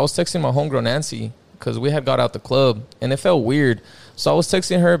I was texting my homegirl Nancy because we had got out the club, and it felt weird. So I was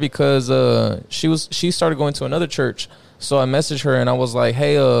texting her because she started going to another church. So I messaged her and I was like,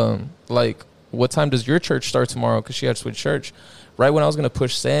 "Hey, like, what time does your church start tomorrow?" Because she had switched church. Right when I was gonna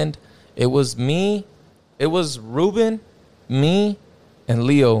push send, it was Ruben, me, and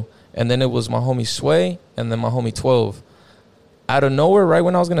Leo, and then it was my homie Sway, and then my homie 12. Out of nowhere, right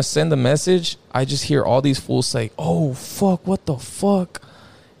when I was gonna send the message, I just hear all these fools say, "Oh fuck, what the fuck,"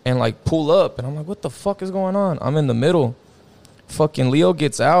 and like pull up, and I'm like, "What the fuck is going on?" I'm in the middle. Fucking Leo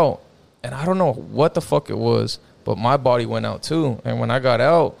gets out, and I don't know what the fuck it was, but my body went out too. And when I got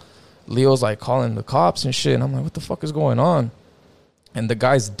out, Leo's like calling the cops and shit, and I'm like, "What the fuck is going on?" And the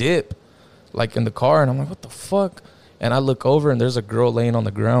guys dip, like, in the car, and I'm like, "What the fuck?" And I look over, and there's a girl laying on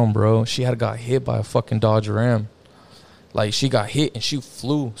the ground, bro. She had got hit by a fucking Dodge Ram. Like, she got hit, and she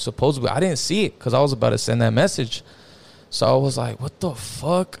flew, supposedly. I didn't see it, because I was about to send that message. So I was like, "What the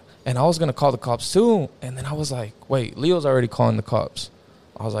fuck?" And I was going to call the cops too. And then I was like, wait, Leo's already calling the cops.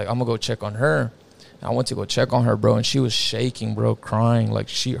 I was like, I'm going to go check on her. And I went to go check on her, bro. And she was shaking, bro, crying. Like,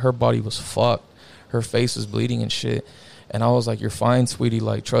 her body was fucked. Her face was bleeding and shit. And I was like, "You're fine, sweetie.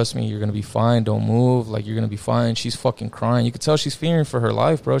 Like, trust me, you're going to be fine. Don't move. Like, you're going to be fine." She's fucking crying. You could tell she's fearing for her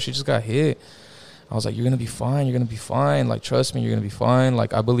life, bro. She just got hit. I was like, "You're going to be fine. You're going to be fine. Like, trust me, you're going to be fine.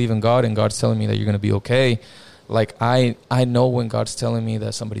 Like, I believe in God, and God's telling me that you're going to be okay." Like, I know when God's telling me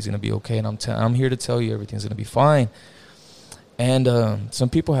that somebody's going to be okay, and I'm here to tell you everything's going to be fine. And some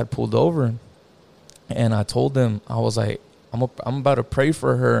people had pulled over, and I told them, I was like, I'm about to pray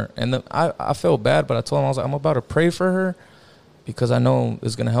for her. And I felt bad, but I told them, I was like, I'm about to pray for her because I know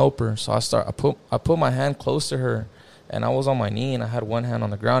it's going to help her. So I put my hand close to her, and I was on my knee, and I had one hand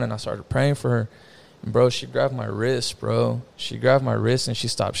on the ground, and I started praying for her. And, bro, she grabbed my wrist, bro. She grabbed my wrist, and she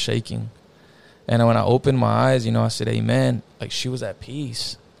stopped shaking. And when I opened my eyes, I said, "Amen." Like, she was at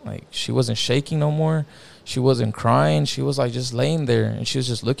peace. Like, she wasn't shaking no more. She wasn't crying. She was, like, just laying there, and she was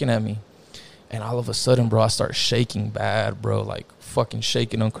just looking at me. And all of a sudden, bro, I start shaking bad, bro, like fucking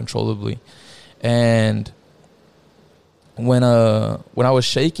shaking uncontrollably. And when I was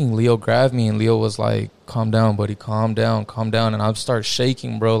shaking, Leo grabbed me, and Leo was like, "Calm down, buddy, calm down, calm down." And I start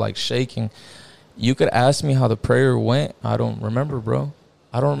shaking, bro, like shaking. You could ask me how the prayer went. I don't remember, bro.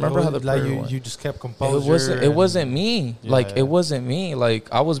 I don't remember how the prayer went. You just kept composure. It wasn't me. Yeah, like, yeah. it wasn't me.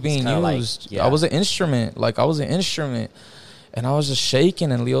 Like, I was being used. Like, yeah. I was an instrument. Like, I was an instrument. And I was just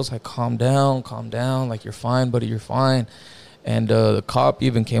shaking, and Leo's like, calm down. Like, "You're fine, buddy, you're fine." And the cop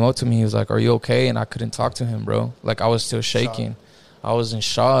even came up to me. He was like, "Are you okay?" And I couldn't talk to him, bro. Like, I was still shaking. I was in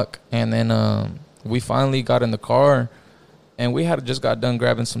shock. And then we finally got in the car, and we had just got done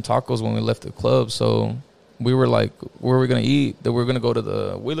grabbing some tacos when we left the club. So we were like, where are we going to eat? That we're going to go to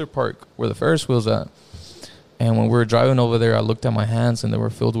the Wheeler Park where the Ferris wheel's at. And when we were driving over there, I looked at my hands, and they were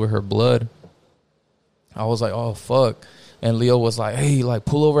filled with her blood. I was like, "Oh, fuck." And Leo was like, "Hey, like,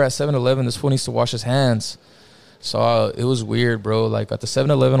 pull over at 7-Eleven. This fool needs to wash his hands." So it was weird, bro. Like, at the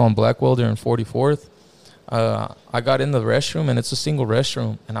 7-Eleven on Blackwell there in 44th, I got in the restroom, and it's a single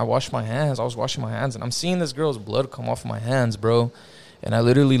restroom. And I washed my hands. I was washing my hands, and I'm seeing this girl's blood come off my hands, bro. And I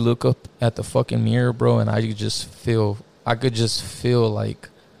literally look up at the fucking mirror, bro, and I could just feel like,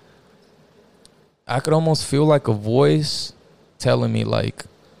 I could almost feel like a voice telling me, like,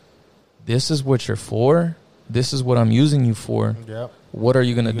 this is what you're for. This is what I'm using you for. Yep. What are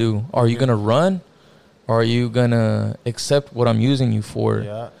you going to do? Are you going to run? Or are you going to accept what I'm using you for?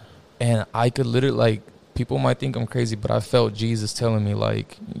 Yeah. And I could literally, like, people might think I'm crazy, but I felt Jesus telling me,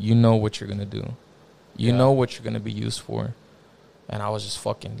 like, you know what you're going to do. You know what you're going to be used for. And I was just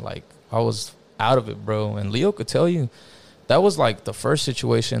fucking, like, I was out of it, bro. And Leo could tell you, that was, like, the first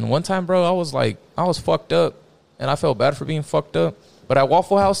situation. One time, bro, I was fucked up. And I felt bad for being fucked up. But at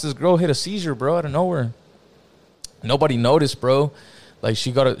Waffle House, this girl hit a seizure, bro, out of nowhere. Nobody noticed, bro. Like,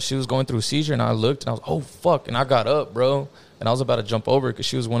 she was going through a seizure, and I looked, and I was, oh, fuck. And I got up, bro. And I was about to jump over because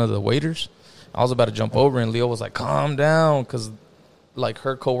she was one of the waiters. I was about to jump over, and Leo was like, calm down, because, like,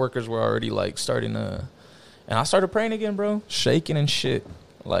 her coworkers were already, like, starting to... And I started praying again, bro. Shaking and shit.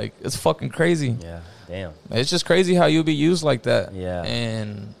 Like, it's fucking crazy. Yeah, damn. It's just crazy how you'll be used like that. Yeah.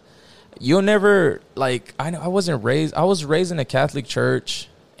 And you'll never, like, I was raised in a Catholic church,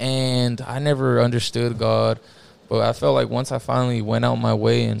 and I never understood God. But I felt like once I finally went out my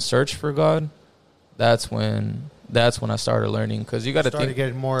way and searched for God, that's when I started learning. Because you got to Started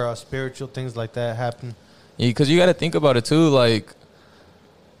getting more spiritual things like that happen. Yeah, because you got to think about it too. Like,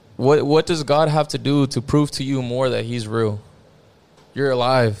 what does God have to do to prove to you more that He's real? You're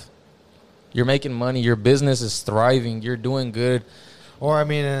alive. You're making money. Your business is thriving. You're doing good. Or, I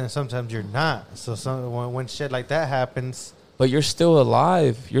mean, sometimes you're not. So when shit like that happens... But you're still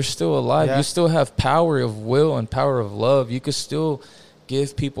alive. You're still alive. Yeah. You still have power of will and power of love. You could still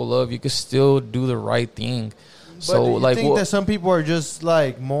give people love. You could still do the right thing. But So, do you like, think that some people are just,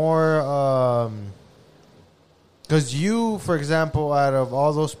 like, more... Because you, for example, out of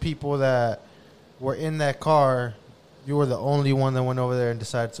all those people that were in that car, you were the only one that went over there and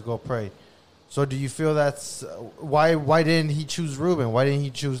decided to go pray. So do you feel that's... Why didn't he choose Ruben? Why didn't he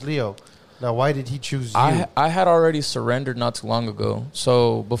choose Leo? Now, why did he choose you? I had already surrendered not too long ago.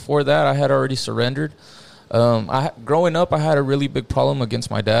 So before that, I had already surrendered. Growing up, I had a really big problem against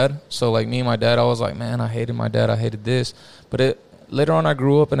my dad. So, like, me and my dad, I was like, man, I hated my dad. I hated this. But later on, I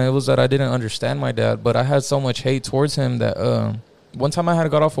grew up, and it was that I didn't understand my dad. But I had so much hate towards him that one time I had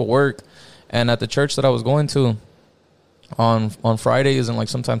got off of work, and at the church that I was going to, on Fridays and, like,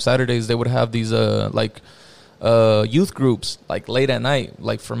 sometimes Saturdays, they would have these, youth groups, like, late at night,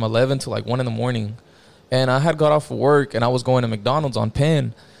 like from 11 to like 1 in the morning. And I had got off of work, and I was going to McDonald's on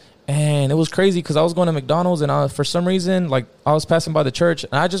Penn. And it was crazy because I was going to McDonald's, and for some reason, like, I was passing by the church,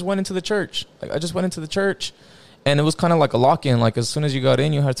 and I just went into the church. And it was kind of like a lock-in. Like, as soon as you got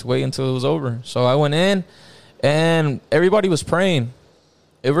in, you had to wait until it was over. So I went in, and everybody was praying.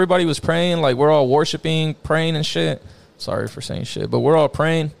 Like, we're all worshiping, praying and shit. Sorry for saying shit, but we're all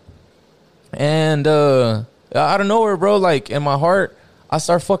praying. And out of nowhere, bro, like, in my heart, I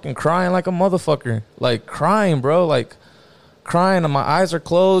start fucking crying like a motherfucker. Like, crying, bro. Like, crying, and my eyes are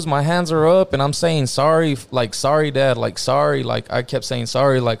closed, my hands are up, and I'm saying sorry. Like, sorry, Dad. Like, sorry. Like, I kept saying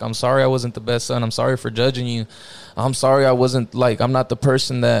sorry. Like, I'm sorry I wasn't the best son. I'm sorry for judging you. I'm sorry I wasn't, like, I'm not the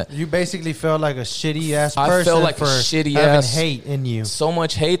person that... You basically felt like a shitty-ass person. I felt like for a shitty having ass... hate in you. So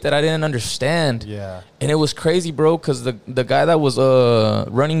much hate that I didn't understand. Yeah. And it was crazy, bro, because the guy that was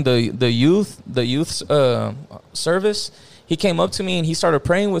running the youth service, he came up to me and he started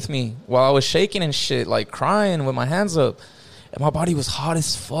praying with me while I was shaking and shit, like, crying with my hands up. And my body was hot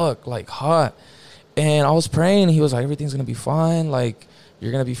as fuck, like, hot. And I was praying, and he was like, everything's going to be fine. Like,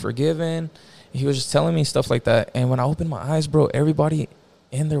 you're going to be forgiven. He was just telling me stuff like that. And when I opened my eyes, bro, everybody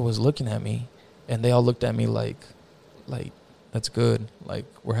in there was looking at me. And they all looked at me like, that's good. Like,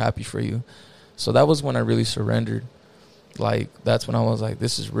 we're happy for you. So that was when I really surrendered. Like, that's when I was like,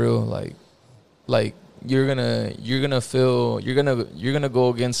 this is real. Like you're gonna go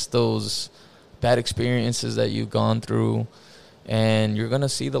against those bad experiences that you've gone through, and you're gonna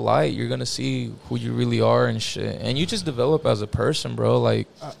see the light. You're gonna see who you really are and shit. And you just develop as a person, bro. Like,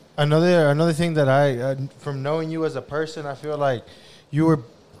 another thing that I from knowing you as a person, I feel like you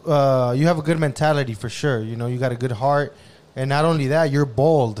have a good mentality for sure. You know, you got a good heart, and not only that, you're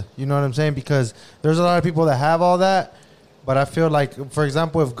bold. You know what I'm saying? Because there's a lot of people that have all that, but I feel like, for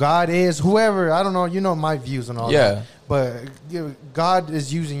example, if God is whoever, I don't know, you know my views and all that. But God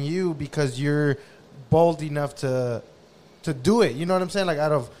is using you because you're bold enough to do it. You know what I'm saying? Like,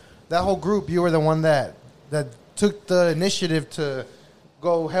 out of that whole group, you were the one that took the initiative to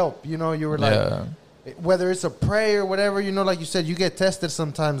go help. You know, you were like, whether it's a prayer or whatever, you know, like you said, you get tested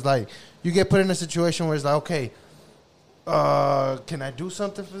sometimes. Like, you get put in a situation where it's like, okay, can I do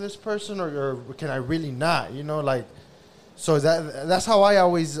something for this person or can I really not? You know, like, So that's how I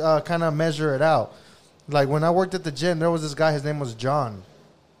always kind of measure it out. Like when I worked at the gym, there was this guy. His name was John.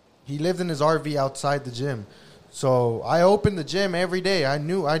 He lived in his RV outside the gym. So I opened the gym every day. I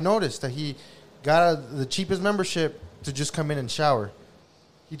noticed that he got the cheapest membership to just come in and shower.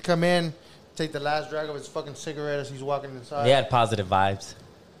 He'd come in, take the last drag of his fucking cigarette as he's walking inside. He had positive vibes.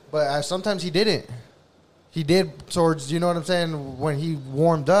 But sometimes he didn't. He did towards, you know what I'm saying, when he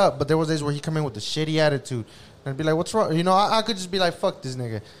warmed up. But there was days where he'd come in with a shitty attitude. And I'd be like, what's wrong? You know, I could just be like, fuck this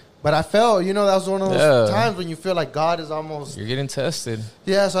nigga. But I felt, you know, that was one of those times when you feel like God is almost... You're getting tested.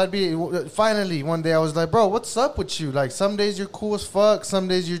 Yeah, so I'd be... Finally, one day I was like, bro, what's up with you? Like, some days you're cool as fuck. Some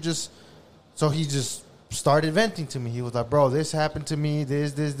days you're just... So he just started venting to me. He was like, bro, this happened to me.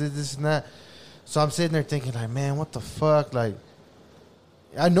 This, and that. So I'm sitting there thinking, like, man, what the fuck? Like,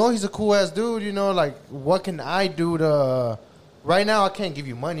 I know he's a cool-ass dude, you know? Like, what can I do to... Right now, I can't give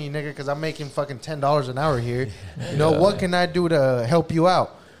you money, nigga, because I'm making fucking $10 an hour here. You know, what can I do to help you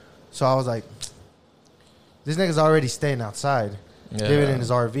out? So I was like, this nigga's already staying outside, living in his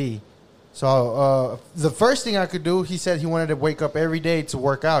RV. So the first thing I could do, he said he wanted to wake up every day to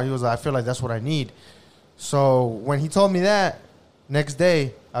work out. He was like, I feel like that's what I need. So when he told me that, next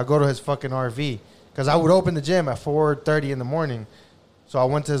day, I go to his fucking RV. Because I would open the gym at 4:30 in the morning. So I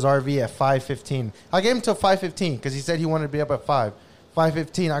went to his RV at 5:15. I gave him till 5:15 because he said he wanted to be up at 5.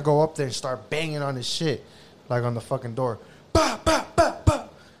 5:15, I go up there and start banging on his shit, like on the fucking door. Bah, bah, bah, bah.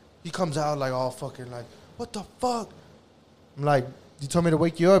 He comes out like all fucking like, what the fuck? I'm like, you told me to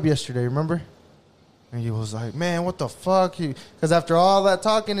wake you up yesterday, remember? And he was like, man, what the fuck? Because after all that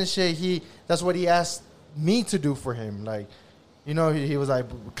talking and shit, that's what he asked me to do for him. Like, you know, he was like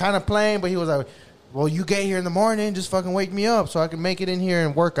kind of playing, but he was like, well, you get here in the morning, just fucking wake me up so I can make it in here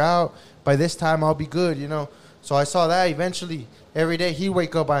and work out. By this time, I'll be good, you know. So I saw that eventually. Every day, he'd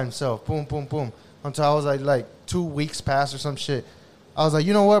wake up by himself. Boom, boom, boom. Until I was like 2 weeks past or some shit. I was like,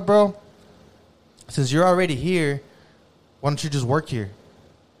 you know what, bro? Since you're already here, why don't you just work here?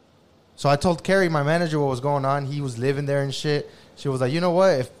 So I told Carrie, my manager, what was going on. He was living there and shit. She was like, you know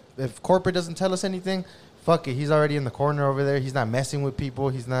what? If corporate doesn't tell us anything, fuck it. He's already in the corner over there. He's not messing with people.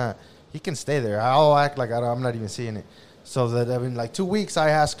 He can stay there. I'll act like I'm not even seeing it. So that in like 2 weeks, I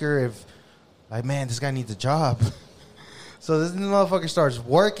ask her if, like, man, this guy needs a job. So this motherfucker starts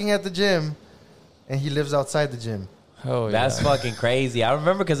working at the gym, and he lives outside the gym. Oh, yeah. That's fucking crazy. I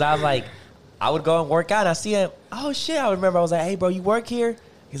remember because I was like, I would go and work out. I see him. Oh, shit. I remember I was like, hey, bro, you work here?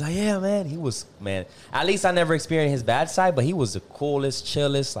 He's like, yeah, man. He was, man. At least I never experienced his bad side, but he was the coolest,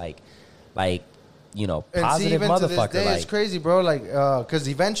 chillest, like, you know, positive and see, even motherfucker. To this day, like, it's crazy, bro. Like, because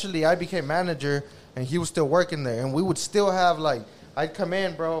eventually I became manager, and he was still working there, and we would still have like, I'd come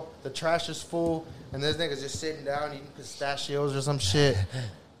in, bro. The trash is full, and this nigga's just sitting down eating pistachios or some shit.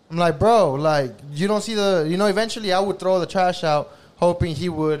 I'm like, bro, like, you don't see you know. Eventually, I would throw the trash out, hoping he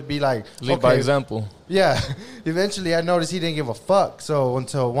would be like, Lead by example. Yeah. Eventually, I noticed he didn't give a fuck. So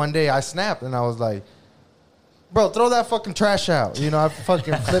until one day I snapped, and I was like, bro, throw that fucking trash out. You know, I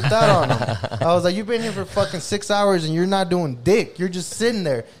fucking flipped out on him. I was like, you've been here for fucking 6 hours and you're not doing dick. You're just sitting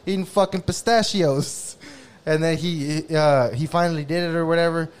there eating fucking pistachios. And then he finally did it or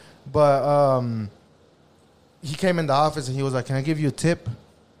whatever. But he came in the office and he was like, can I give you a tip?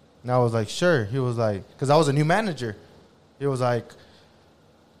 And I was like, sure. He was like, because I was a new manager. He was like,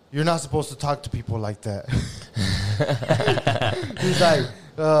 you're not supposed to talk to people like that.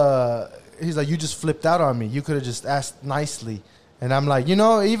 He's like, you just flipped out on me. You could have just asked nicely. And I'm like, you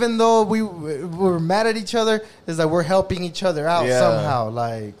know, even though we're mad at each other, it's like we're helping each other out somehow.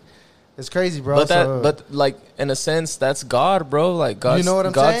 Like, it's crazy, bro. But like, in a sense, that's God, bro. Like, God's, you know what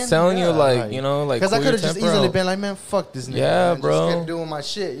I'm God's saying? telling you, like, you know, like, because I could have just easily out. been like, man, fuck this nigga. Yeah, man. bro. Just kept doing my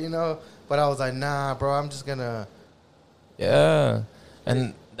shit, you know. But I was like, nah, bro. I'm just gonna. Yeah,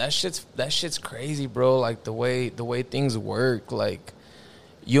 and that shit's crazy, bro. Like the way things work, like.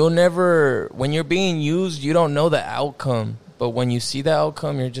 You'll never, when you're being used, you don't know the outcome. But when you see the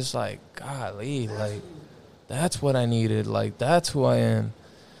outcome, you're just like, golly, like, that's what I needed. Like, that's who I am.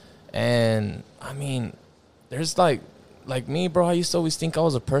 And, I mean, there's like me, bro, I used to always think I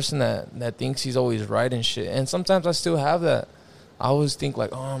was a person that thinks he's always right and shit. And sometimes I still have that. I always think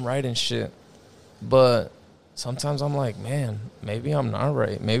like, oh, I'm right and shit. But sometimes I'm like, man, maybe I'm not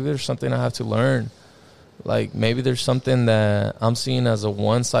right. Maybe there's something I have to learn. Like, maybe there's something that I'm seeing as a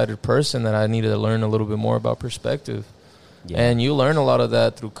one-sided person that I needed to learn a little bit more about perspective. Yeah. And you learn a lot of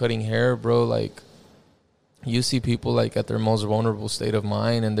that through cutting hair, bro. Like, you see people, like, at their most vulnerable state of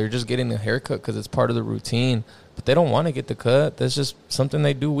mind, and they're just getting a haircut because it's part of the routine. But they don't want to get the cut. That's just something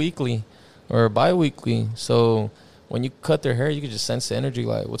they do weekly or bi-weekly. So when you cut their hair, you can just sense the energy,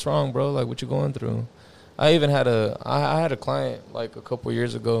 like, what's wrong, bro? Like, what you going through? I even had I had a client like a couple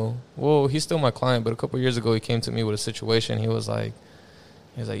years ago. Well, he's still my client, but a couple years ago he came to me with a situation. He was like,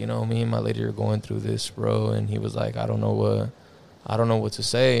 you know, me and my lady are going through this, bro. And he was like, I don't know what to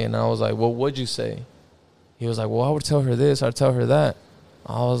say. And I was like, well, what'd you say? He was like, well, I would tell her this, I'd tell her that.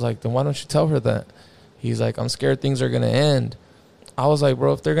 I was like, then why don't you tell her that? He's like, I'm scared things are gonna end. I was like,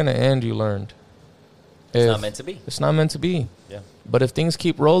 bro, if they're gonna end, you learned. It's not meant to be. It's not meant to be. Yeah. But if things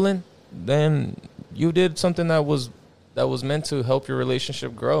keep rolling, then you did something that was meant to help your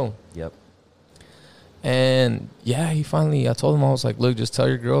relationship grow. Yep. And yeah, I told him, I was like, look, just tell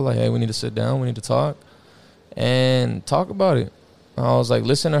your girl, like, hey, we need to sit down, we need to talk and talk about it. I was like,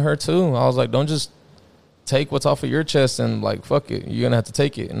 listen to her too. I was like, don't just take what's off of your chest and like, fuck it, you're gonna have to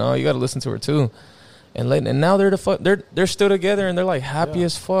take it. No, you got to listen to her too. And now they're still together and they're like happy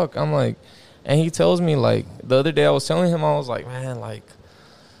as fuck. I'm like, and he tells me, like, the other day I was telling him, I was like, man, like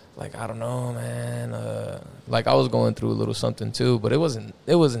I don't know, man. Like I was going through a little something too, but it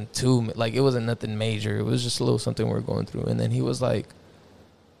wasn't too, like, it wasn't nothing major. It was just a little something we were going through. And then he was like,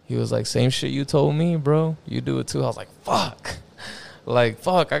 same shit you told me, bro. You do it too. I was like, fuck. Like,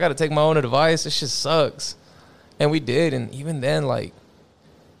 fuck, I got to take my own advice. This shit sucks. And we did. And even then, like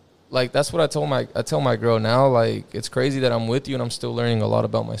that's what I tell my girl now. Like, it's crazy that I'm with you and I'm still learning a lot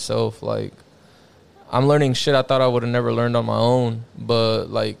about myself. Like, I'm learning shit I thought I would have never learned on my own. But,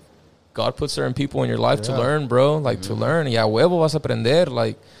 like, God put certain people in your life to learn, bro. Like, to learn. Ya huevo vas a aprender.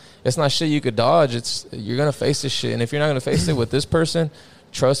 Like, it's not shit you could dodge. You're going to face this shit. And if you're not going to face it with this person,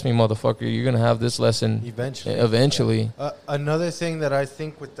 trust me, motherfucker, you're going to have this lesson eventually. Another thing that I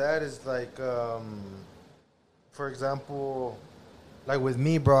think with that is, like, for example, like with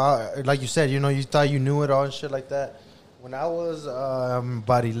me, bro, like you said, you know, you thought you knew it all and shit like that. When I was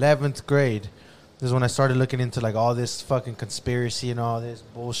about 11th grade, this is when I started looking into, like, all this fucking conspiracy and all this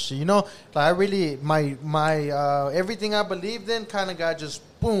bullshit. You know, like, I really, my everything I believed in kind of got just,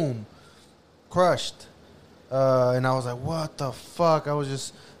 boom, crushed. And I was like, what the fuck? I was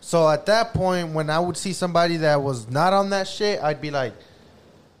just... So at that point, when I would see somebody that was not on that shit, I'd be like,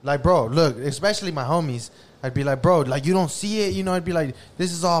 bro, look, especially my homies, I'd be like, bro, like, you don't see it? You know, I'd be like,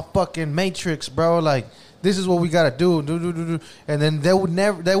 this is all fucking Matrix, bro. Like, this is what we got to do. And then they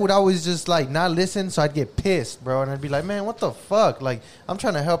would always just, like, not listen, so I'd get pissed, bro. And I'd be like, man, what the fuck? Like, I'm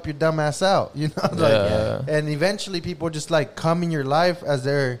trying to help your dumb ass out, you know? Like, and eventually people just, like, come in your life as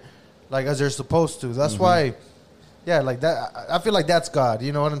they're supposed to. That's why, like that. I feel like that's God.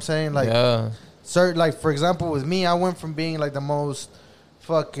 You know what I'm saying? Like, like, for example, with me, I went from being like the most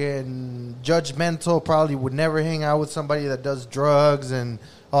fucking judgmental, probably would never hang out with somebody that does drugs and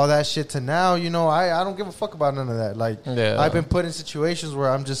all that shit, to now, you know, I don't give a fuck about none of that. Like, I've been put in situations where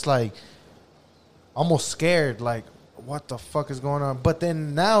I'm just like almost scared, like, what the fuck is going on? But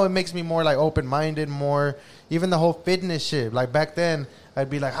then now it makes me more like open-minded, more, even the whole fitness shit. Like, back then I'd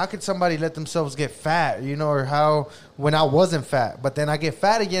be like, how could somebody let themselves get fat, you know, or how, when I wasn't fat, but then I get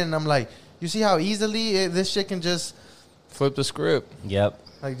fat again and I'm like, you see how easily this shit can just flip the script. Yep.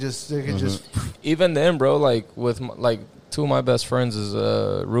 Like, just, it can just. Even then, bro, like, with, like, two of my best friends is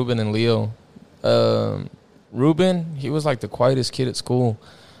Ruben and Leo. Ruben, he was like the quietest kid at school.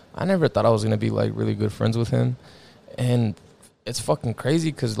 I never thought I was going to be like really good friends with him. And it's fucking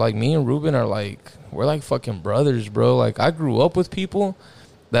crazy because, like, me and Ruben are like, we're like fucking brothers, bro. Like, I grew up with people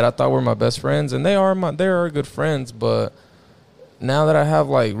that I thought were my best friends, and they are good friends. But now that I have,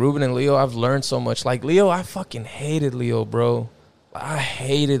 like, Ruben and Leo, I've learned so much. Like, Leo, I fucking hated Leo, bro. I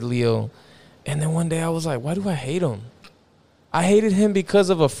hated Leo. And then one day I was like, why do I hate him? I hated him because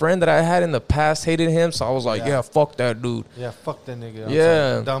of a friend that I had in the past hated him. So I was like, yeah, fuck that dude. Yeah, fuck that nigga.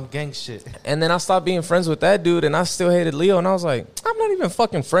 Yeah. Like, dumb gang shit. And then I stopped being friends with that dude, and I still hated Leo. And I was like, I'm not even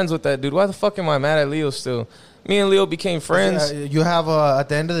fucking friends with that dude. Why the fuck am I mad at Leo still? Me and Leo became friends. You have at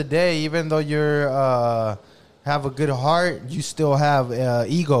the end of the day, even though you're have a good heart, you still have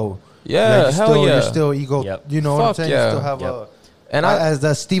ego. Yeah, like, hell yeah. You're still ego. Yep. You know what I'm saying? Yeah. You still have a... And as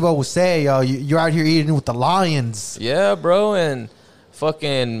the Steve-O would say, you're out here eating with the lions. Yeah, bro, and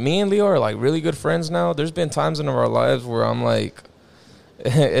fucking me and Leo are like really good friends now. There's been times in our lives where I'm like,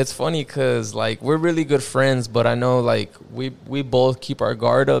 it's funny because like we're really good friends, but I know like we both keep our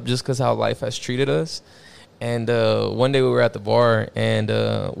guard up just because how life has treated us. And one day we were at the bar, and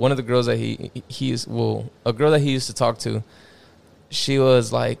one of the girls that a girl that he used to talk to, she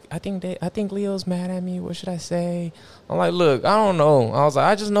was like, I think Leo's mad at me. What should I say? I'm like, look, I don't know. I was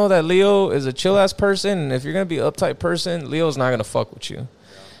like, I just know that Leo is a chill ass person, and if you're gonna be an uptight person, Leo's not gonna fuck with you.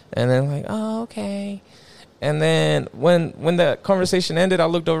 And then like, oh, okay. And then when that conversation ended, I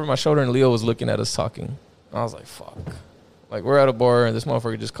looked over my shoulder and Leo was looking at us talking. I was like, fuck. Like, we're at a bar, and this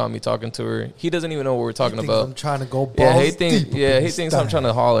motherfucker just caught me talking to her. He doesn't even know what we're talking He thinks about. I'm trying to go balls Yeah, he deep thinks I'm trying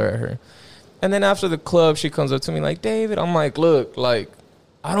to holler at her. And then after the club, she comes up to me like, David, I'm like, look, like,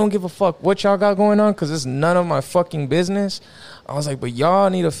 I don't give a fuck what y'all got going on because it's none of my fucking business. I was like, but y'all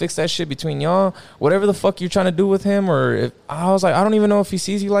need to fix that shit between y'all. Whatever the fuck you're trying to do with him, or if I was like, I don't even know if he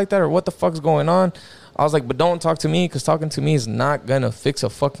sees you like that or what the fuck's going on. I was like, but don't talk to me because talking to me is not going to fix a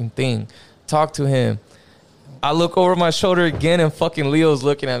fucking thing. Talk to him. I look over my shoulder again and fucking Leo's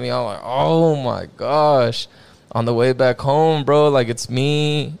looking at me. I'm like, oh my gosh. On the way back home, bro, like it's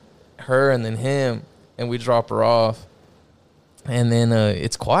me, her, and then him. And we drop her off. And then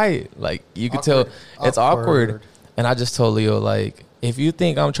it's quiet. Like you could tell it's awkward. And I just told Leo, like, if you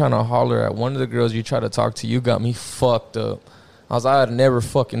think I'm trying to holler at one of the girls you try to talk to, you got me fucked up. I was like, I'd never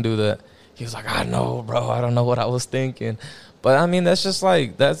fucking do that. He was like, I know, bro. I don't know what I was thinking. But, I mean, that's just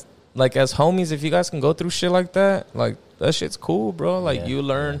like, that's like as homies, if you guys can go through shit like that, like, that shit's cool, bro. Like, you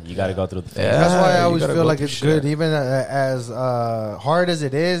learn. You got to go through the phase. Yeah. That's why I you always gotta feel go like through it's shit. good, even as hard as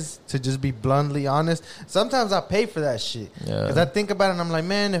it is, to just be bluntly honest. Sometimes I pay for that shit. Yeah. Because I think about it and I'm like,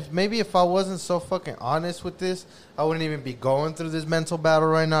 man, if I wasn't so fucking honest with this, I wouldn't even be going through this mental battle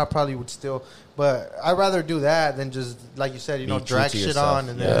right now. I probably would still. But I'd rather do that than just, like you said, Be true drag to shit yourself. on.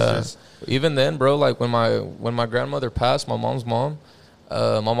 And then Yeah. it's just, Even then, bro, like when my grandmother passed, my mom's mom,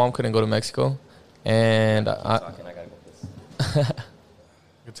 my mom couldn't go to Mexico. And I got to go piss.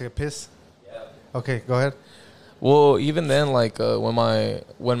 you take a piss? Yeah. Okay, go ahead. Well, even then, like when my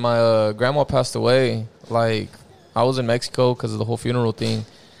grandma passed away, like I was in Mexico because of the whole funeral thing,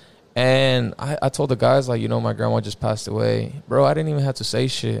 and I told the guys like, my grandma just passed away, bro. I didn't even have to say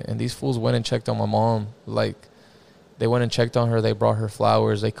shit, and these fools went and checked on my mom. Like they went and checked on her. They brought her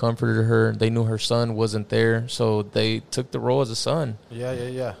flowers. They comforted her. They knew her son wasn't there, so they took the role as a son.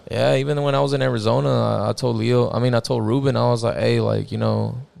 Yeah. Yeah, even when I was in Arizona, I told Ruben, I was like, hey, like,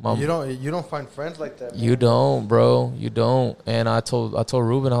 mom, You don't find friends like that, man. you don't, bro. You don't. And I told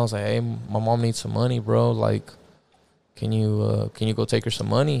Ruben, I was like, hey, my mom needs some money, bro. Like, can you go take her some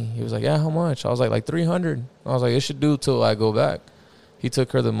money? He was like, yeah, how much? I was like 300. I was like, it should do till I go back. He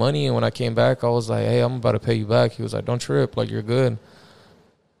took her the money, and when I came back, I was like, hey, I'm about to pay you back. He was like, don't trip. Like, you're good.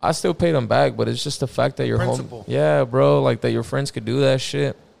 I still paid him back, but it's just the fact that you're Principle. home. Yeah, bro. Like, that your friends could do that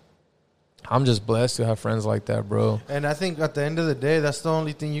shit. I'm just blessed to have friends like that, bro. And I think at the end of the day, that's the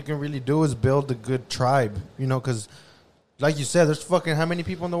only thing you can really do is build a good tribe. Because, like you said, there's fucking how many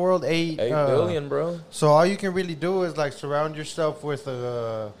people in the world? 8 billion, bro. So all you can really do is like surround yourself with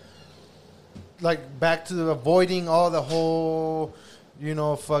like back to avoiding all the whole,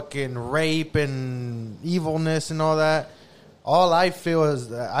 fucking rape and evilness and all that. All I feel is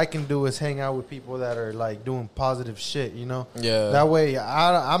that I can do is hang out with people that are like doing positive shit, Yeah. That way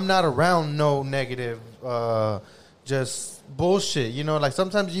I'm not around no negative, just bullshit, Like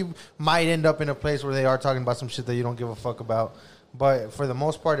sometimes you might end up in a place where they are talking about some shit that you don't give a fuck about. But for the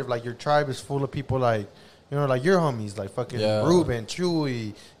most part, if like your tribe is full of people like, like your homies, like fucking Ruben,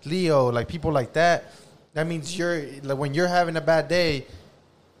 Chewy, Leo, like people like that, that means when you're having a bad day,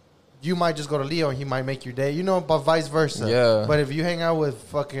 you might just go to Leo and he might make your day, but vice versa. Yeah. But if you hang out with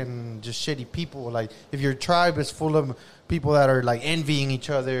fucking just shitty people, like if your tribe is full of people that are like envying each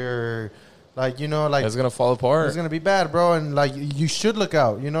other, like, like It's going to fall apart. it's going to be bad, bro. And like you should look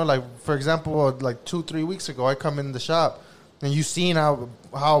out, like for example, like 2-3 weeks ago, I come in the shop and you seen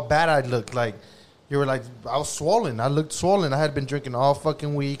how bad I looked. Like you were like, I was swollen. I looked swollen. I had been drinking all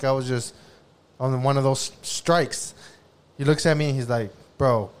fucking week. I was just on one of those strikes. He looks at me and he's like,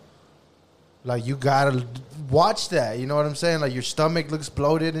 bro, like, you gotta watch that. You know what I'm saying? Like, your stomach looks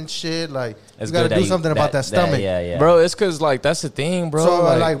bloated and shit. Like, It's you gotta good do that something about that stomach. Yeah. Bro, it's because, like, that's the thing, bro. So,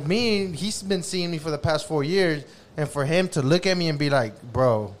 like, me, he's been seeing me for the past 4 years. And for him to look at me and be like,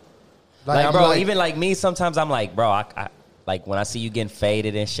 bro. Like, I'm bro, even like me, sometimes I'm like, bro, I like when I see you getting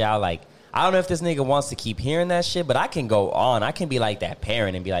faded and shit, like, I don't know if this nigga wants to keep hearing that shit, but I can go on. I can be like that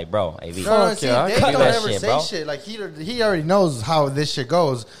parent and be like, bro, hey, V, No, see, yeah, I Dave cut don't that ever shit, say bro. shit. Like, he already knows how this shit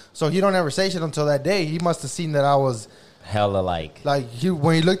goes. So, he don't ever say shit until that day. He must have seen that I was, hella like.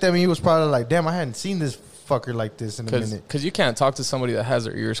 when he looked at me, he was probably like, damn, I hadn't seen this fucker like this in a minute. Because you can't talk to somebody that has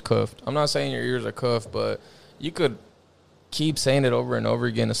their ears cuffed. I'm not saying your ears are cuffed, but you could keep saying it over and over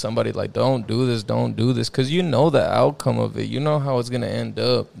again to somebody like, don't do this, because you know the outcome of it. You know how it's going to end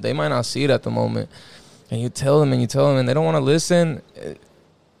up. They might not see it at the moment. And you tell them, and they don't want to listen.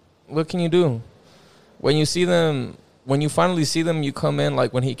 What can you do? When you see them, when you finally see them, you come in.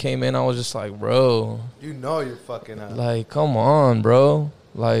 Like, when he came in, I was just like, bro. You know you're fucking up. Like, come on, bro.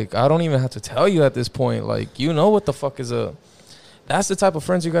 Like, I don't even have to tell you at this point. Like, you know what the fuck is up. That's the type of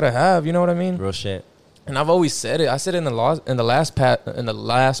friends you got to have. You know what I mean? Real shit. And I've always said it. I said in the last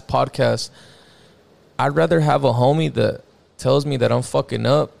podcast, I'd rather have a homie that tells me that I'm fucking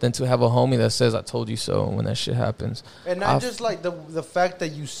up than to have a homie that says I told you so when that shit happens. And not just like the fact that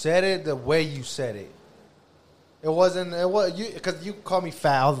you said it, the way you said it. It wasn't you, because you call me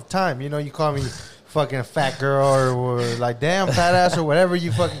fat all the time. You know, you call me fucking fat girl or like damn fat ass or whatever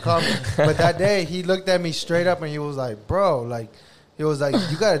you fucking call me. But that day he looked at me straight up and he was like, bro, like he was like,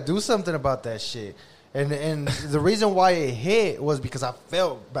 you got to do something about that shit. And the reason why it hit was because I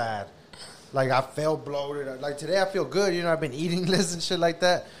felt bad. Like, I felt bloated. Like, today I feel good. You know, I've been eating less and shit like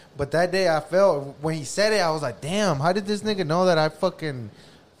that. But that day I felt, when he said it, I was like, damn, how did this nigga know that I fucking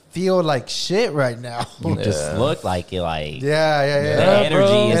feel like shit right now? You just look like it, like... Yeah. The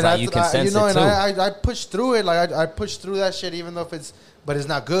energy is like, you can sense you know, it, too. And I pushed through it. Like, I pushed through that shit, even though if it's... But it's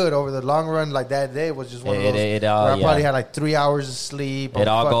not good over the long run. Like, that day was just one of those... where I probably had, like, 3 hours of sleep. It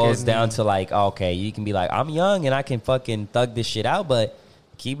all goes down to, like, okay, you can be like, I'm young and I can fucking thug this shit out, but...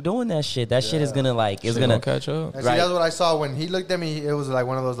 Keep doing that shit. That shit is gonna like it's gonna catch up. And see, that's what I saw when he looked at me. It was like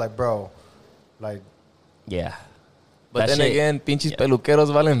one of those like, bro, like, yeah. But then again, pinches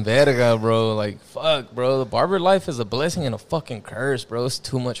peluqueros valen verga, bro. Like, fuck, bro. The barber life is a blessing and a fucking curse, bro. It's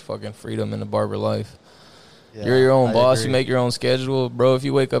too much fucking freedom in the barber life. Yeah, you're your own boss. Agree. You make your own schedule, bro. If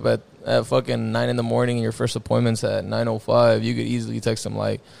you wake up at fucking 9 a.m. and your first appointment's at 9:05, you could easily text them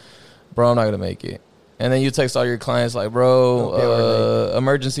like, bro, I'm not gonna make it. And then you text all your clients like, bro,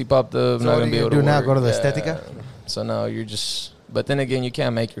 emergency popped up. I'm not going to be able to work. Now go to the Estetica? So now you're just... But then again, you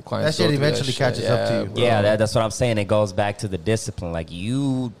can't make your clients... That shit eventually catches up to you. Bro. Yeah, that's what I'm saying. It goes back to the discipline. Like,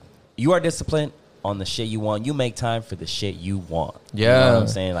 you are disciplined on the shit you want. You make time for the shit you want. Yeah. You know what I'm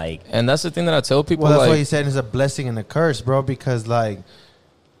saying? Like, and that's the thing that I tell people. Well, that's what he said is a blessing and a curse, bro, because, like,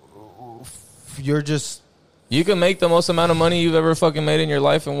 you're just... You can make the most amount of money you've ever fucking made in your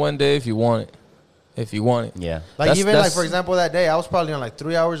life in one day if you want it. If you want it. Yeah. Like, even like, for example, that day, I was probably on like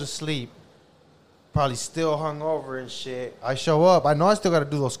 3 hours of sleep, probably still hungover and shit. I show up. I know I still got to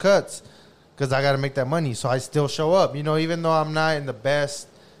do those cuts because I got to make that money. So I still show up. You know, even though I'm not in the best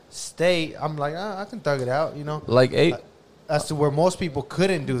state, I'm like, I can thug it out, you know? Like that's to where most people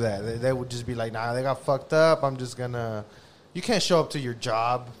couldn't do that. They would just be like, nah, they got fucked up. I'm just going to... You can't show up to your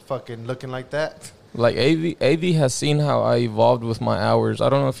job fucking looking like that. Like, AV has seen how I evolved with my hours. I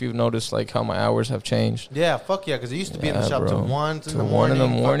don't know if you've noticed, like, how my hours have changed. Yeah, fuck yeah, because it used to be in the shop till 1 in the morning. 1 in the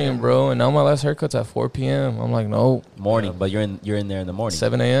morning, bro. And now my last haircut's at 4 p.m. I'm like, no. Morning, but you're in there in the morning.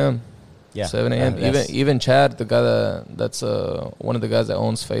 7 a.m. Yeah. 7 a.m. Even Chad, the guy that's one of the guys that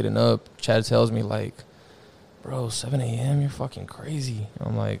owns Fading Up, Chad tells me, like, bro, 7 a.m., you're fucking crazy.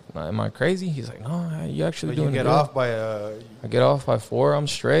 I'm like, am I crazy? He's like, no, you actually doing it. I get off by 4, I'm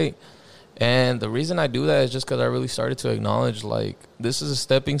straight. And the reason I do that is just because I really started to acknowledge, like, this is a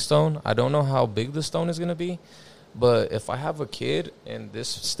stepping stone. I don't know how big the stone is going to be. But if I have a kid and this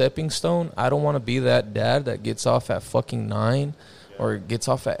stepping stone, I don't want to be that dad that gets off at fucking 9 or gets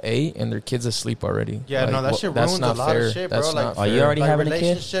off at 8 and their kid's asleep already. Yeah, like, no, that shit ruins a lot of shit, bro. That's not fair. Are you already having a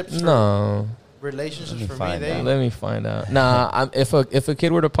kid? No. Relationships for me, let me find out. Nah, if a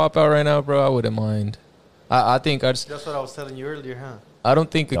kid were to pop out right now, bro, I wouldn't mind. I think I'd... That's what I was telling you earlier, huh? I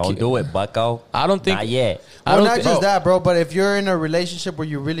don't think don't do it, bucko. I don't think not yet. Well, not just that, bro. But if you're in a relationship where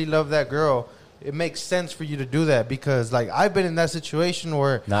you really love that girl, it makes sense for you to do that because, like, I've been in that situation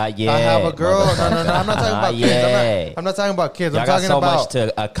where not yet. I have a girl. No. I'm not talking about kids. I'm not talking about kids. Y'all I'm talking got so about much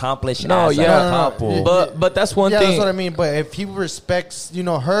to accomplish. No, as a couple. But that's one thing. Yeah, that's what I mean. But if he respects, you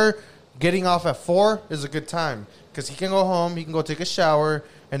know, her getting off at 4 is a good time because he can go home, he can go take a shower.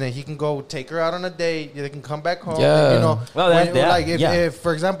 And then he can go take her out on a date. They can come back home. Yeah. And, you know, well, like if,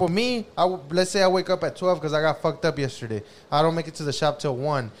 for example, me, let's say I wake up at 12 because I got fucked up yesterday. I don't make it to the shop till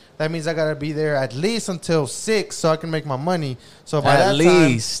 1. That means I got to be there at least until 6 so I can make my money. So by at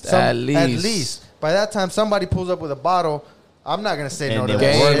least. By that time, somebody pulls up with a bottle. I'm not going to say no to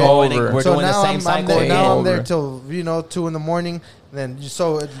that. We're doing the same cycle again. Now I'm there till, 2 in the morning. Then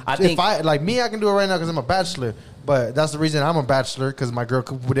so I think, if I like me, I can do it right now because I'm a bachelor. But that's the reason I'm a bachelor because my girl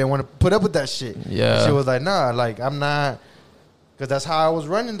didn't want to put up with that shit. Yeah, she was like, nah, like I'm not, because that's how I was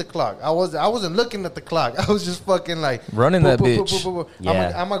running the clock. I wasn't looking at the clock. I was just fucking like running that bitch.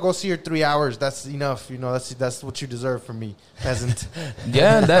 Yeah. I'm gonna go see her 3 hours. That's enough. You know, that's what you deserve from me, peasant.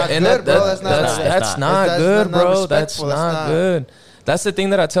 Yeah, that's not good, bro. That's not good. That's the thing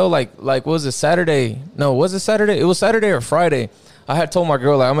that I tell, like was it Saturday? No, was it Saturday? It was Saturday or Friday. I had told my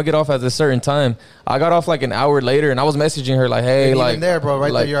girl like I'm gonna get off at a certain time. I got off like an hour later, and I was messaging her like, "Hey, And like even there, bro,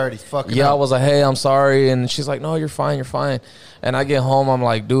 right like, there, you're already fucking. yeah." up. I was like, "Hey, I'm sorry," and she's like, "No, you're fine, you're fine." And I get home, I'm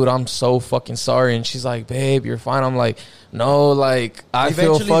like, "Dude, I'm so fucking sorry," and she's like, "Babe, you're fine." I'm like, "No, like I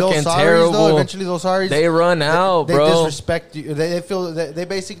feel fucking terrible." Though, eventually, those sorries They run out, they bro. disrespect you. They feel they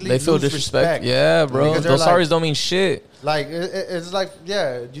basically They feel lose disrespect. respect. Yeah, bro. Because they're Those like- sorries don't mean shit. Like it's like,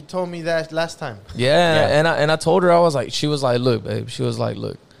 yeah, you told me that last time. Yeah, Yeah. and I told her, I was like, she was like, "Look, babe," she was like,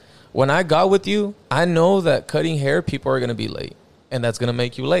 "Look, when I got with you, I know that cutting hair, people are gonna be late, and that's gonna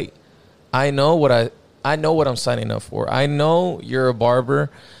make you late. I know what I'm signing up for. I know you're a barber.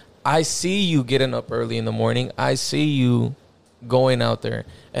 I see you getting up early in the morning. I see you going out there."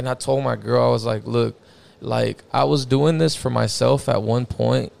 And I told my girl, I was like, "Look, like I was doing this for myself at one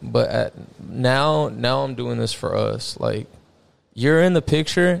point, but now I'm doing this for us. Like you're in the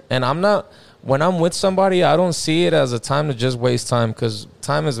picture, and I'm not." When I'm with somebody, I don't see it as a time to just waste time, because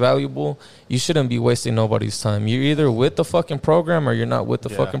time is valuable. You shouldn't be wasting nobody's time. You're either with the fucking program or you're not with the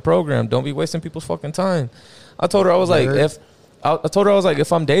fucking program. Don't be wasting people's fucking time. I told her, I was like,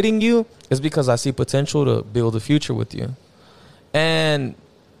 if I'm dating you, it's because I see potential to build a future with you. And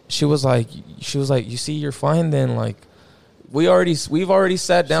she was like, you see, you're fine then. Like we've already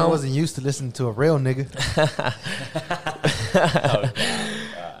sat She down. wasn't used to listening to a real nigga.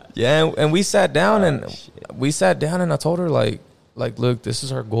 Yeah, and we sat down and I told her like look, this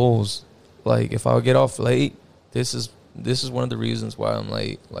is our goals. Like if I get off late, this is one of the reasons why I'm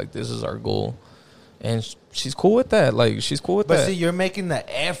late. Like this is our goal, and she's cool with that. Like she's cool with But that. see, you're making the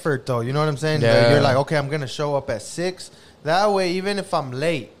effort though. You know what I'm saying? Yeah. You're like, okay, I'm gonna show up at 6. That way, even if I'm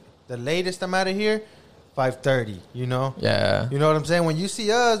late, the latest I'm out of here, 5:30. You know? Yeah. You know what I'm saying? When you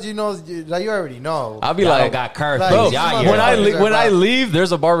see us, you know, like you already know. I'll be Y'all like, got curfews. Like, bro, Y'all when when here. I leave,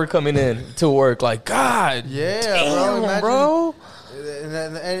 there's a barber coming in to work. Like God, Yeah, damn, imagine- bro.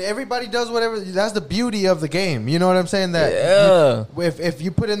 And everybody does whatever. That's the beauty of the game. You know what I'm saying? That Yeah. if you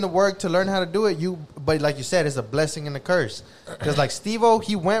put in the work to learn how to do it, but like you said, it's a blessing and a curse. Because like Steve-O,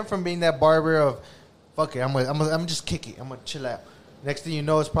 he went from being that barber of, fuck it, I'm gonna just kick it. I'm gonna chill out. Next thing you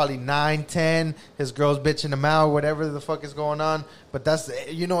know, it's probably 9, 10. His girl's bitching him out, whatever the fuck is going on. But that's,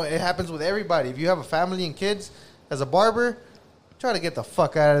 you know, it happens with everybody. If you have a family and kids, as a barber, try to get the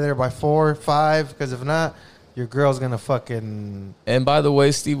fuck out of there by 4, 5. Because if not, your girl's gonna fucking. And by the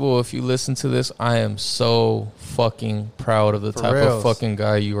way, Steve-O, if you listen to this, I am so fucking proud of the For type reals. of fucking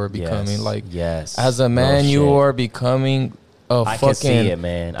guy you are becoming. Like, yes. as a man, you are becoming a I fucking. can see it,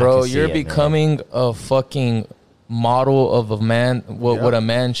 man. I Bro, can see you're it, man. becoming a fucking model of a man. What Yep. a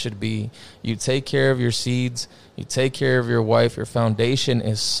man should be. You take care of your seeds. You take care of your wife. Your foundation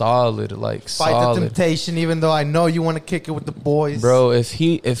is solid. Like Fight solid. the temptation, even though I know you want to kick it with the boys. Bro, if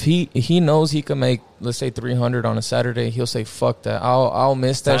he knows he can make, let's say, 300 on a Saturday, he'll say fuck that. I'll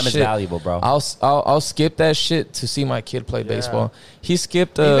miss that Time is shit. valuable, bro. I'll skip that shit to see my kid play baseball. He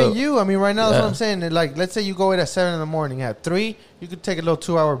skipped Even you, I mean, right now, that's yeah. what I'm saying. Like, let's say you go in at 7 in the morning. At 3, you could take a little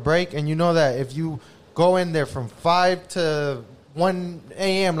 2-hour break, and you know that if you go in there from 5 to 1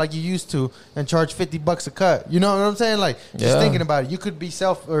 a.m. like you used to and charge $50 a cut. You know what I'm saying? Like, just Yeah. thinking about it. You could be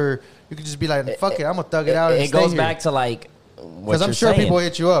or you could just be like, fuck it, I'm going to thug it out and It stay goes here. back to like what Because I'm you're sure saying. people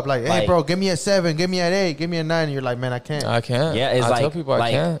hit you up like, hey, Like- bro, give me a 7, give me an 8, give me a 9. And you're like, man, I can't. I can't. Yeah, it's I like, tell people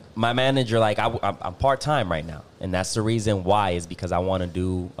I can't. my manager, like I'm part time right now, and that's the reason why is because I want to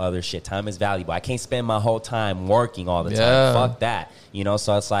do other shit. Time is valuable. I can't spend my whole time working all the Yeah. time. Fuck that, you know.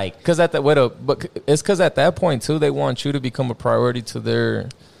 So it's like Because at that point too, they want you to become a priority to their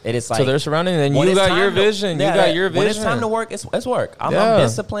it is like to their surroundings, and when you it's got time your to- vision. yeah, You got your When it's vision. time to work, it's work. I'm Yeah.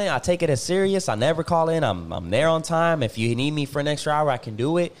 disciplined. I take it as serious. I never call in. I'm there on time. If you need me for an extra hour, I can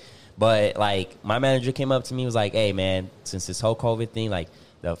do it. But like my manager came up to me, was like, "Hey man, since this whole COVID thing, like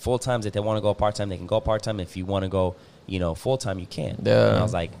the full times if they want to go part time, they can go part time. If you want to go, full time, you can." Yeah. And I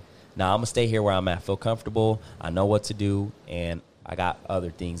was like, "Nah, I'm gonna stay here where I'm at. Feel comfortable. I know what to do, and I got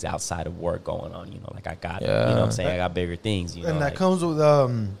other things outside of work going on. Like I got, Yeah. you know what I'm saying? I got bigger things. And that like, comes with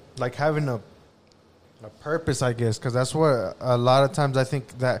like having a purpose, I guess, because that's what a lot of times I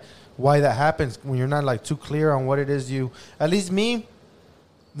think that why that happens when you're not like too clear on what it is you. At least me,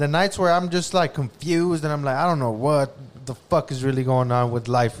 the nights where I'm just like confused and I'm like, I don't know what the fuck is really going on with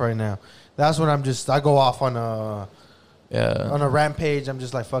life right now. That's when I go off on a rampage. I'm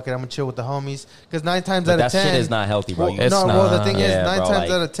just like, fuck it, I'm gonna chill with the homies. Because 9 times but out of that 10, shit is not healthy, bro. Well, You- It's well, the not. thing is, Yeah, 9 bro, times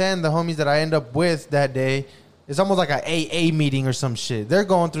like- out of 10, the homies that I end up with that day, it's almost like a AA meeting or some shit. They're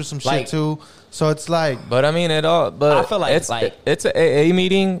going through some shit Like- too. So it's like, But I mean, it all. But I feel like- it's an AA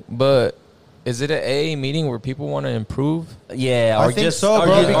meeting, but is it an AA meeting where people want to improve? Yeah, I or think just so, or,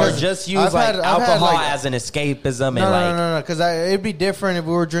 bro, ju- or because just use I've like had, alcohol like, as an escapism No, and like. no, because it'd be different if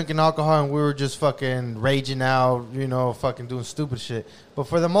we were drinking alcohol and we were just fucking raging out, fucking doing stupid shit. But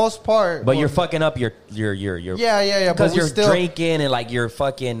for the most part, But you're fucking up your yeah. because But you're we still, drinking and like you're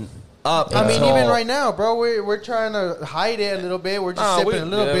fucking up. I mean, until- even right now, bro, we're trying to hide it a little bit. We're just Nah, sipping we- a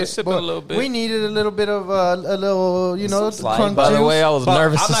little yeah, we're bit. sipping but a little bit. We needed a little bit of a little, Some slide. crunk By the juice. way, I was But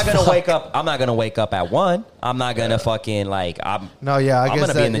nervous. I'm not as gonna fuck. wake up. I'm not gonna wake up at 1. I'm not gonna fucking like. I'm I I'm guess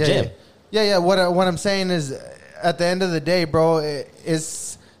gonna be in the yeah, gym. Yeah. What I'm saying is, at the end of the day, bro,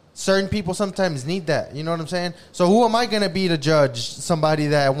 it's certain people sometimes need that. You know what I'm saying? So who am I gonna be to judge somebody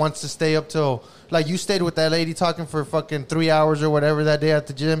that wants to stay up till like you stayed with that lady talking for fucking 3 hours or whatever that day at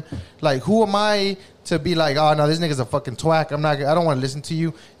the gym? Like, who am I to be like, oh no, this nigga's a fucking twat. I don't want to listen to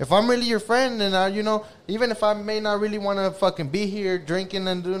you. If I'm really your friend, and even if I may not really want to fucking be here drinking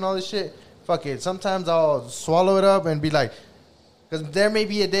and doing all this shit, fuck it. Sometimes I'll swallow it up and be like, because there may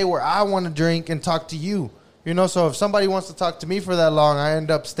be a day where I want to drink and talk to you. So if somebody wants to talk to me for that long, I end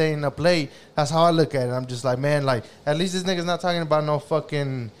up staying up late. That's how I look at it. I'm just like, man, like, at least this nigga's not talking about no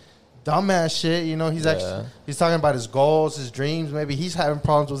fucking dumbass shit. He's actually, he's talking about his goals, his dreams. Maybe he's having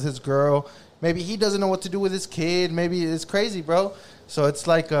problems with his girl. Maybe he doesn't know what to do with his kid. Maybe it's crazy, bro. So it's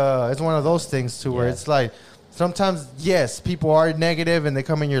like, it's one of those things too, where it's like, sometimes, yes, people are negative and they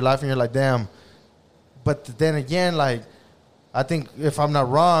come in your life and you're like, damn. But then again, like, I think if I'm not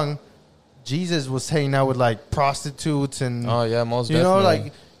wrong, Jesus was hanging out with like prostitutes and Oh yeah, most definitely.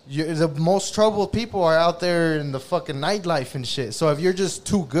 like the most troubled people are out there in the fucking nightlife and shit. So if you're just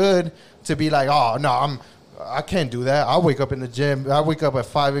too good to be like, oh no, I can't do that. I wake up in the gym. I wake up at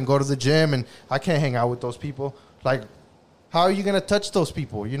 5 and go to the gym, and I can't hang out with those people. Like, how are you gonna touch those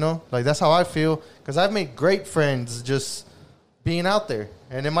people? Like that's how I feel, because I've made great friends just being out there,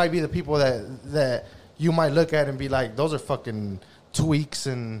 and it might be the people that you might look at and be like, those are fucking tweaks.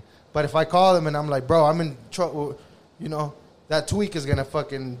 But if I call them and I'm like, bro, I'm in trouble, that tweak is gonna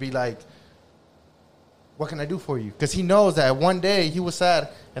fucking be like, what can I do for you? Because he knows that one day he was sad,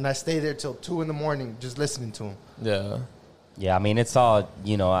 and I stayed there till 2 a.m. just listening to him. Yeah. Yeah, I mean, it's all,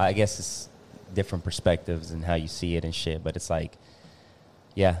 I guess it's different perspectives and how you see it and shit. But it's like,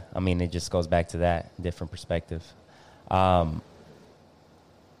 yeah, I mean, it just goes back to that, different perspective.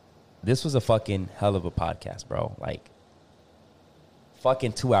 This was a fucking hell of a podcast, bro. Like,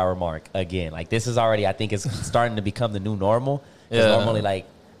 fucking 2-hour mark again. Like, this is already, I think it's starting to become the new normal. It's normally like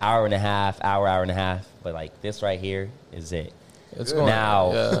hour and a half. But like this right here is it. It's going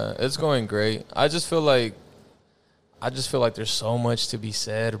now. Yeah, it's going great. I just feel like there's so much to be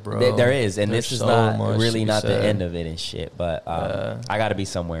said, bro. There is, and There's this is so not much really to be not the said. end of it and shit. But I got to be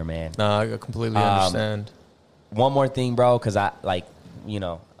somewhere, man. Nah, I completely understand. One more thing, bro, because I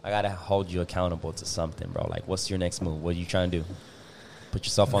got to hold you accountable to something, bro. Like, what's your next move? What are you trying to do? Put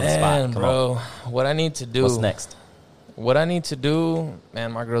yourself on the spot. Come bro. on. What I need to do. What's next? What I need to do,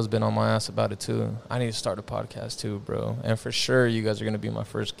 man, my girl's been on my ass about it too. I need to start a podcast too, bro. And for sure, you guys are going to be my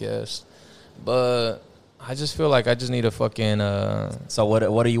first guest. But I just feel like I just need a fucking... So what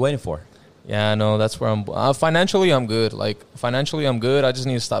are you waiting for? Yeah, I know. That's where I'm... financially, I'm good. Like, financially, I'm good. I just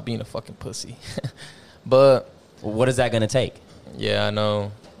need to stop being a fucking pussy. But... What is that going to take? Yeah, I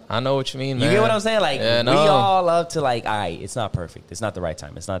know. I know what you mean, man. You get what I'm saying? Like, yeah, we all love to, like, all right, it's not perfect. It's not the right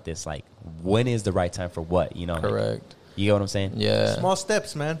time. It's not this. Like, when is the right time for what? Like, Correct. you get what I'm saying? Yeah. Small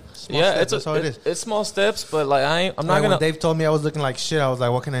steps, man. Small Yeah, steps. That's how it is. It's small steps, but, like, I'm not Like, going when to... Dave told me I was looking like shit, I was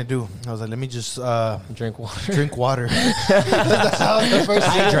like, what can I do? I was like, let me just Drink water. drink water. That's how the first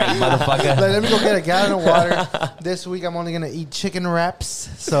thing. Hydrate, motherfucker. Like, let me go get a gallon of water. This week I'm only gonna eat chicken wraps.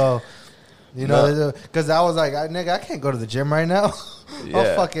 So, because I was like, nigga, I can't go to the gym right now.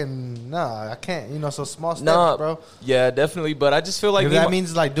 Yeah. I can't. So small steps, bro. Yeah, definitely. But I just feel like If that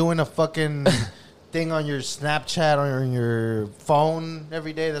means like doing a fucking thing on your Snapchat or on your phone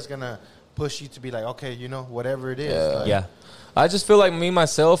every day, that's gonna push you to be like, okay, whatever it is. Yeah. Like, Yeah. I just feel like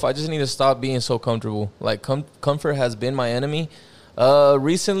myself, I just need to stop being so comfortable. Like, comfort has been my enemy.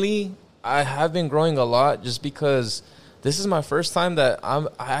 Recently, I have been growing a lot just because this is my first time that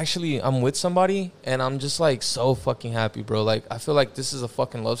I'm with somebody, and I'm just, like, so fucking happy, bro. Like, I feel like this is a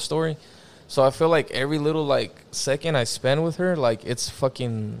fucking love story. So I feel like every little, like, second I spend with her, like, it's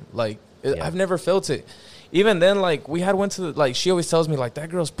fucking, like, I've never felt it. Even then, like, went to, like, she always tells me, like, that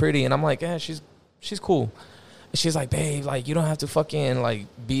girl's pretty. And I'm like, yeah, she's cool. And she's like, babe, like, you don't have to fucking, like,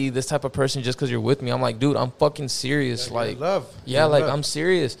 be this type of person just because you're with me. I'm like, dude, I'm fucking serious. Yeah, like, love. Yeah, like, I'm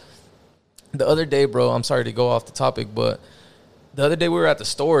serious. The other day, bro, I'm sorry to go off the topic, but the other day we were at the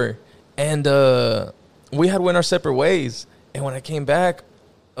store, and we had went our separate ways. And when I came back,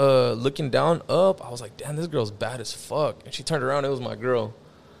 looking down up, I was like, damn, this girl's bad as fuck. And she turned around, it was my girl.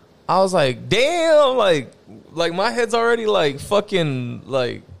 I was like, damn, like my head's already like fucking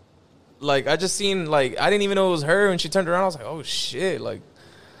like I just seen like I didn't even know it was her. And she turned around, I was like, oh shit, like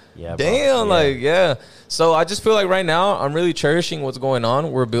Yeah, damn, bro. like yeah. So I just feel like right now I'm really cherishing what's going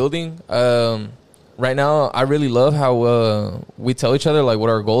on. We're building. Right now, I really love how we tell each other like what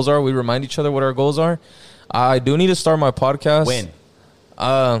our goals are. We remind each other what our goals are. I do need to start my podcast. When?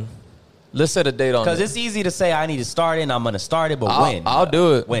 Let's set a date on it. Because it's easy to say I need to start it and I'm going to start it, but when? I'll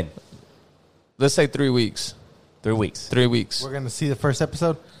do it. When? Let's say 3 weeks. 3 weeks. 3 weeks. We're gonna see the first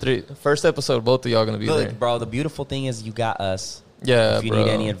episode. First episode, both of y'all gonna be Look, there. bro, the beautiful thing is you got us. Yeah, If you bro. need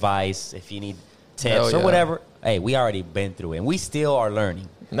any advice, if you need Hell tips or yeah. whatever, hey, we already been through it. And we still are learning.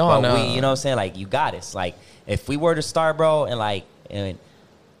 No, But no. you know what I'm saying? Like, you got us. Like, if we were to start, bro, and I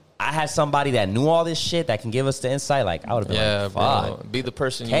had somebody that knew all this shit that can give us the insight, like, I would have been Yeah, like, bro. fuck. Be the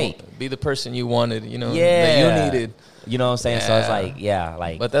person Cake. you wanted, you know, Yeah. that you needed. You know what I'm saying? So it's Yeah. like, yeah,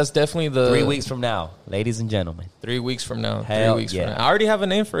 like But that's definitely the 3 weeks from now, ladies and gentlemen. 3 weeks from now. Hell 3 weeks yeah. from now. I already have a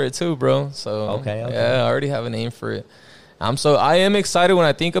name for it too, bro. So Okay. yeah, I already have a name for it. I am excited when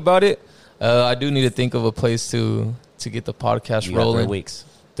I think about it. I do need to think of a place to get the podcast You got rolling. 3 weeks.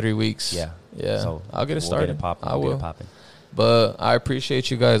 3 weeks. Yeah. Yeah. So I'll get it we'll started. Get it popping. I We'll will. get it popping. But I appreciate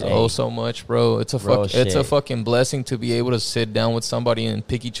you guys Hey. so much, bro. It's a Bro, it's a shit. fucking blessing to be able to sit down with somebody and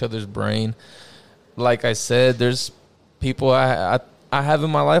pick each other's brain. Like I said, there's people I have in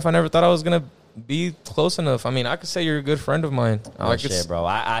my life I never thought I was gonna be close enough. I mean, I could say you're a good friend of mine. Oh, I could shit, bro.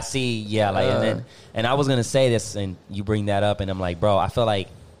 I see, yeah, like, and I was going to say this, and you bring that up, and I'm like, bro, I feel like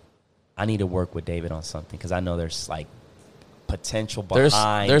I need to work with David on something, because I know there's, like, potential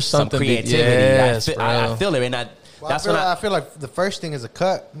behind there's some something creativity. yes, I bro. feel it, and that's when I feel like the first thing is a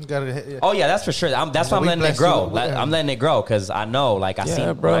cut. You gotta hit, oh, yeah, that's for sure. That's why I'm We letting it bless grow. you. Like, I'm letting it grow, because I know, like, I Yeah,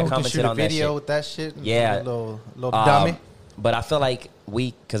 see bro. when I We can commented shoot a on that video shit. with that shit. Yeah. little dummy. But I feel like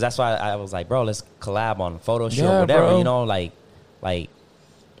because that's why I was like, bro, let's collab on photo shoot Yeah, or whatever, bro. you know, like, because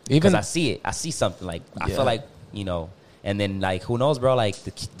even I see it. I see something, like, I Yeah. feel like, you know, and then, like, who knows, bro, like,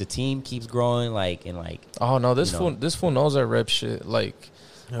 the team keeps growing, like, and, like, oh no, this you know. fool knows I rep shit. Like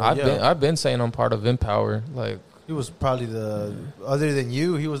Hell I've been saying I'm part of Empower. Like He was probably other than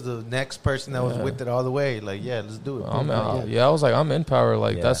you, he was the next person that was Yeah. with it all the way. Like, yeah, let's do it. I'm Yeah. yeah, I was like I'm in power.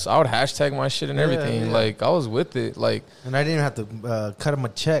 Like Yeah. I would hashtag my shit and Yeah, everything. yeah. Like I was with it. Like And I didn't even have to cut him a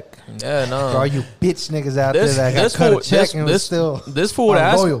check. yeah, For all no. you bitch niggas out there that got cut a check and was still this fool would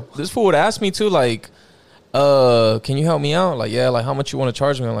loyal. ask this fool would ask me too. Like, can you help me out? Like yeah, like how much you want to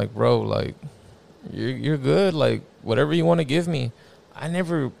charge me? I'm like bro, like you're good. Like whatever you want to give me. I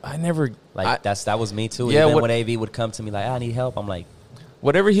never like that was me too. Yeah, Even what- when AV would come to me like, I need help, I'm like,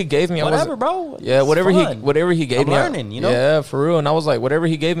 whatever he gave me. I whatever, wasn't- bro. Yeah, It's fun. whatever he gave I'm me. learning, you know? Yeah, for real. And I was like, whatever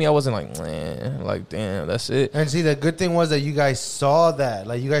he gave me, I wasn't like, man, like, damn, that's it. And see, the good thing was that you guys saw that.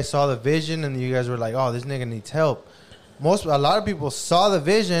 Like, you guys saw the vision, and you guys were like, "Oh, this nigga needs help." A lot of people saw the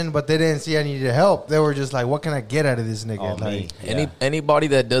vision, but they didn't see I needed help. They were just like, "What can I get out of this nigga?" Oh, like, me. Yeah. Anybody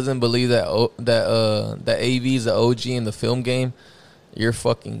that doesn't believe that that AV is the OG in the film game, you're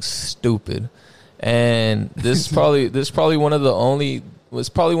fucking stupid. And this is probably one of the only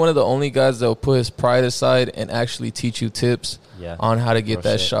guys that will put his pride aside and actually teach you tips Yeah. on how to get Real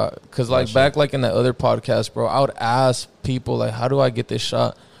that shit. shot. Because Real like shit. back like in that other podcast, bro, I would ask people like, how do I get this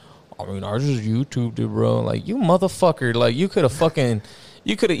shot? I mean, I just YouTubed it, bro. Like you motherfucker, like you could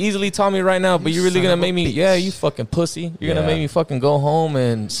have easily taught me right now, but You you're really son gonna of a make me, bitch. yeah, you fucking pussy. You're gonna Yeah. make me fucking go home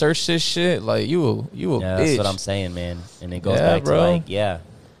and search this shit. Like you a Yeah, bitch. that's what I'm saying, man. And it goes Yeah, back bro. to like, yeah,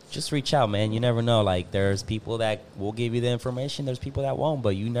 just reach out, man. You never know. Like, there's people that will give you the information. There's people that won't,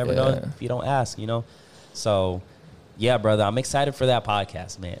 but you never know Yeah. if you don't ask, you know? So, yeah, brother, I'm excited for that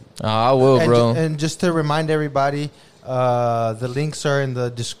podcast, man. I will, and, bro. and just to remind everybody, the links are in the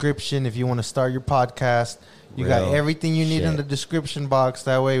description if you want to start your podcast. You got Real everything you need in shit. the description box.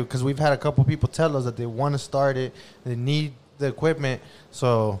 That way, because we've had a couple people tell us that they want to start it, they need the equipment.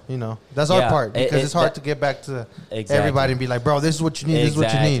 So, you know, that's our Yeah, part, because it's hard that- to get back to Exactly. everybody and be like, bro, this is what you need, this is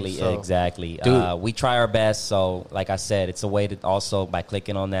what you need. So, Exactly. Dude. We try our best. So, like I said, it's a way to also, by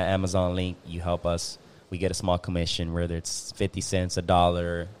clicking on that Amazon link, you help us. We get a small commission, whether it's 50 cents,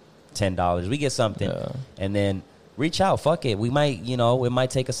 $1, $10. We get something. Yeah. And then reach out. Fuck it. We might, you know, it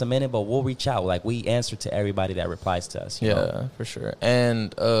might take us a minute, but we'll reach out. Like, we answer to everybody that replies to us. You Yeah, know? for sure.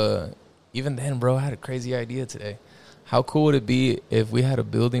 And even then, bro, I had a crazy idea today. How cool would it be if we had a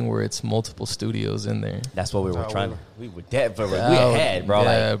building where it's multiple studios in there? That's what we were Oh, trying to. We were dead, but we Yeah, ahead, bro.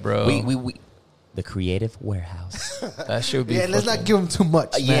 yeah, like, bro. We the creative warehouse. That should be. yeah, let's not fucking- give them too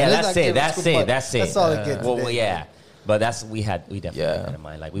much. Man. Yeah, Let's that's not it. give 'em That's too it. much. That's it. That's all it gets. Well, today. yeah. But we definitely had that in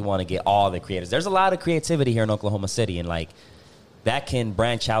mind. Like, we want to get all the creators. There's a lot of creativity here in Oklahoma City, and like that can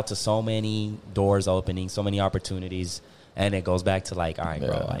branch out to so many doors opening, so many opportunities. And it goes back to like, all right,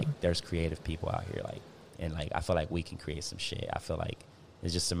 bro, like there's creative people out here, like, and like I feel like we can create some shit. I feel like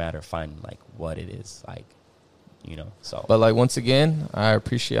it's just a matter of finding like what it is, like, you know. So, but like once again, I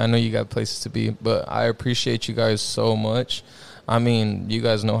know you got places to be, but I appreciate you guys so much. I mean, you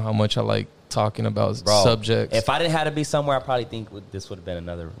guys know how much I like talking about subjects. If I didn't have to be somewhere, I probably think this would have been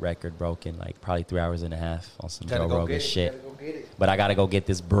another record broken, like probably 3 hours and a half on some Joe Rogan shit. But I gotta go get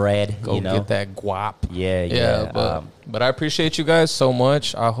this bread. Go get that guap. Yeah. But I appreciate you guys so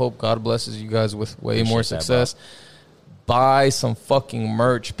much. I hope God blesses you guys with way more success. Buy some fucking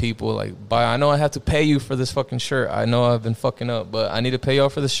merch, people. Like, I know I have to pay you for this fucking shirt. I know I've been fucking up, but I need to pay y'all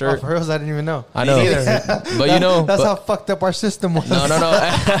for the shirt. Oh, for reals, I didn't even know. I know. But you know. That's how fucked up our system was. No.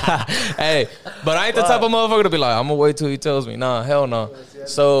 Hey, but I ain't the type of motherfucker to be like, I'm going to wait till he tells me. Nah, hell no.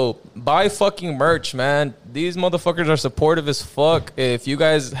 So, buy fucking merch, man. These motherfuckers are supportive as fuck. If you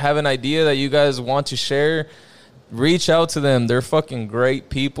guys have an idea that you guys want to share, reach out to them. They're fucking great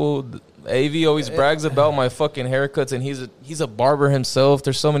people. AV always brags about my fucking haircuts, and he's a barber himself.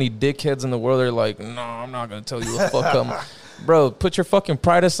 There's so many dickheads in the world. They're like, no, I'm not gonna tell you what fuck up. Bro, put your fucking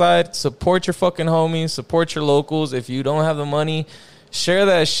pride aside. Support your fucking homies. Support your locals. If you don't have the money, share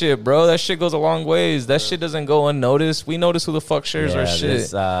that shit, bro. That shit goes a long ways. That shit doesn't go unnoticed. We notice who the fuck shares our shit.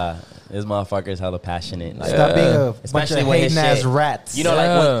 This motherfucker's hella passionate. Like, stop being a bunch of hating ass rats. You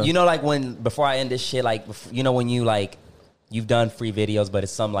know, like when before I end this shit, like you know when you like. You've done free videos, but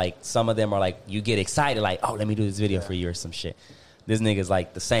it's some of them are like, you get excited, like, oh, let me do this video for you or some shit. This nigga's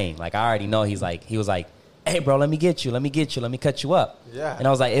like the same. Like, I already know he was like, hey, bro, let me get you, let me cut you up. Yeah. And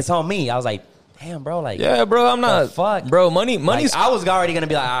I was like, it's on me. I was like, damn, bro, like, yeah, bro, I'm not, fuck. Bro, money's. Like, I was already going to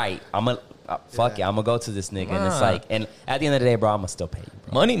be like, all right, I'm going to. Fuck it, I'm gonna go to this nigga, and it's like, and at the end of the day, bro, I'm gonna still pay you,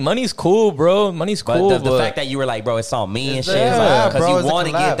 bro. Money's cool, bro. Money's cool. But the fact that you were like, bro, it's on me and shit, because you want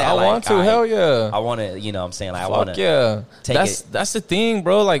to get that. I want to, hell yeah. I want to, you know, what I'm saying, like, fuck I want to. Yeah, that's the thing,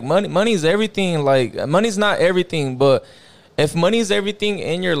 bro. Like, money's everything. Like, money's not everything, but if money's everything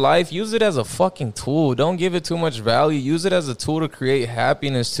in your life, use it as a fucking tool. Don't give it too much value. Use it as a tool to create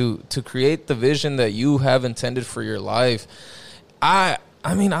happiness, to create the vision that you have intended for your life.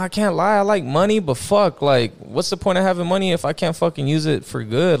 I mean, I can't lie. I like money, but fuck, like, what's the point of having money if I can't fucking use it for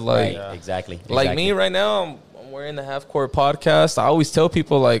good? Like, right, exactly. Like me right now, I'm wearing the Half Court podcast. I always tell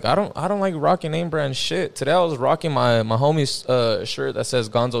people, like, I don't like rocking name brand shit. Today I was rocking my homie's shirt that says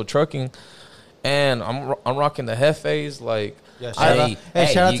Gonzo Trucking, and I'm rocking the Hefes. Like, yeah,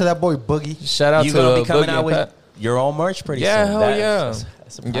 shout out to that boy Boogie. Shout out you to gonna be coming Boogie out with your own merch pretty soon. Hell yeah.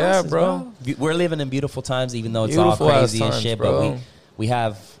 Yeah, bro. We're living in beautiful times, even though it's all crazy and shit, bro. But we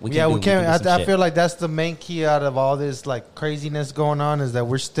can I feel like that's the main key out of all this like craziness going on, is that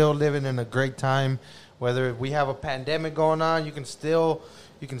we're still living in a great time. Whether we have a pandemic going on, you can still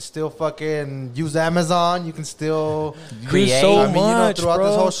fucking use Amazon. You can still create so much, much, throughout bro.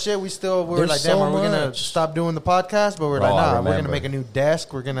 this whole shit. We're like, damn, are we gonna stop doing the podcast? But we're like, nah, we're gonna make a new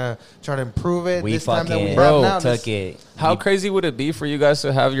desk. We're gonna try to improve it. We this fucking time that we have now, took it. How crazy would it be for you guys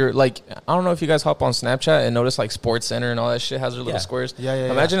to have your, like, I don't know if you guys hop on Snapchat and notice like Sports Center and all that shit has their little squares. Yeah.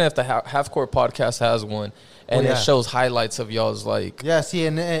 Imagine if the Half Court podcast has one. And it shows highlights of y'all's, like... Yeah, see,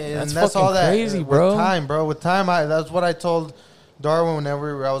 and that's all that... crazy, bro. With time, that's what I told Darwin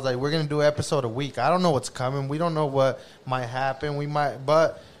whenever I was like, we're going to do an episode a week. I don't know what's coming. We don't know what might happen.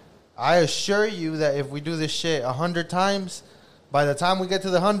 But I assure you that if we do this shit 100 times, by the time we get to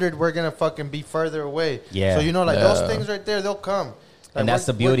the 100, we're going to fucking be further away. Yeah. So, those things right there, they'll come. Like, and that's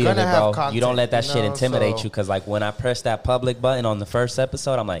the beauty of it, bro. Content, you don't let that shit intimidate you, because, like, when I pressed that public button on the first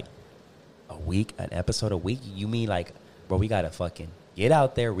episode, I'm like... an episode a week? You mean like, bro, we gotta fucking get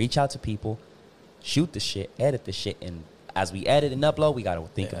out there, reach out to people, shoot the shit, edit the shit, and as we edit and upload, we gotta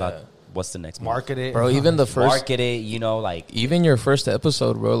think about what's the next market move. it, bro. Even the first market it, like even your first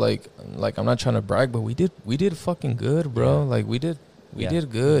episode, bro. Like I'm not trying to brag, but we did fucking good, bro. Like we did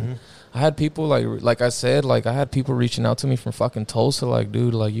good. Mm-hmm. I had people like I said, like I had people reaching out to me from fucking Tulsa, like,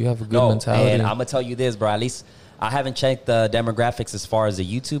 dude, like you have a good mentality. And I'm gonna tell you this, bro. At least I haven't checked the demographics as far as the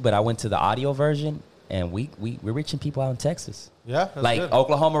YouTube, but I went to the audio version, and we're reaching people out in Texas. Yeah, like good.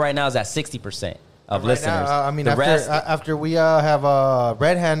 Oklahoma right now is at 60% of listeners. Now, I mean, after we have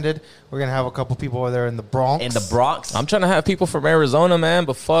Red-Handed, we're gonna have a couple people over there in the Bronx. I'm trying to have people from Arizona, man,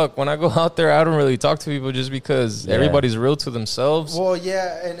 but fuck, when I go out there, I don't really talk to people just because everybody's real to themselves. Well,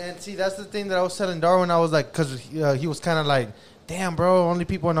 yeah, and see, that's the thing that I was telling Darwin. I was like, because he was kind of like, damn, bro, only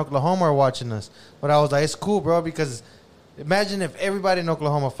people in Oklahoma are watching us. But I was like, it's cool, bro, because imagine if everybody in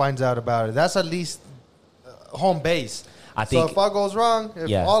Oklahoma finds out about it. That's at least home base. I think- so. If all goes wrong, if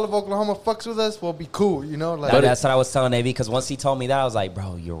Yeah. all of Oklahoma fucks with us, we'll be cool. You know, like But that's what I was telling AV, because once he told me that, I was like,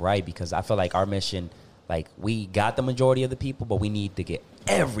 bro, you're right, because I feel like our mission, like, we got the majority of the people, but we need to get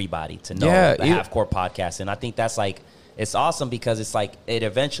everybody to know Yeah, the Half Court podcast. And I think that's like, it's awesome because it's like it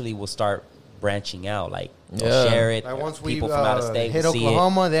eventually will start branching out. Like, they'll Yeah. share it. Like once we people from out of state hit will see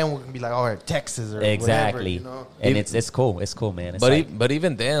Oklahoma, then we can be like, all right, Texas or it. Exactly. whatever, you know? And it's cool. It's cool, man. It's But like, but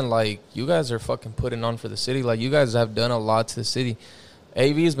even then, like, you guys are fucking putting on for the city. Like, you guys have done a lot to the city.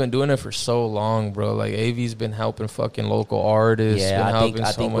 AV's been doing it for so long, bro. Like, AV's been helping fucking local artists. yeah, been I think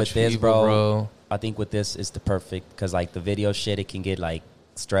helping so with much this, people, bro, I think with this is the perfect, because like the video shit, it can get like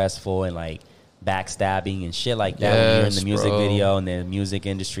stressful and like backstabbing and shit like that when you're in the Yes, music bro. video and the music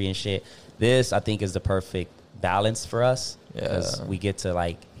industry and shit. This, I think, is the perfect balance for us, because Yeah. we get to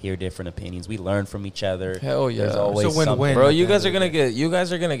like hear different opinions. We learn from each other. Hell yeah. There's always It's a win-win. something. Bro, at you the guys end are of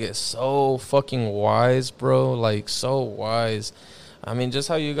the gonna get so fucking wise, bro. Like, so wise. I mean, just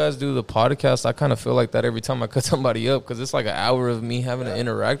how you guys do the podcast, I kind of feel like that every time I cut somebody up, because it's like an hour of me having to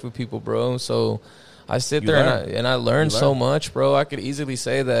interact with people, bro. So I sit You there learn. and I learn You so learn. much, bro. I could easily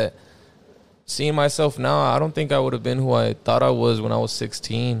say that seeing myself now, I don't think I would have been who I thought I was when I was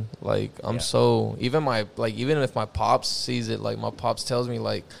 16. Like, I'm Yeah. so, even if my pops sees it, like, my pops tells me,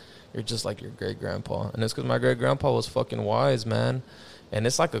 like, you're just like your great grandpa. And it's because my great grandpa was fucking wise, man. And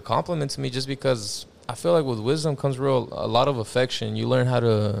it's like a compliment to me, just because I feel like with wisdom comes a lot of affection. You learn how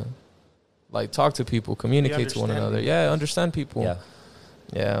to, like, talk to people, communicate to one understand another. people. Yeah, understand people. Yeah.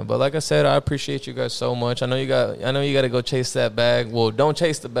 Yeah, but like I said, I appreciate you guys so much. I know you got to go chase that bag. Well, don't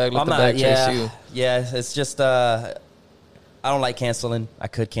chase the bag. Let I'm the not, bag yeah, chase you. yeah, it's just I don't like canceling. I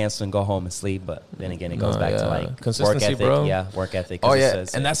could cancel and go home and sleep, but then again, it goes No, back to yeah. like Consistency, work ethic. bro. Yeah, work ethic. 'cause Oh it yeah,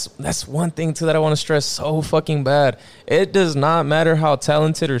 says- and that's one thing too that I want to stress so fucking bad. It does not matter how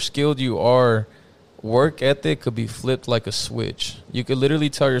talented or skilled you are. Work ethic could be flipped like a switch. You could literally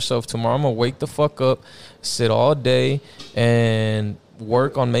tell yourself, tomorrow I'm gonna wake the fuck up, sit all day, and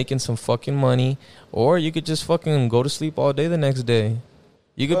work on making some fucking money, or you could just fucking go to sleep all day the next day.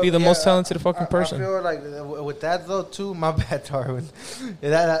 You could be the Yeah, most talented fucking I person. feel like with that though too. My bad, Darwin.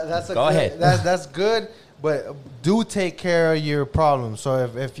 That's a Go good, ahead. That's good, but do take care of your problems. So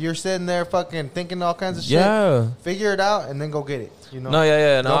if you're sitting there fucking thinking all kinds of shit, Yeah. figure it out and then go get it. You know. No,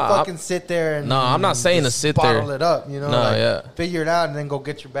 yeah. No, Don't I- fucking sit there and No, I'm not saying to just sit bottle there. it up. You know. No, like, yeah. Figure it out and then go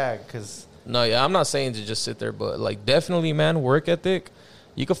get your bag because. No, yeah, I'm not saying to just sit there, but like definitely, man, work ethic.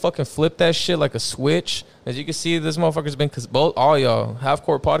 You could fucking flip that shit like a switch. As you can see, this motherfucker's been both all y'all Half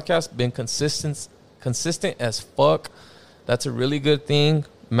Court podcast been consistent as fuck. That's a really good thing.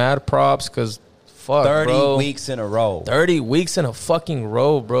 Mad props, cause fuck, 30 bro. weeks in a row 30 weeks in a fucking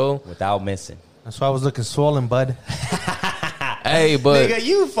row, bro. without missing. That's why I was looking swollen, bud. Hey, but Nigga,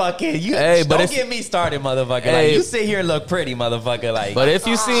 you fucking Hey, but don't if- get me started, motherfucker. Hey. Like, you sit here and look pretty, motherfucker. Like, But if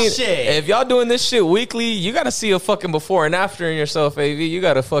you see, shit. if y'all doing this shit weekly, you gotta see a fucking before and after in yourself, AV. You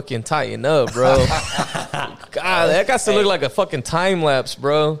gotta fucking tighten up, bro. God, that got to look like a fucking time lapse,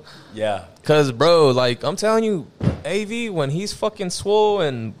 bro. yeah, Cause, bro, like I'm telling you, AV when he's fucking swole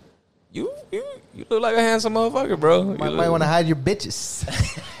and you look like a handsome motherfucker, bro. You Might look- want to hide your bitches.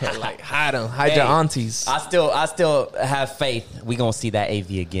 like hide them, hide Hey, your aunties. I still have faith. We gonna see that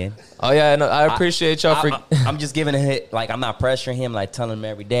AV again. Oh yeah, no, I appreciate y'all for. I'm just giving a hit. Like, I'm not pressuring him. Like, telling him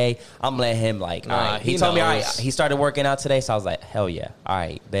every day. I'm letting him. Like, Nah, all right. He he told me, all right. knows. He started working out today, so I was like, hell yeah. All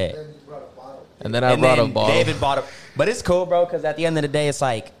right, bet. and then I And brought a then ball. David bought a. But it's cool, bro. Because at the end of the day, it's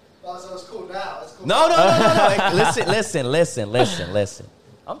like, Oh, so it's cool now. It's cool. no. Listen.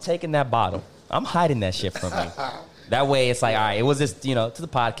 I'm taking that bottle. I'm hiding that shit from you. That way, it's like, all right, it was just, to the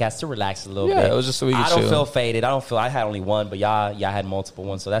podcast to relax a little Yeah, bit. it was just so we could I don't chill. feel faded. I had only one, but y'all had multiple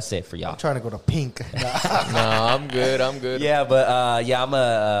ones, so that's it for y'all. I'm trying to go to pink. No, I'm good. I'm good. Yeah, but I'm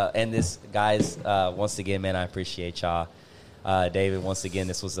gonna end this, guys. Once again, man, I appreciate y'all. David, once again,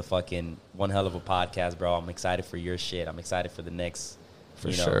 this was a fucking one hell of a podcast, bro. I'm excited for your shit. I'm excited for the next,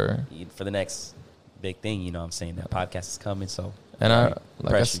 For sure. for the next big thing. You know what I'm saying? That podcast is coming, so And I- don't like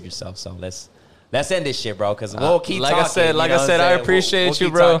I pressure s- yourself. So let's end this shit, bro, because we'll keep like talking. I said, you know what I'm I saying? appreciate We'll you,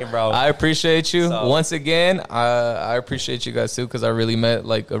 keep bro. talking, bro. I appreciate you So- once again. I appreciate you guys too, because I really met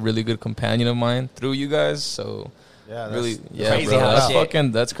like a really good companion of mine through you guys. So Yeah, really, that's yeah, crazy bro, how that's shit-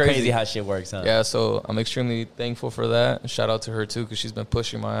 fucking, that's crazy. how shit works, huh? Yeah, so I'm extremely thankful for that. Shout out to her too, because she's been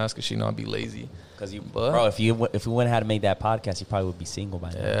pushing my ass, because she know I'd be lazy. Because But- bro, if we wouldn't have had to make that podcast, you probably would be single by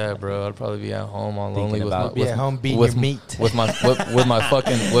now. Yeah, bro, I'd probably be at home all Thinking lonely with about- my, Be at home beating with, your meat. with my with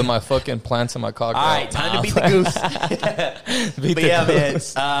my fucking plants in my cock. All right, time to beat the goose. Beat But the yeah, man.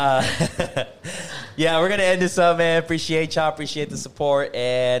 goose. Yeah, we're gonna end this up, man. Appreciate y'all. Appreciate the support,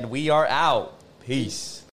 and we are out. Peace.